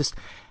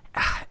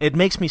 It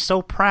makes me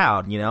so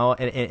proud, in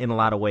a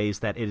lot of ways,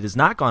 that it has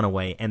not gone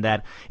away and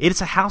that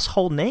it's a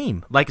household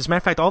name. Like, as a matter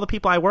of fact, all the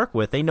people I work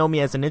with, they know me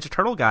as a Ninja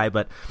Turtle guy,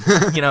 but,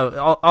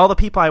 all the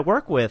people I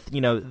work with,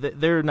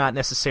 they're not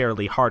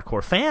necessarily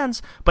hardcore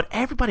fans, but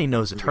everybody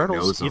knows the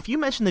Turtles. If you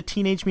mention the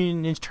Teenage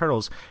Mutant Ninja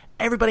Turtles,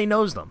 everybody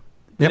knows them.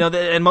 Yep.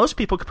 And most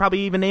people could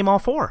probably even name all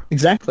four.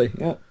 Exactly,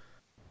 yeah.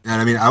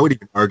 And I mean, I would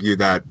even argue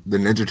that the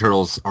Ninja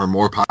Turtles are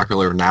more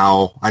popular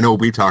now. I know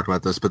we talked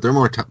about this, but they're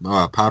more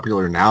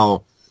popular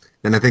now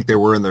than I think they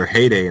were in their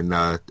heyday in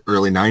the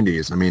early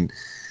 90s. I mean,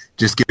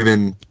 just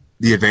given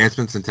the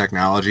advancements in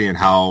technology and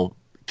how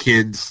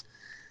kids,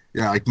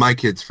 like my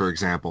kids, for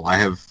example, I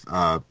have,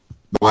 my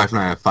wife and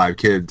I have 5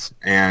 kids,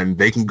 and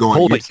they can go on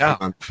Holy YouTube.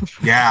 cow.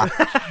 Yeah.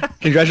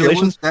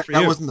 Congratulations. That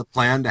wasn't the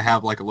plan to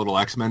have like a little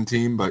X-Men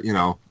team, but,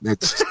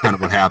 it's kind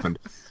of what happened.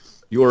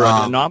 You are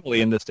an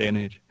anomaly in this day and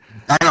age.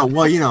 I know.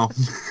 Well,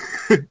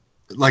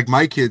 like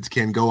my kids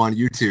can go on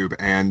YouTube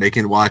and they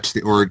can watch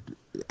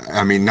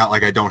not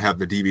like I don't have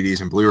the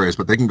DVDs and Blu-rays,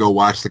 but they can go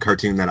watch the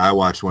cartoon that I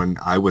watched when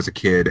I was a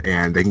kid,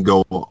 and they can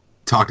go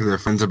talk to their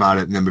friends about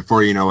it, and then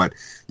before you know it,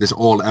 this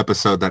old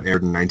episode that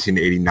aired in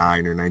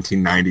 1989 or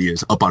 1990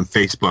 is up on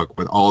Facebook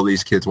with all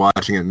these kids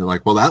watching it, and they're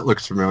like, well, that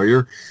looks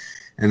familiar.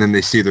 And then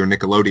they see their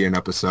Nickelodeon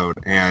episode,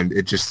 and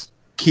it just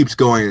keeps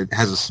going. It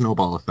has a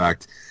snowball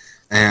effect.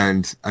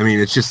 And, I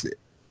mean,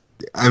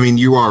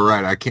 you are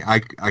right. I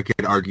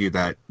could argue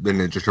that the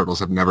Ninja Turtles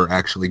have never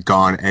actually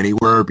gone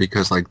anywhere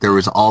because, like, there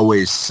was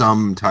always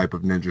some type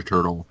of Ninja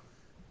Turtle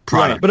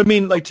product. Right. But I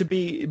mean, like, to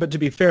be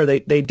fair, they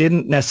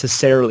didn't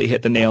necessarily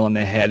hit the nail on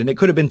the head, and it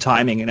could have been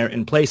timing and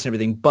in place and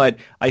everything. But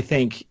I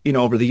think,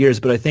 over the years,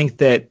 but I think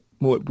that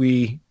what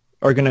we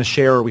are going to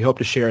share, or we hope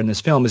to share in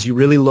this film, is you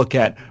really look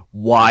at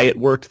why it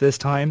worked this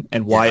time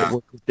and why it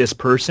worked with this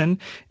person,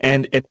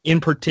 and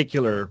in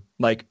particular,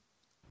 like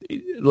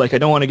I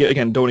don't want to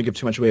give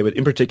too much away, but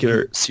in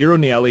particular, Ciro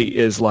Nieli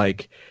is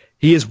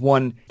he is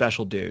one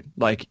special dude.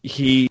 Like,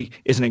 he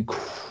is an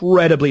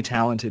incredibly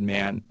talented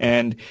man,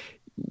 and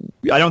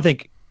I don't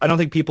think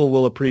people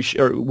will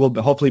appreciate, or will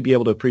hopefully be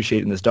able to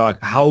appreciate in this doc,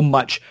 how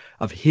much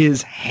of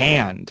his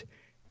hand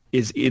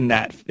is in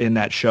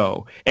that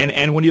show.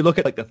 And when you look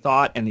at like the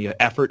thought and the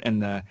effort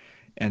and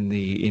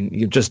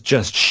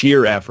just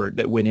sheer effort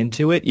that went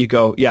into it, you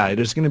go, yeah,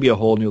 there's going to be a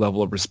whole new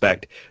level of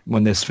respect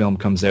when this film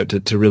comes out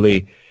to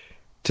really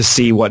to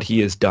see what he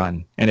has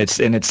done. And it's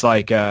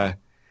like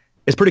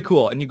it's pretty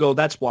cool. And you go,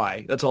 that's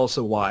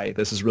also why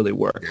this has really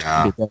worked.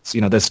 Yeah. Because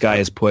this guy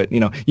has put,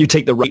 you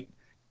take the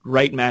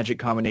right magic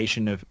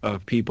combination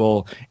of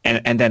people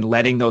and then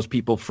letting those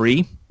people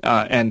free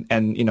and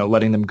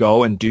letting them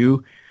go and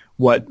do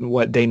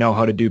what they know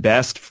how to do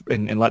best,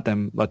 and let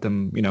them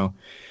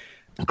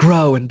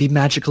grow and be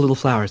magical little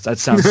flowers. That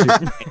sounds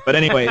super but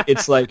anyway,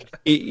 it's like,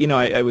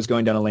 I was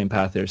going down a lame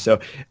path there. So,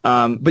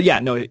 but yeah,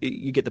 no,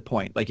 you get the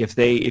point. Like,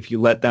 if you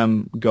let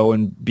them go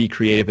and be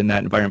creative in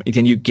that environment,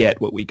 then you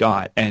get what we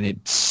got, and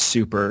it's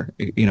super,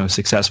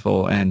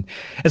 successful. And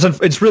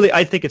it's really,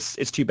 I think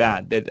it's too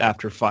bad that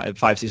after five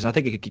seasons, I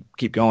think it could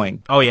keep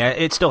going. Oh yeah,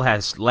 it still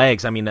has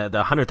legs. I mean, the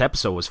 100th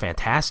episode was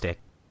fantastic.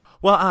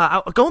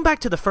 Well, going back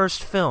to the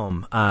first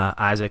film,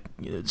 Isaac,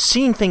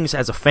 seeing things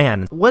as a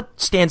fan, what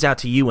stands out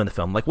to you in the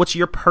film? Like, what's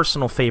your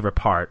personal favorite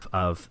part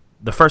of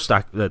the first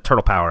the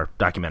Turtle Power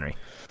documentary?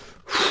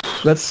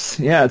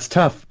 It's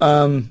tough.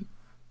 I mean,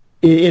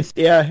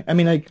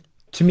 like,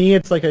 to me,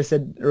 it's like I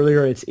said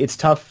earlier, it's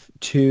tough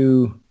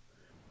to,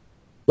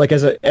 like,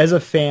 as a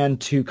fan,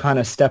 to kind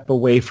of step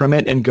away from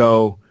it and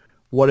go,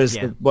 what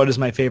is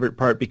my favorite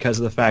part, because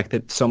of the fact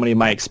that so many of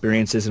my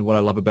experiences and what I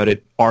love about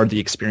it are the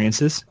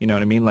experiences. You know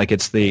what I mean? Like,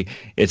 it's the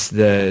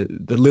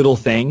little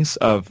things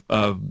of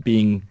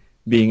being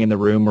in the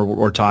room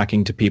or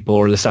talking to people,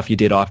 or the stuff you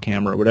did off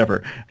camera or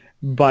whatever.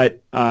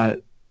 But like,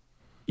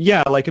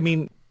 I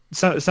mean,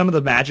 some of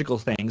the magical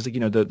things, like,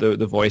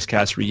 the voice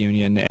cast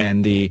reunion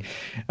and the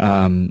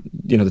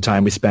the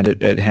time we spent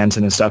at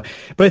Henson and stuff.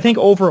 But I think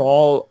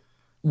overall,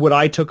 what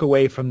I took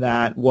away from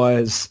that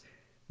was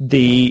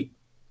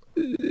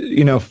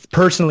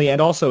personally,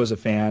 and also as a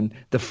fan,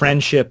 the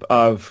friendship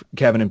of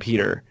Kevin and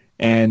Peter,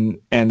 and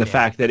the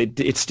fact that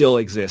it still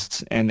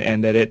exists, and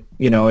that it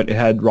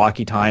had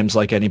rocky times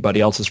like anybody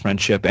else's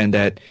friendship, and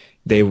that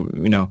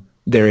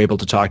they're able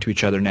to talk to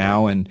each other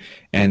now, and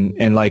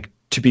like,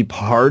 to be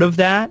part of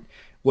that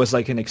was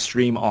like an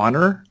extreme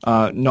honor,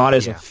 not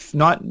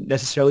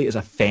necessarily as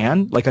a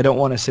fan. Like, I don't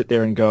want to sit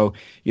there and go,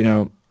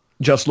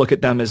 just look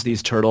at them as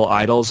these turtle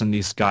idols and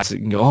these guys that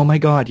can go, oh my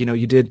God,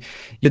 you did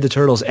the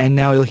turtles, and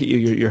now look at you,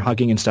 you're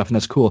hugging and stuff, and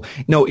that's cool.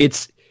 No,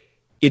 it's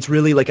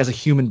really like as a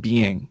human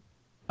being,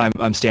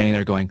 I'm standing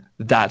there going,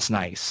 that's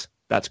nice,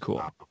 that's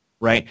cool,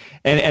 right?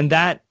 And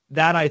that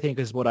I think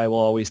is what I will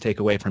always take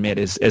away from it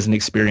is as an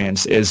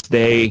experience, is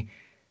they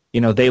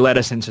let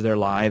us into their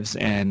lives,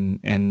 and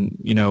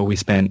we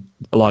spent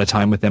a lot of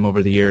time with them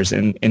over the years,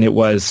 and it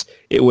was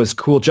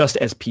cool just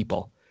as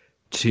people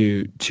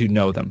to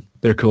know them.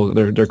 They're cool.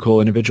 They're cool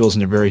individuals,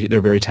 and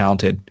they're very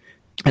talented,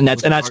 and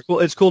that's cool.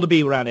 It's cool to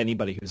be around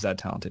anybody who's that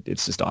talented.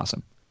 It's just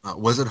awesome.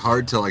 Was it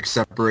hard to like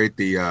separate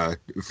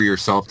for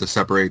yourself to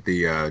separate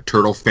the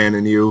turtle fan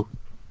in you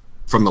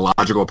from the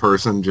logical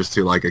person, just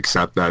to like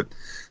accept that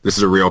this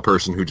is a real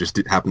person who just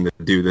happened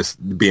to do this,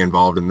 be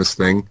involved in this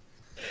thing?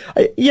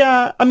 I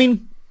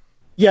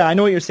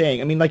know what you're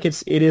saying. I mean, like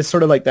it is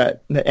sort of like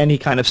that any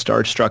kind of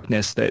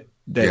starstruckness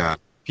that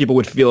people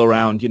would feel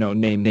around,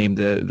 name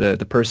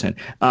the person.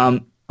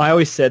 I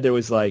always said there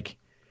was like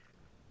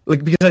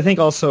because I think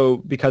also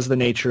because of the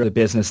nature of the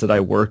business that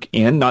I work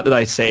in, not that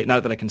I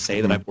can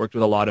say that I've worked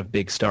with a lot of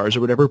big stars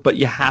or whatever, but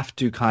you have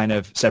to kind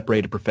of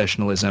separate a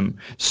professionalism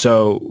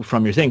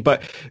from your thing.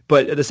 But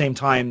at the same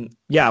time,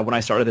 when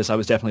I started this, I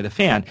was definitely the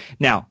fan.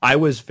 Now, I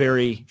was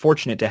very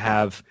fortunate to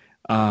have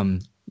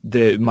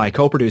my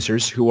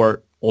co-producers who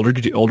are older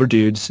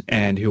dudes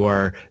and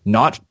who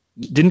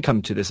didn't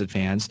come to this as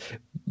fans,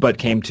 but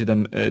came to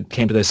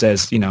this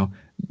as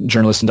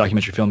journalists and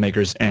documentary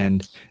filmmakers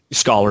and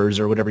scholars,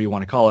 or whatever you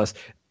want to call us.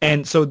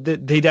 And so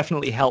they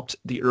definitely helped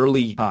the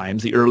early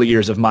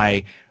years of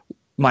my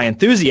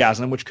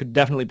enthusiasm, which could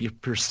definitely be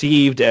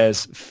perceived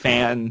as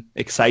fan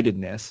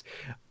excitedness,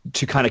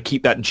 to kind of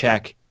keep that in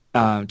check.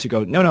 To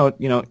go, no,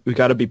 we've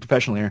got to be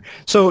professional here.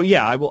 So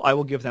I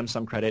will give them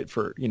some credit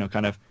for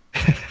kind of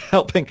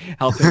helping.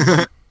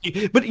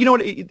 But you know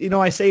what?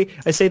 I say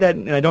that,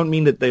 and I don't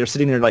mean that they're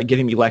sitting there like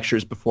giving me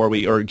lectures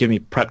or giving me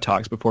prep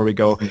talks before we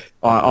go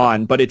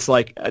on. But it's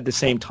like at the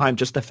same time,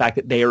 just the fact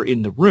that they are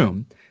in the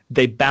room,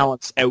 they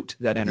balance out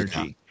that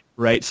energy,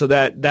 right? So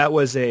that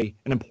was an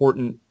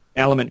important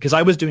element, because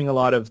I was doing a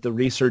lot of the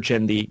research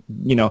and the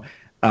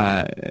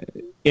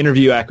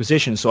interview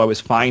acquisition. So I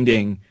was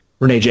finding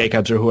Renee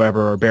Jacobs or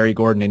whoever, or Barry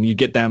Gordon, and you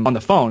get them on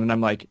the phone, and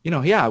I'm like,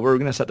 we're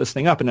going to set this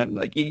thing up, and I'm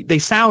like, they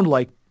sound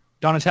like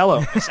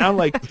Donatello. They sound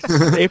like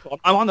April.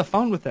 I'm on the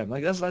phone with them.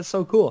 Like that's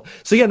so cool.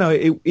 So you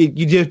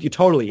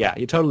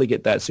totally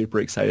get that super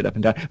excited up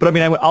and down. But I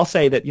mean, I'll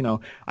say that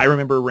I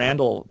remember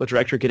Randall, the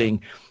director, getting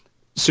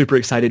super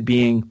excited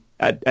being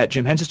at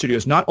Jim Henson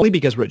Studios, not only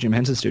because we're at Jim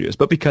Henson Studios,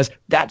 but because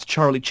that's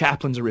Charlie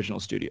Chaplin's original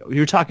studio.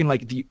 You're talking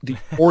like the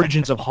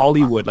origins of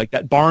Hollywood. Like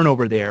that barn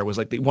over there was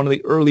like one of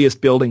the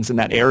earliest buildings in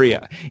that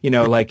area.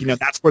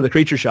 That's where the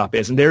Creature Shop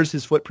is, and there's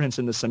his footprints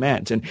in the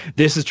cement, and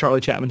this is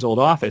Charlie Chaplin's old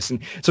office. And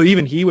so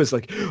even he was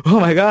like,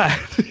 "Oh my God,"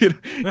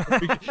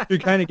 you're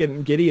kind of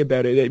getting giddy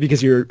about it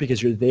because you're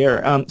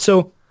there.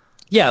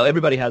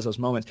 Everybody has those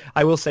moments.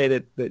 I will say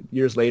that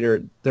years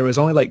later, there was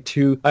only like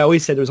two. I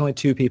always said there was only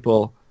two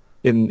people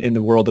in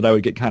the world that I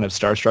would get kind of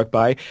starstruck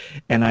by,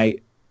 and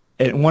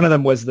one of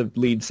them was the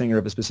lead singer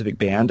of a specific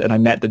band, and I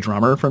met the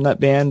drummer from that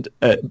band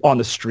on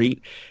the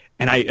street,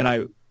 and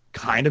I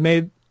kind of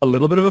made a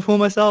little bit of a fool of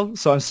myself,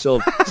 so I'm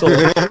still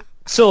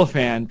a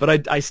fan,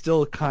 but I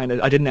still kind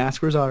of, I didn't ask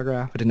for his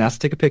autograph, I didn't ask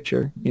to take a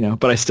picture,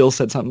 but I still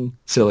said something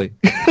silly.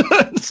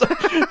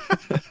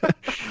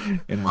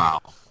 Wow.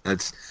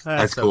 That's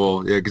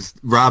cool. Yeah, because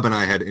Rob and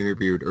I had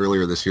interviewed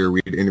earlier this year.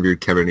 We had interviewed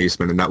Kevin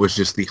Eastman, and that was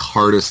just the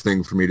hardest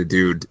thing for me to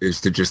do,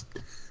 is to just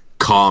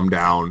calm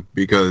down,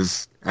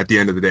 because at the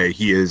end of the day,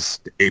 he is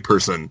a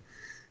person.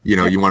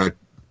 You want to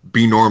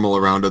be normal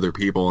around other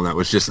people, and that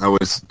was just I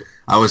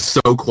was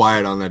so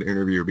quiet on that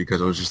interview,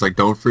 because I was just like,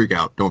 don't freak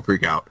out.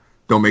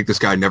 Don't make this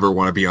guy never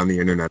want to be on the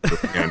internet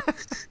again.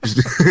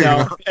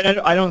 No, and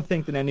I don't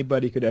think that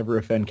anybody could ever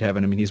offend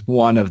Kevin. I mean, he's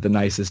one of the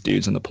nicest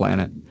dudes on the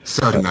planet.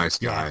 Such a nice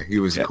guy. He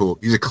was cool.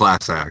 He's a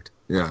class act.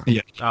 Yeah.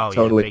 Yeah. Oh,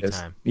 totally yeah, big is.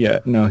 time. Yeah.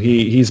 No,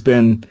 he's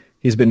been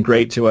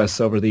great to us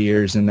over the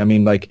years, and I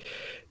mean, like,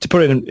 to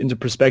put it into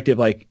perspective,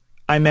 like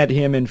I met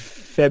him in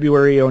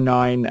February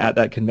 2009 at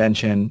that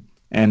convention,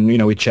 and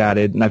we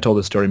chatted, and I've told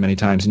this story many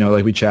times.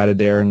 Like we chatted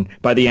there, and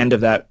by the end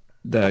of that,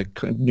 the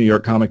New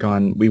York Comic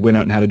Con, we went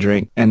out and had a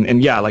drink,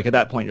 and like at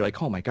that point you're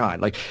like, oh my God.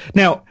 Like,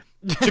 now,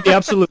 to be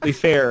absolutely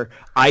fair,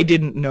 I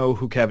didn't know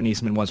who Kevin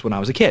Eastman was when I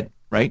was a kid,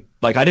 right?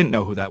 Like, I didn't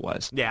know who that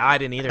was. Yeah, I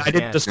didn't either. I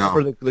didn't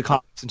discover the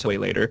comics until way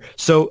later,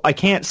 so I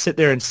can't sit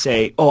there and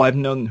say, oh, I've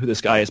known who this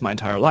guy is my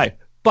entire life.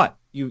 But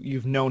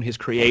you've known his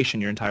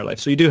creation your entire life,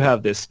 so you do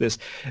have this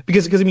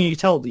because I mean, you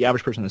tell the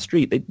average person on the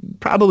street, they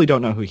probably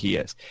don't know who he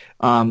is,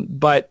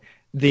 but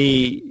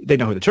they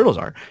know who the Turtles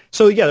are.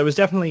 So yeah, there was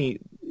definitely,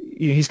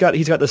 he's got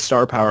the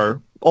star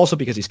power, also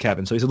because he's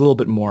Kevin, so he's a little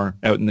bit more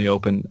out in the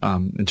open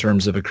in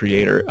terms of a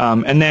creator.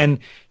 And then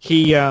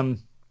he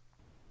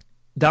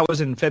that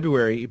was in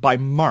February. By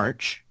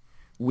March,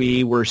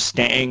 we were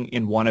staying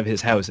in one of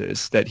his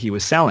houses that he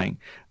was selling,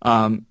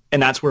 and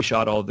that's where we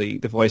shot all the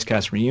voice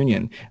cast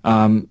reunion.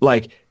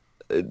 Like,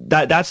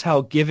 that's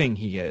how giving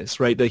he is,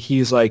 right? That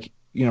he's like,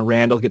 you know,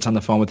 Randall gets on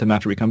the phone with him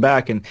after we come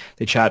back, and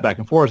they chat back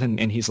and forth,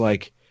 and he's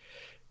like,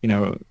 you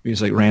know,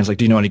 he's like, Rand's like,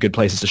 do you know any good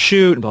places to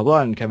shoot, and blah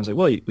blah. And Kevin's like,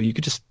 well, you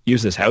could just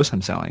use this house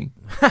I'm selling.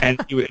 And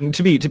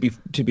to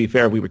be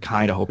fair, we were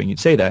kind of hoping you'd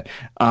say that,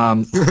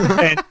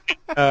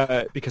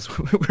 because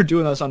we're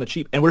doing this on the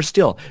cheap, and we're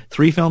still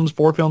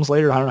 4 films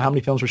later. I don't know how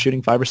many films we're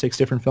shooting, 5 or 6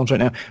 different films right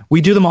now.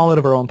 We do them all out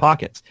of our own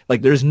pockets.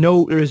 Like there is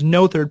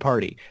no third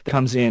party that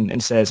comes in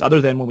and says,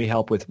 other than when we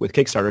help with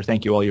Kickstarter.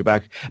 Thank you all your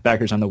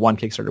backers on the one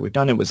Kickstarter we've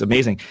done. It was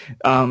amazing.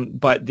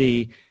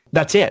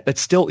 That's it. That's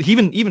still,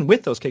 even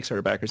with those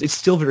Kickstarter backers, it's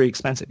still very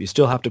expensive. You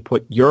still have to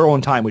put your own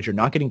time, which you're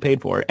not getting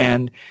paid for,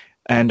 and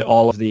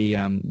all of the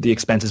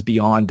expenses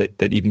beyond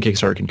that even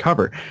Kickstarter can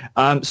cover.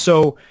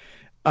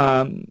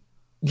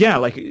 Yeah,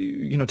 like,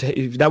 you know,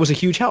 that was a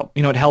huge help.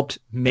 You know, it helped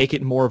make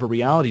it more of a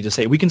reality to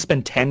say we can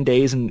spend 10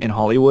 days in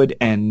Hollywood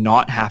and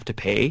not have to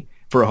pay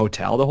for a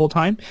hotel the whole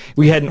time.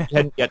 We hadn't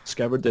yet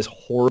discovered this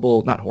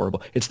not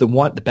horrible. It's the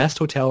best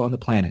hotel on the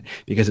planet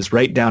because it's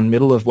right down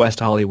middle of West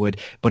Hollywood,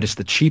 but it's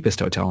the cheapest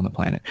hotel on the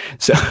planet.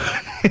 So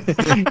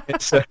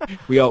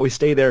we always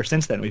stay there.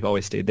 Since then, we've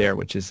always stayed there,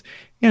 which is,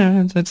 you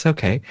know, it's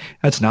okay.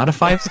 It's not a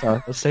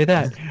 5-star. Let's say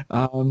that.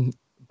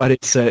 But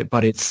it's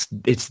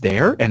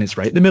there, and it's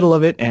right in the middle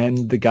of it,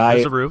 and the guy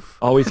There's a roof.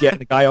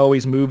 the guy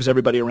always moves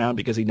everybody around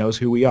because he knows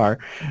who we are,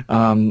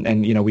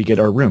 and you know, we get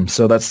our room,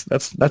 so that's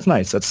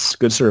nice. That's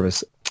good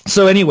service.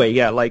 So anyway,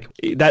 yeah, like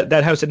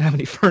that house didn't have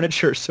any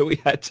furniture, so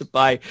we had to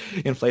buy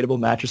inflatable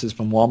mattresses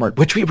from Walmart,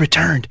 which we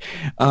returned,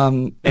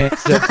 and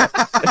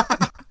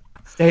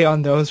stay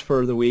on those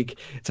for the week.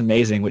 It's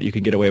amazing what you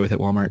can get away with at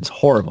Walmart. It's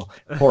horrible.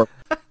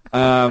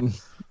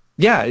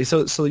 Yeah,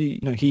 so you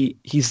know,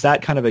 he's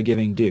that kind of a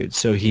giving dude.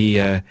 So he's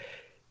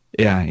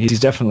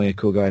definitely a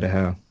cool guy to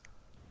have.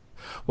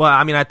 Well,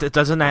 I mean,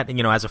 doesn't that,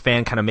 you know, as a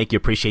fan, kind of make you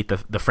appreciate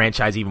the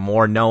franchise even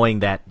more,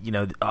 knowing that, you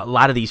know, a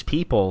lot of these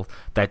people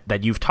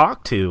that you've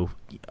talked to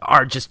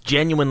are just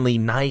genuinely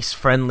nice,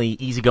 friendly,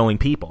 easygoing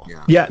people.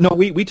 Yeah, no,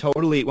 we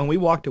totally, when we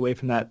walked away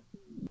from that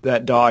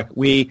doc,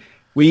 we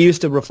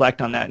used to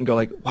reflect on that and go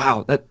like,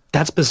 wow,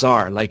 that's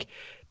bizarre. Like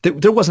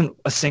there wasn't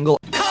a single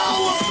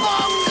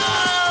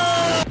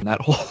that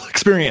whole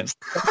experience.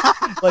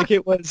 Like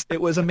it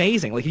was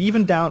amazing. Like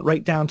even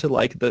right down to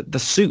like the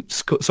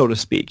suits, so to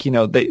speak. You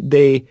know,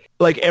 they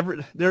like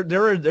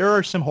there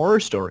are some horror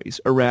stories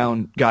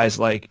around guys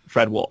like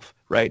Fred Wolf,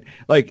 right?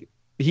 Like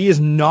he is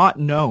not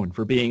known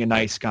for being a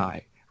nice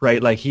guy,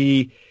 right? Like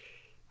we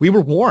were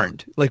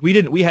warned. Like we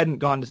hadn't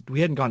gone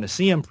to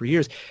see him for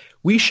years.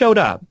 We showed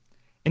up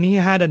and he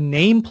had a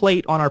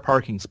nameplate on our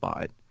parking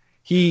spot.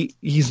 He's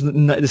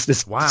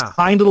this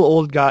kind little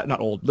old guy,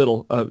 not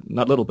little,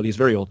 but he's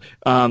very old.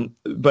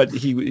 But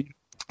he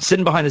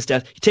sitting behind his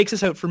desk. He takes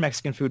us out for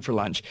Mexican food for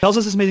lunch. Tells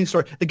us this amazing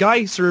story. The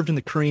guy served in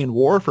the Korean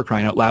War, for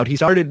crying out loud. He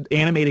started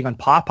animating on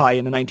Popeye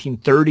in the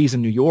 1930s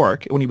in New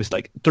York when he was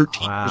like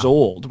 13 years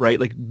old, right?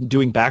 Like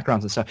doing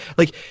backgrounds and stuff.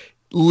 Like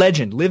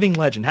living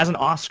legend, has an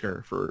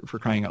Oscar for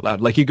crying out loud.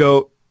 Like you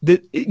go,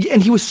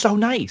 and he was so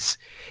nice.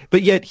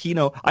 But yet, you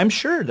know, I'm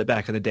sure that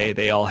back in the day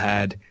they all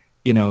had,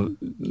 you know,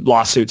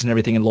 lawsuits and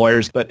everything and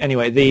lawyers. But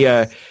anyway,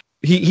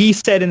 he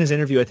said in his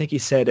interview, I think he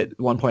said at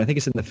one point, I think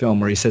it's in the film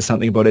where he says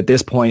something about at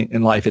this point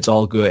in life, it's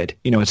all good.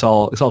 You know, it's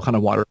all kind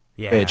of water.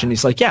 Yeah. And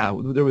he's like, yeah,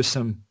 there was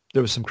some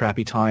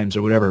crappy times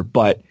or whatever,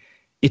 but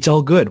it's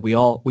all good. We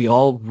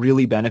all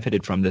really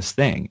benefited from this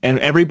thing. And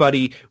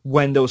everybody,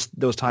 when those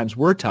times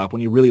were tough,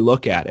 when you really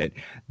look at it,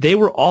 they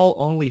were all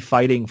only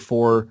fighting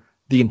for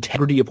the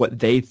integrity of what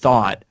they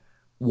thought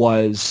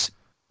was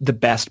the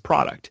best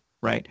product,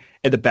 right?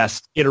 And the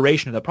best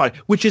iteration of that product,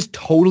 which is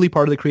totally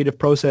part of the creative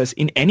process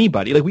in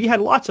anybody. Like we had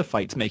lots of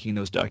fights making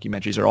those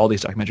documentaries or all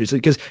these documentaries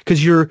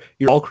because you're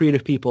all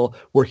creative people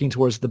working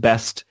towards the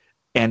best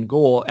end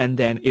goal, and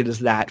then it is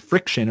that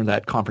friction or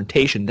that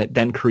confrontation that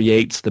then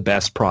creates the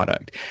best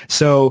product.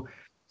 So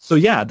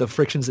yeah, the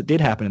frictions that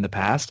did happen in the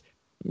past,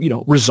 you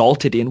know,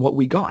 resulted in what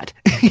we got.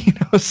 You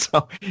know,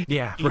 so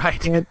yeah,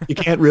 right. You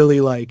can't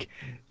really like,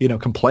 you know,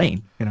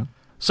 complain. You know.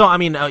 So I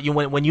mean,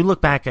 when you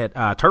look back at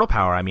Turtle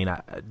Power, I mean.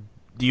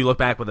 Do you look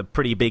back with a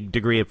pretty big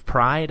degree of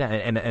pride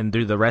and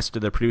through the rest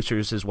of the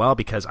producers as well?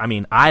 Because, I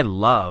mean, I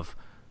love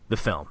the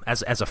film.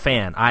 As a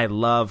fan, I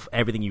love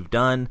everything you've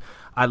done.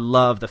 I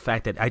love the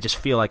fact that I just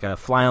feel like a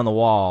fly on the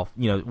wall,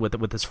 you know,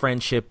 with this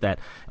friendship, that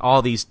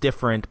all these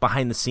different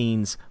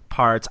behind-the-scenes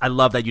parts. I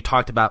love that you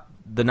talked about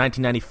the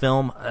 1990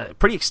 film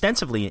pretty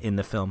extensively in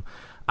the film.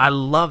 I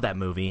love that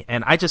movie,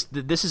 and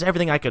this is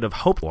everything I could have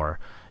hoped for.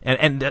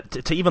 And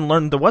to even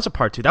learn there was a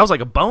part 2, that was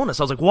like a bonus.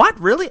 I was like, what?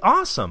 Really?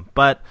 Awesome.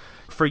 But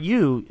for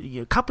you,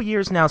 a couple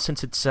years now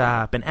since it's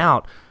been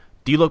out,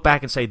 do you look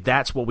back and say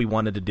that's what we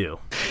wanted to do?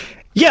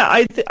 Yeah,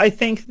 I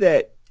think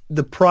that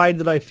the pride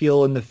that I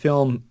feel in the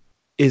film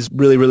is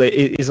really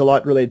is a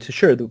lot related to,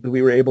 sure, that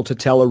we were able to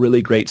tell a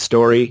really great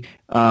story.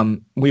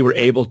 We were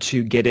able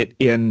to get it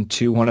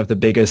into one of the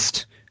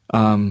biggest,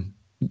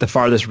 the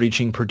farthest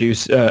reaching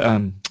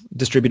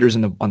distributors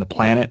on the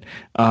planet.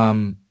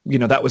 You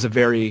know, that was a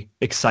very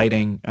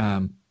exciting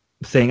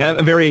thing.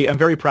 I'm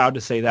very proud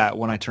to say that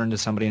when I turn to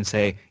somebody and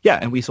say, yeah,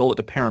 and we sold it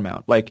to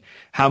Paramount. Like,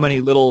 how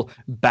many little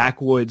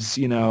backwoods,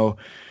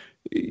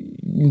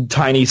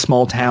 tiny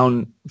small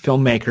town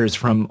filmmakers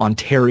from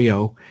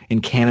Ontario in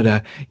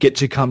Canada get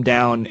to come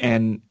down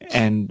and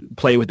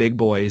play with big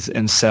boys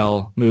and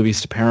sell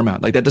movies to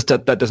Paramount. Like,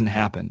 that doesn't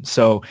happen.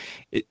 So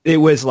it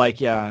was like,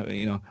 yeah,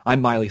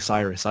 I'm Miley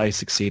Cyrus. I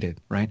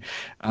succeeded, right?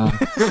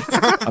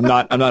 I'm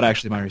not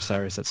actually Miley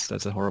Cyrus.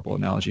 That's a horrible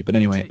analogy. But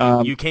anyway,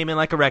 you came in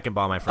like a wrecking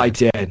ball, my friend. I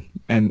did,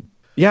 and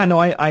yeah,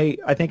 no, I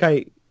think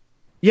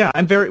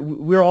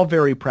we're all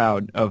very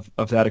proud of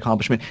that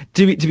accomplishment.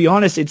 To be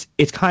honest,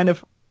 it's kind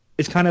of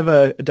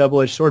a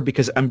double-edged sword,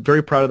 because I'm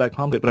very proud of that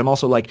accomplishment, but I'm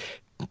also like,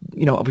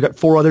 we've got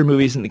 4 other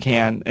movies in the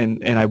can,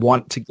 and I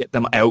want to get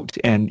them out,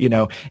 and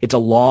it's a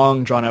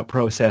long, drawn-out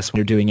process when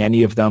you're doing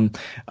any of them.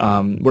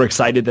 We're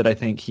excited that I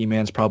think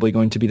He-Man's probably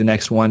going to be the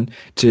next one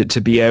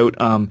to be out.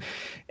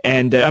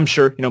 And I'm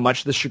sure,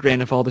 much to the chagrin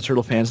of all the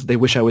Turtle fans, they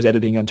wish I was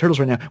editing on Turtles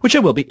right now, which I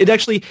will be.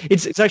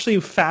 It's actually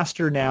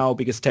faster now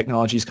because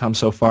technology's come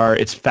so far.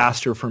 It's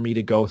faster for me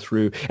to go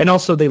through, and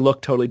also they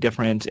look totally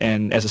different.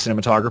 And as a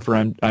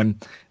cinematographer, I'm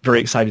very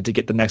excited to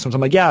get the next ones.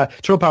 I'm like, yeah,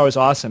 Turtle Power is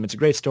awesome. It's a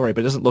great story,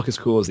 but it doesn't look as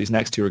cool as these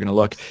next 2 are going to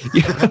look.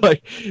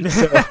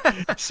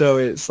 So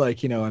it's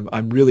like,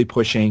 I'm really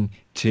pushing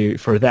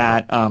for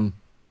that.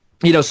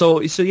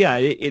 So yeah,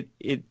 it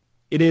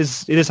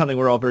is something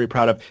we're all very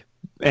proud of.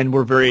 And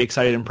we're very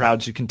excited and proud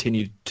to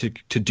continue to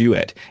do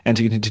it, and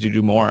to continue to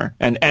do more,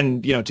 and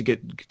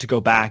to go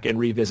back and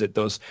revisit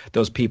those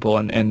people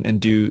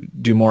and do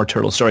more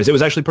Turtle stories. It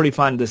was actually pretty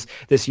fun this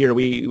year.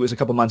 It was a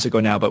couple months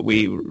ago now, but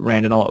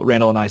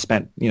Randall and I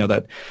spent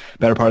that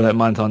better part of that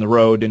month on the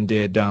road and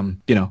did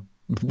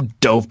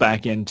dove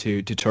back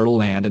into Turtle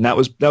Land, and that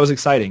was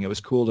exciting. It was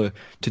cool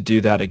to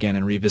do that again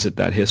and revisit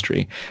that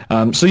history.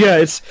 So yeah,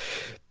 it's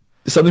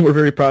something we're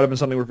very proud of and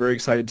something we're very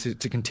excited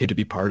to continue to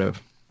be part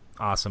of.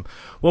 Awesome.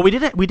 Well, we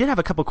did have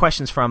a couple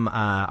questions from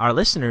our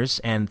listeners,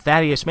 and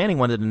Thaddeus Manning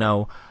wanted to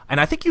know,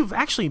 and I think you've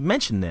actually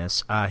mentioned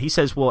this. He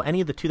says, will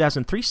any of the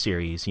 2003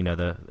 series,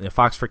 the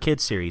Fox for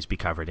Kids series, be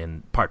covered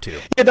in part 2?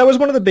 Yeah, that was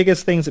one of the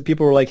biggest things that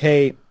people were like,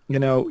 hey,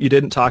 you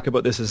didn't talk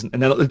about this.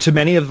 And then to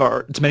many of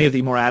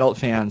the more adult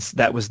fans,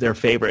 that was their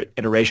favorite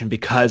iteration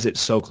because it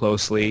so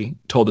closely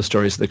told the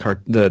stories of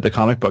the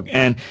comic book.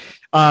 And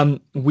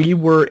we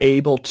were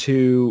able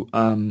to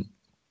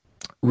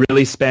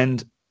really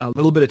spend a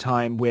little bit of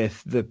time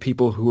with the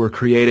people who were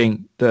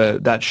creating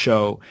that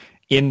show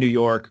in New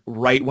York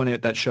right when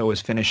that show was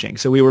finishing.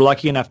 So we were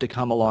lucky enough to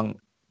come along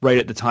right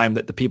at the time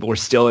that the people were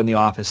still in the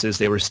offices.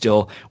 They were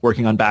still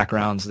working on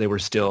backgrounds. They were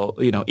still,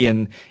 they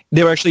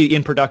were actually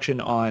in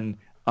production on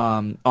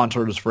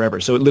Turtles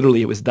Forever. So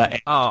it was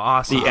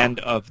awesome. The end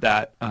of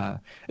that.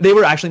 They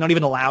were actually not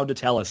even allowed to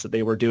tell us that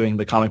they were doing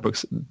the comic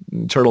books,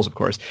 Turtles, of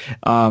course,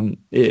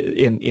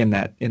 in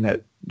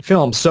that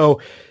film. So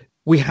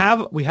we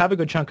have a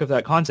good chunk of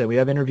that content. We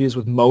have interviews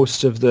with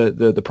most of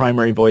the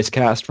primary voice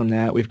cast from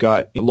that. We've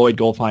got Lloyd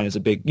Goldfine is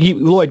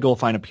Lloyd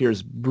Goldfine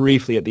appears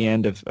briefly at the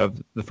end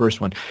of the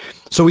first one.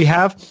 So we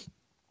have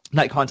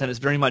that content. Is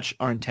very much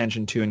our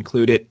intention to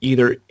include it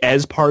either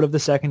as part of the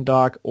second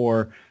doc,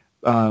 or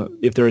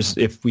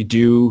if we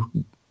do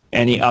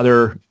any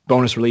other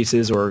bonus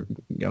releases or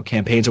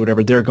campaigns or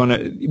whatever,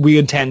 we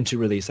intend to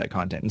release that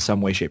content in some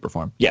way, shape, or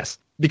form. Yes,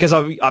 because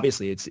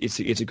obviously it's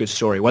a good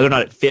story. Whether or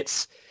not it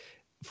fits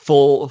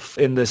full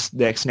in this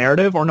next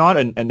narrative or not,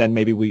 and then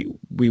maybe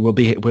we'll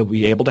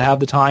be able to have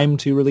the time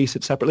to release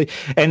it separately.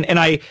 And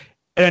I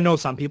know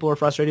some people are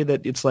frustrated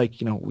that it's like,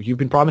 you've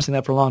been promising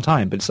that for a long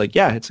time, but it's like,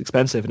 yeah, it's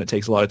expensive and it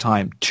takes a lot of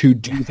time to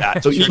do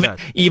that. So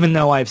even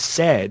though I've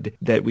said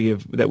that we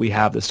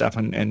have this stuff,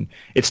 and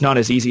it's not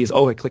as easy as,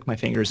 I click my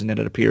fingers and then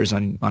it appears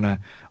on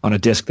a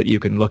disc that you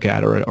can look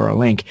at or a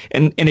link,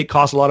 and it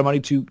costs a lot of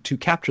money to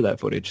capture that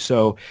footage.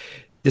 So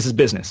this is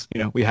business,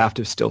 we have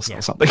to still sell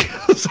something.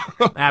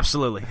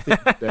 Absolutely.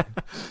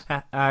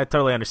 I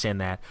totally understand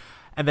that.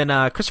 And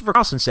then Christopher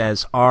Carlson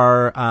says, is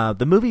part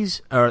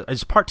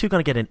 2 going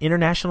to get an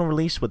international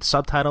release with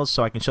subtitles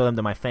so I can show them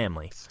to my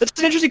family? That's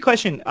an interesting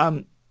question,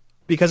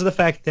 because of the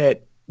fact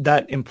that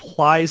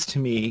implies to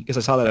me, because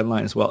I saw that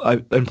online as well,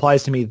 it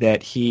implies to me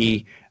that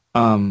he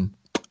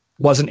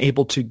wasn't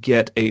able to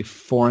get a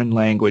foreign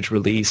language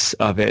release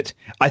of it.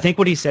 I think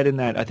what he said he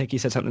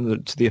said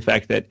something to the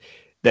effect that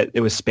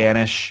it was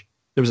Spanish.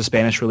 There was a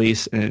Spanish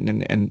release,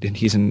 and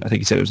he's in. I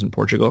think he said it was in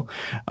Portugal.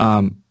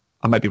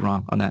 I might be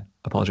wrong on that. I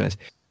apologize.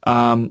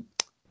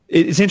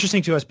 It's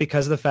interesting to us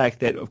because of the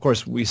fact that, of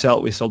course, we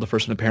sold the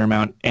first one to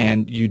Paramount,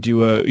 and you do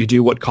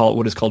what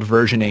is called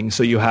versioning.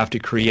 So you have to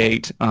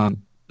create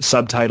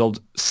subtitled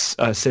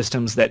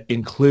systems that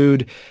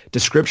include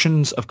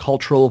descriptions of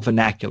cultural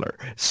vernacular,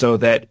 so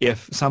that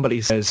if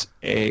somebody says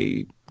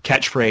a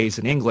catchphrase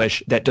in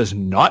English that does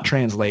not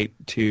translate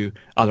to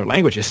other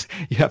languages.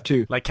 You have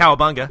to like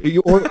cowabunga,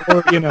 or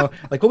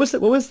like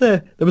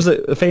there was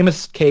a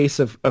famous case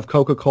of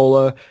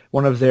Coca-Cola.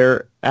 One of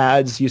their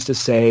ads used to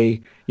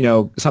say,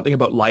 something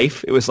about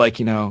life. It was like,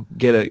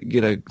 get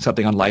a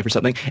something on life or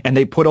something. And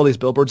they put all these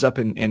billboards up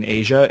in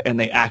Asia, and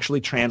they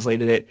actually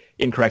translated it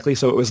incorrectly.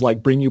 So it was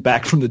like, bring you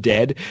back from the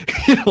dead.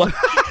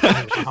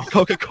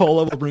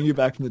 Coca-Cola will bring you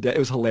back from the dead. It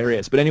was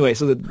hilarious. But anyway,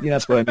 so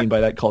that's what I mean by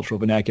that cultural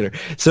vernacular.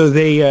 So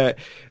they,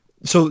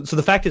 so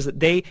the fact is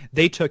that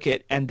they took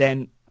it, and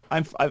then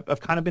I've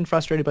kind of been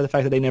frustrated by the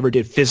fact that they never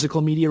did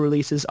physical media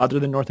releases other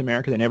than North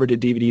America. They never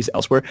did DVDs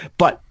elsewhere.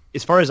 But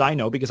as far as I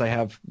know, because I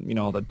have,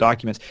 all the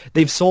documents,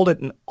 they've sold it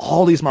in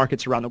all these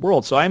markets around the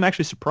world. So I'm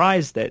actually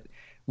surprised that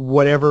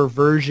whatever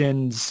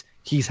versions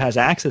he has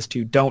access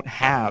to don't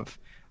have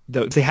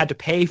they had to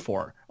pay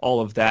for all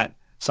of that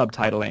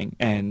subtitling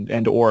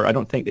and or I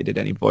don't think they did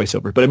any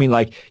voiceover. But I mean,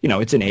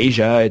 it's in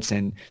Asia, it's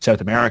in South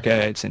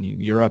America, it's in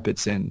Europe,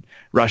 it's in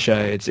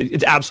Russia,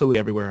 it's absolutely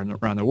everywhere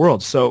around the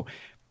world. So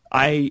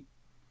I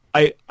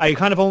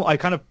kind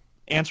of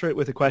answer it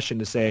with a question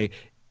to say,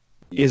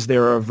 is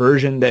there a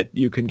version that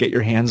you can get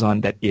your hands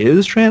on that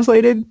is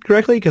translated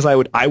correctly? Because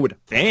I would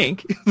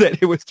think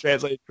that it was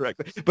translated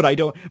correctly, but I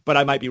don't. But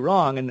I might be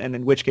wrong, and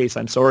in which case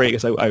I'm sorry,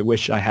 because I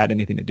wish I had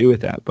anything to do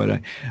with that,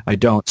 but I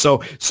don't.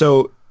 So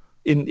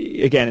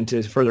and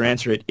to further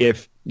answer it,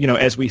 if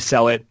as we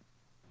sell it,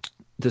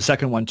 the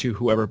second one to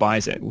whoever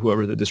buys it,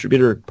 whoever the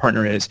distributor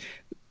partner is,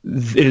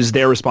 it is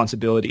their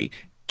responsibility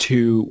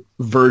to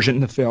version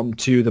the film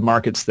to the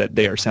markets that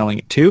they are selling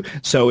it to.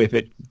 So if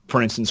it,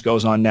 for instance,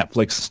 goes on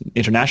Netflix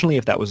internationally,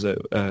 if that was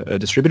a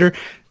distributor,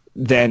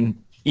 then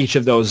each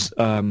of those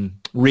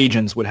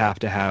regions would have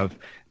to have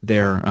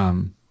their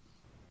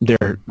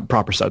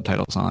proper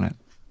subtitles on it.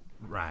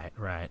 Right.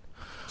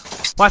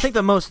 Well, I think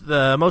the most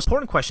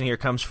important question here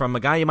comes from a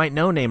guy you might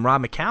know named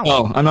Rob McCallum.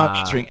 Oh, I'm not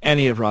answering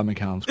any of Rob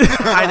McCallum's.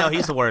 I know,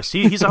 he's the worst.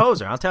 He's a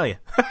hoser, I'll tell you.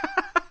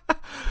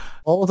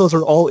 All of those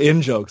are all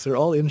in jokes. They're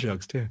all in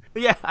jokes too.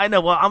 Yeah, I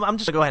know. Well, I'm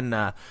just going to go ahead and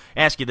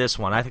ask you this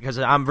one, because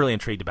I'm really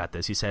intrigued about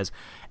this. He says,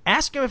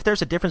 ask him if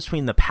there's a difference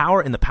between the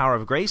power in the Power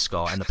of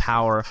Grayskull and the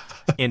power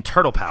in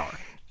Turtle Power.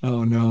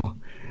 Oh, no.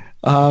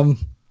 I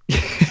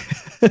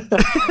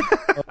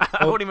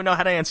don't even know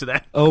how to answer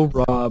that. Oh,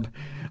 Rob.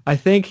 I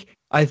think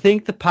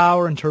the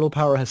power in Turtle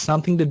Power has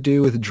something to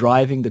do with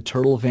driving the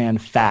turtle van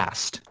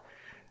fast.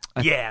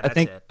 I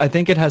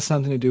think it has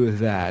something to do with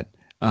that.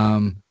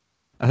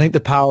 I think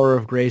the power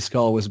of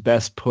Grayskull was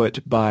best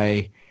put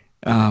by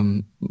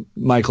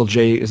Michael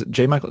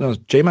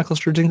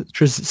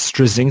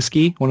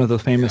Straczynski, one of the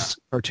famous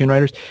cartoon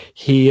writers.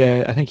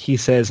 I think he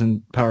says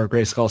in Power of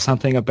Grayskull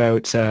something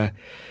about the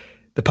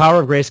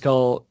power of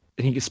Grayskull.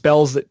 He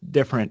spells it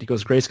different. He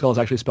goes, Grayskull is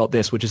actually spelled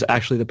this, which is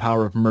actually the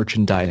power of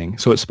merchandising.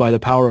 So it's by the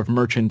power of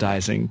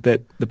merchandising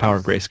that the power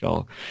of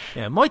Grayskull.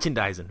 Yeah,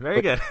 merchandising.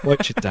 Very good.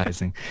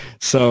 Merchandising.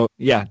 So,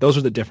 yeah, those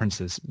are the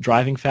differences.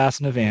 Driving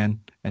fast in a van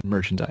and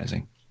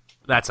merchandising.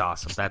 That's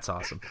awesome.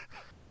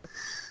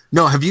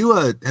 No, have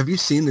you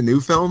seen the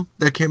new film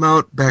that came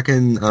out back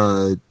in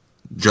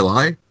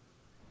July?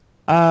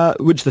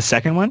 Which, the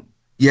second one?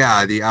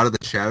 Yeah, the Out of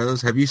the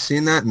Shadows. Have you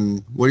seen that,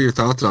 and what are your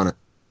thoughts on it?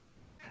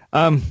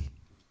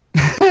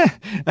 I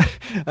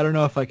don't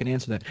know if I can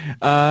answer that.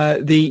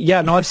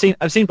 I've seen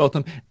both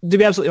of them. To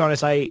be absolutely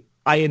honest, I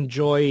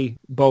enjoy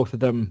both of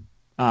them.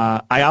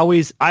 I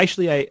always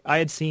never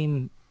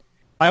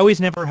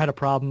had a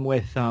problem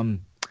with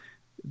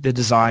the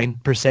design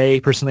per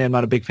se. Personally, I'm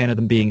not a big fan of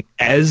them being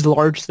as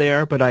large as they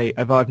are, but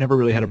I've never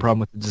really had a problem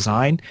with the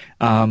design.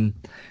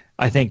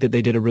 I think that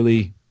they did a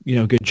really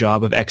good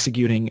job of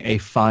executing a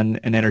fun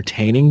and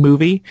entertaining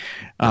movie.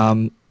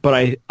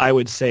 But I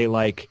would say,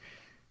 like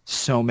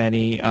so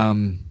many,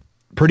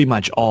 pretty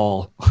much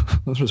all,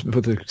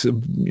 with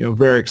a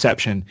rare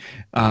exception,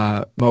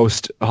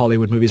 most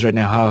Hollywood movies right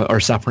now are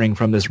suffering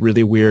from this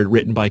really weird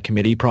written by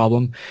committee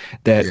problem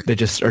that they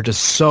just are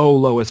just so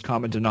lowest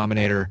common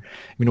denominator. I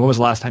mean, when was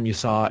the last time you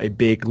saw a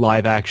big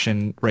live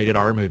action rated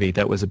R movie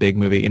that was a big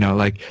movie?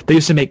 Like they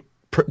used to make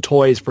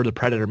toys for the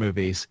Predator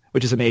movies,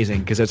 which is amazing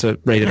because it's a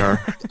rated R.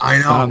 I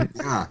know.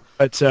 Yeah.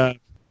 But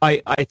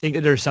I think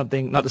that there's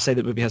something, not to say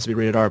that movie has to be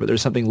rated R, but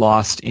there's something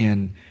lost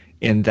in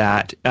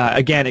that.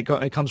 Again,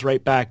 it comes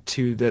right back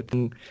to the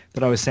thing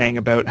that I was saying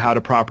about how to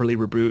properly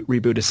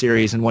reboot a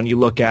series. And when you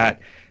look at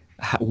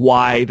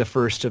why the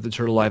first of the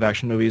Turtle live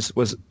action movies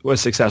was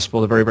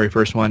successful, the very, very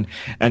first one,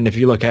 and if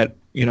you look at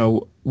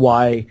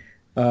why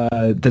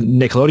the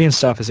Nickelodeon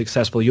stuff is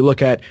successful, you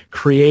look at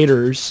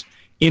creators,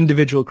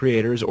 individual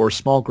creators or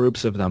small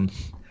groups of them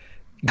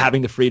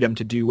having the freedom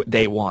to do what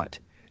they want.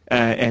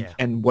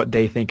 And what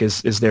they think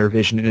is their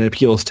vision, and it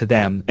appeals to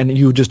them. And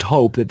you just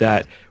hope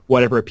that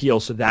whatever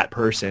appeals to that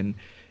person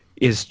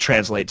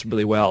translates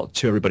really well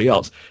to everybody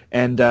else.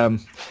 And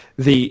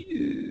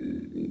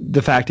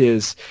the fact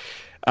is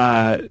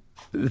that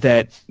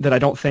I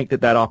don't think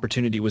that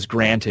opportunity was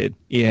granted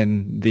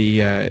in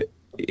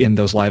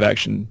those live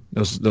action,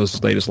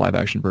 those latest live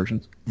action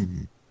versions.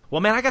 Mm-hmm.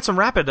 Well, man, I got some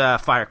rapid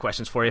fire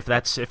questions for you,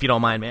 if you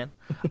don't mind, man.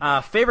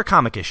 Favorite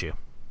comic issue?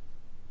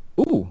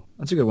 Ooh,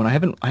 that's a good one. I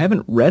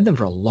haven't read them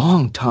for a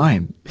long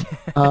time.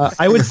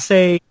 I would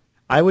say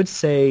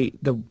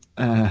the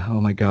oh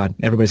my god,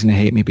 everybody's gonna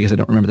hate me because I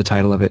don't remember the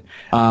title of it.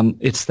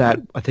 It's that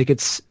I think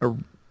it's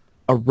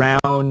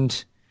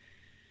around.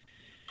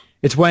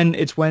 It's when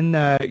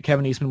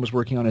Kevin Eastman was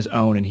working on his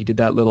own, and he did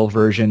that little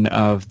version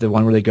of the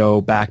one where they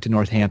go back to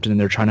Northampton and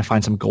they're trying to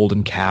find some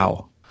golden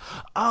cow.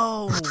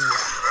 Oh,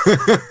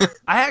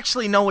 I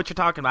actually know what you're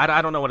talking about.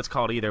 I don't know what it's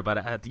called either,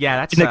 but yeah,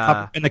 that's.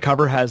 And the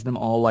cover has them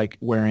all like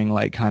wearing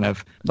like kind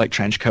of like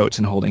trench coats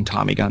and holding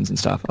Tommy guns and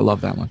stuff. I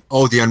love that one.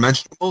 Oh, the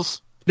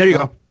Unmentionables. There you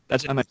go.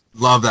 That's it.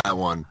 Love that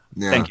one.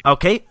 Yeah. Thank you.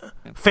 Okay,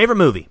 favorite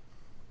movie?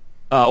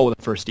 The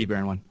first Steve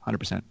Barron one,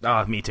 100%.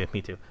 Oh, me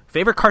too.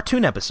 Favorite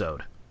cartoon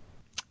episode?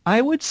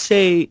 I would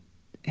say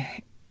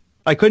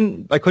I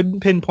couldn't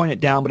pinpoint it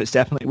down, but it's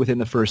definitely within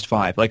the first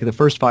 5. Like the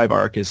first 5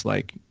 arc is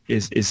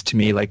to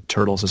me like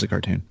Turtles as a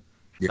cartoon.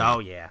 Yeah. Oh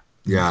yeah.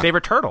 Yeah.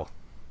 Favorite turtle?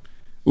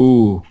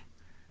 Ooh.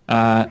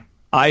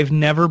 I've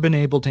never been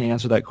able to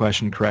answer that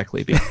question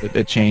correctly because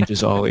it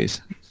changes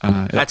always.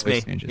 That's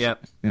me. Changes.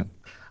 Yep. Yeah.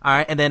 All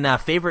right, and then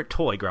favorite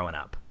toy growing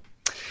up?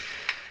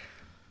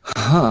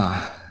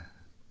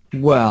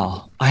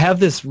 Well, I have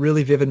this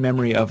really vivid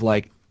memory of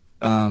like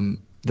the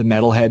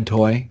Metalhead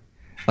toy.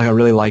 Like I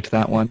really liked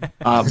that one.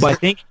 But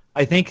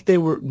I think they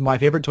were my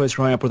favorite toys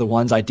growing up were the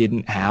ones I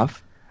didn't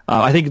have.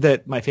 I think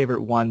that my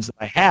favorite ones that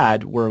I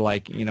had were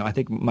like, I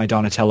think my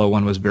Donatello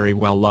one was very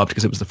well loved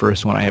because it was the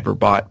first one I ever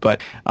bought.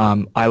 But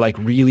I like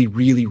really,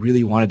 really,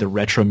 really wanted the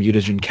Retro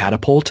Mutagen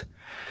Catapult.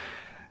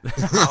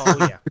 Oh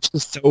yeah, which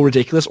is so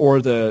ridiculous.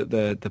 Or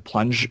the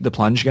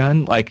plunge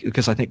gun, like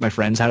because I think my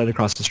friends had it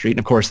across the street, and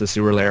of course the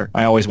sewer lair.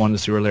 I always wanted the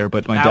sewer lair,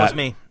 but my was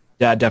me.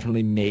 Dad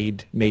definitely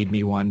made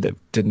me one that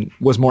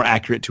was more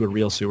accurate to a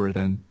real sewer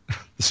than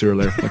the sewer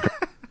lair.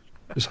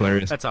 It was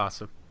hilarious. That's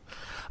awesome.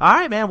 All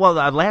right, man. Well,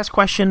 last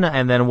question,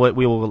 and then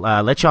we will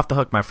let you off the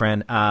hook, my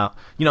friend.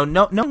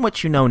 Knowing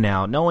what you know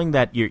now, knowing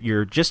that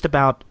you're just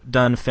about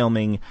done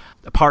filming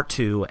part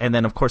 2, and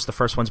then of course the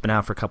first one's been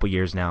out for a couple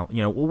years now.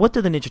 What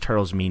do the Ninja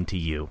Turtles mean to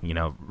you?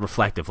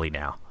 Reflectively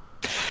now.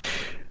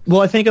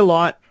 Well, I think a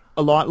lot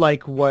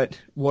like what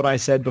I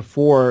said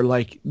before.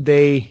 Like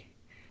they're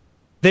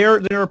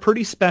a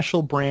pretty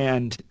special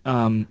brand.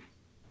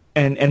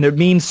 And it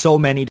means so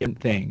many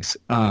different things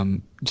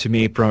to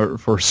me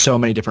for so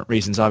many different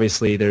reasons.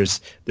 Obviously,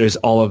 there's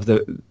all of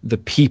the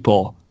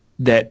people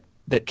that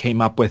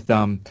came up with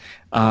them.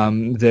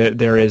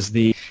 There is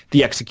the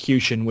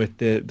execution with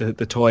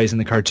the toys and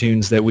the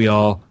cartoons that we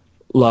all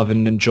love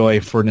and enjoy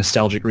for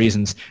nostalgic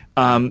reasons.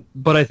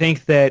 But I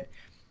think that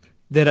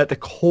at the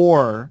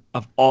core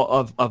of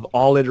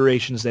all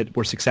iterations that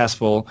were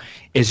successful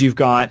is you've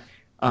got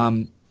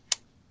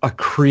a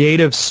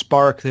creative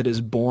spark that is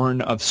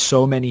born of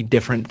so many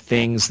different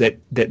things that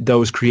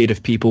those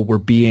creative people were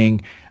being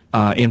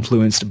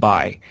influenced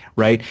by,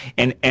 right?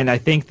 And I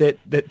think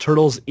that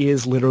Turtles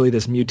is literally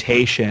this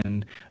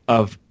mutation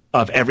of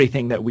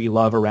everything that we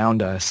love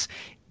around us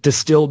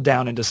distilled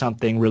down into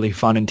something really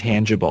fun and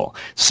tangible.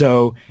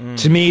 So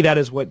to me, that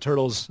is what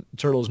Turtles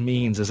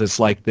means, is it's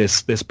like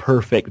this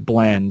perfect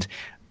blend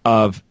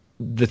of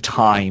the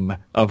time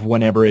of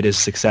whenever it is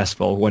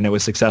successful. When it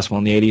was successful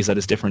in the 80s, that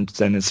is different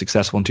than it's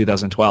successful in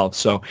 2012.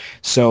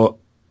 So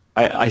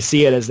I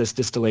see it as this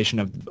distillation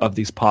of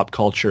these pop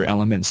culture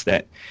elements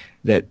that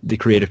the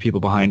creative people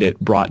behind it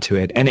brought to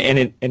it, and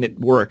it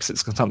works.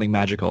 It's something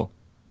magical.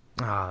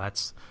 Oh,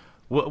 that's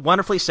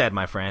wonderfully said,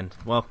 my friend.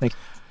 Well, thank you.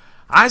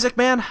 Isaac,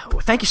 man,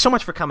 thank you so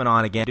much for coming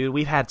on again, dude.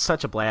 We've had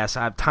such a blast.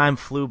 Time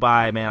flew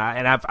by,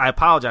 man, I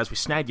apologize. We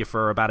snagged you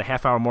for about a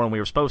half hour more than we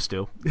were supposed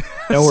to.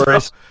 No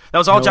worries. That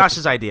was all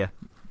Josh's idea.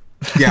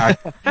 Yeah,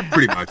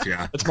 pretty much,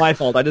 yeah. It's my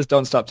fault. I just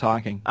don't stop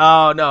talking.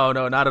 Oh, no,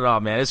 not at all,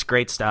 man. It's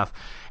great stuff.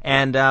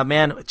 And,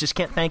 man, just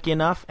can't thank you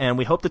enough, and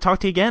we hope to talk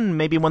to you again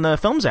maybe when the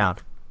film's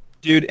out.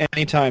 Dude,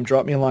 anytime.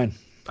 Drop me a line.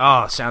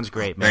 Oh, sounds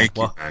great, man. Thank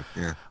you, man.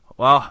 Yeah.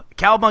 Well,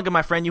 Cowabunga,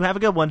 my friend, you have a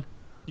good one.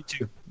 You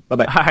too.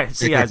 Bye-bye. All right,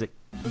 see you, Isaac.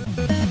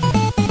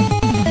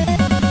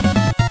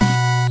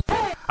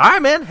 All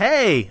right, man.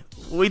 Hey,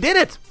 we did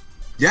it.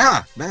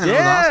 Yeah, man.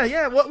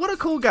 Yeah. What a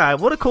cool guy.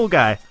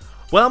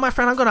 Well, my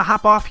friend, I'm going to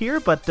hop off here,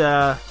 but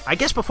I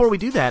guess before we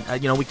do that,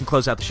 we can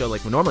close out the show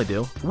like we normally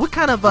do. What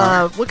kind of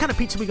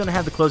pizza are we going to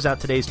have to close out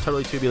today's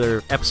Totally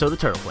Tubular episode of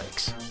Turtle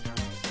Flakes?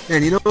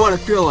 And you know what? I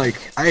feel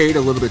like I ate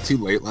a little bit too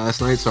late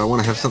last night, so I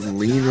want to have something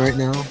lean right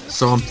now.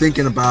 So I'm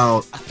thinking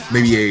about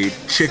maybe a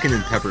chicken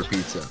and pepper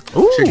pizza.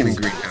 Ooh. Chicken and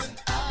green pepper.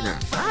 Yeah.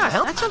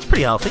 Hell, that sounds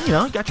pretty healthy.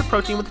 You got your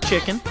protein with the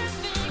chicken.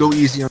 Go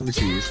easy on the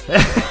cheese.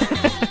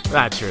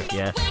 That's true,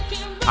 yeah.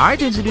 All right,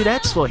 dudes and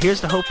dudettes. Well,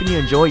 here's to hoping you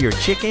enjoy your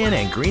chicken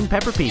and green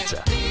pepper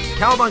pizza.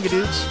 Cowabunga,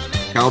 dudes.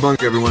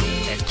 Cowabunga, everyone.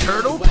 And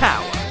Turtle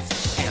Power.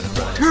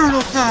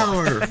 Turtle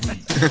Power.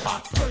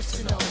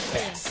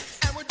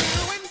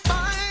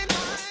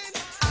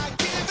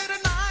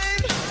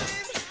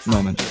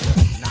 Moment.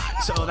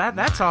 So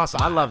that's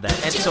awesome. I love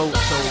that. And so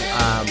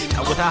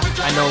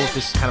I know this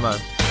is kind of a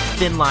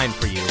thin line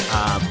for you.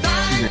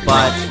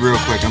 But real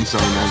quick, I'm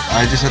sorry, man.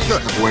 I just have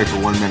to step away for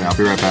 1 minute. I'll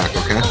be right back,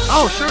 okay?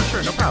 Oh, sure,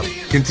 no problem.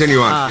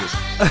 Continue on,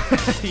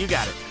 please. You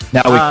got it.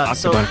 Now we can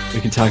talk about it. We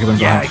can talk about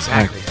it. Yeah,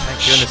 exactly. Thank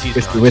goodness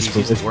he's gone. Whisper.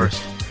 He's the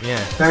worst. Yeah.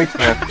 Thanks,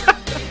 man.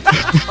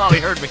 Oh, he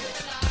heard me.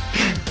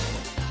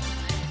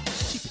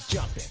 Keep it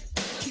jumping,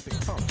 keep it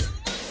pumping.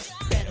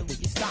 Better when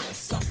you start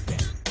something.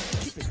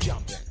 Keep it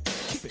jumping,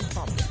 keep it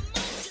pumping.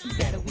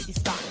 Better when you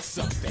start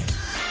something.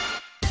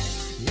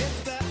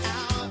 It's the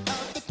hour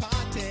of the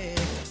party,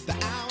 the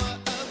hour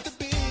of the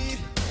beat.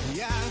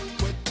 Yeah,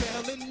 we're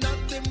telling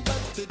nothing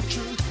but the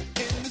truth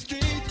in the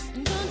street.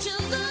 Don't you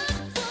look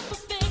for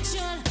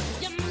perfection?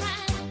 Your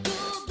mind go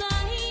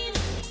blind.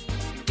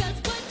 'Cause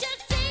what you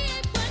see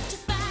ain't what you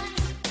find.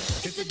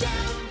 It's a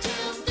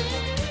downtown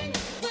thing.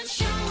 We're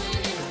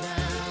showing it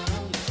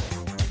around.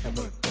 And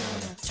we're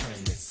gonna turn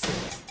this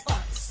city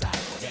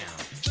upside down.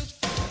 Just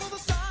follow the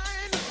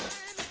sign,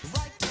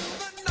 right to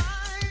the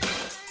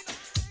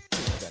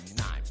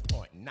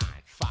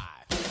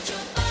 9.95. Put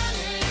your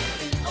body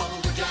in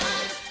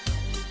overdrive.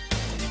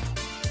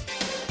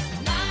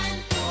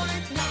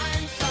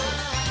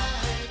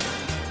 9.95.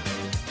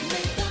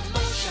 Make the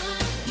motion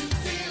you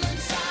feel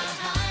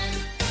inside.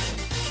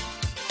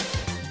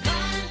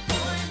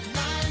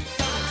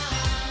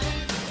 9.95.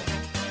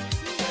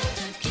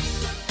 Gotta keep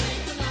the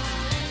faith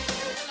alive.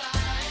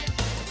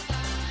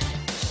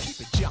 Keep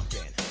it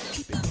jumping,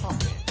 keep it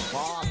pumping.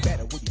 Oh,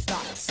 better when you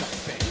start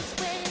something. It's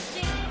where you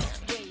stand,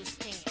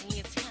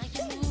 it's how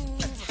you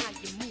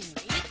move,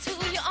 it's who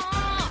you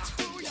are,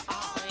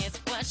 it's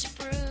what you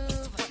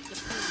prove,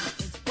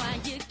 it's why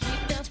you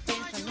keep the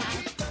faith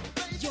alive.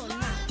 You're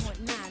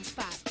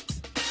 9.95.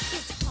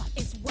 It's hot,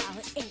 it's wild,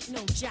 it ain't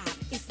no job.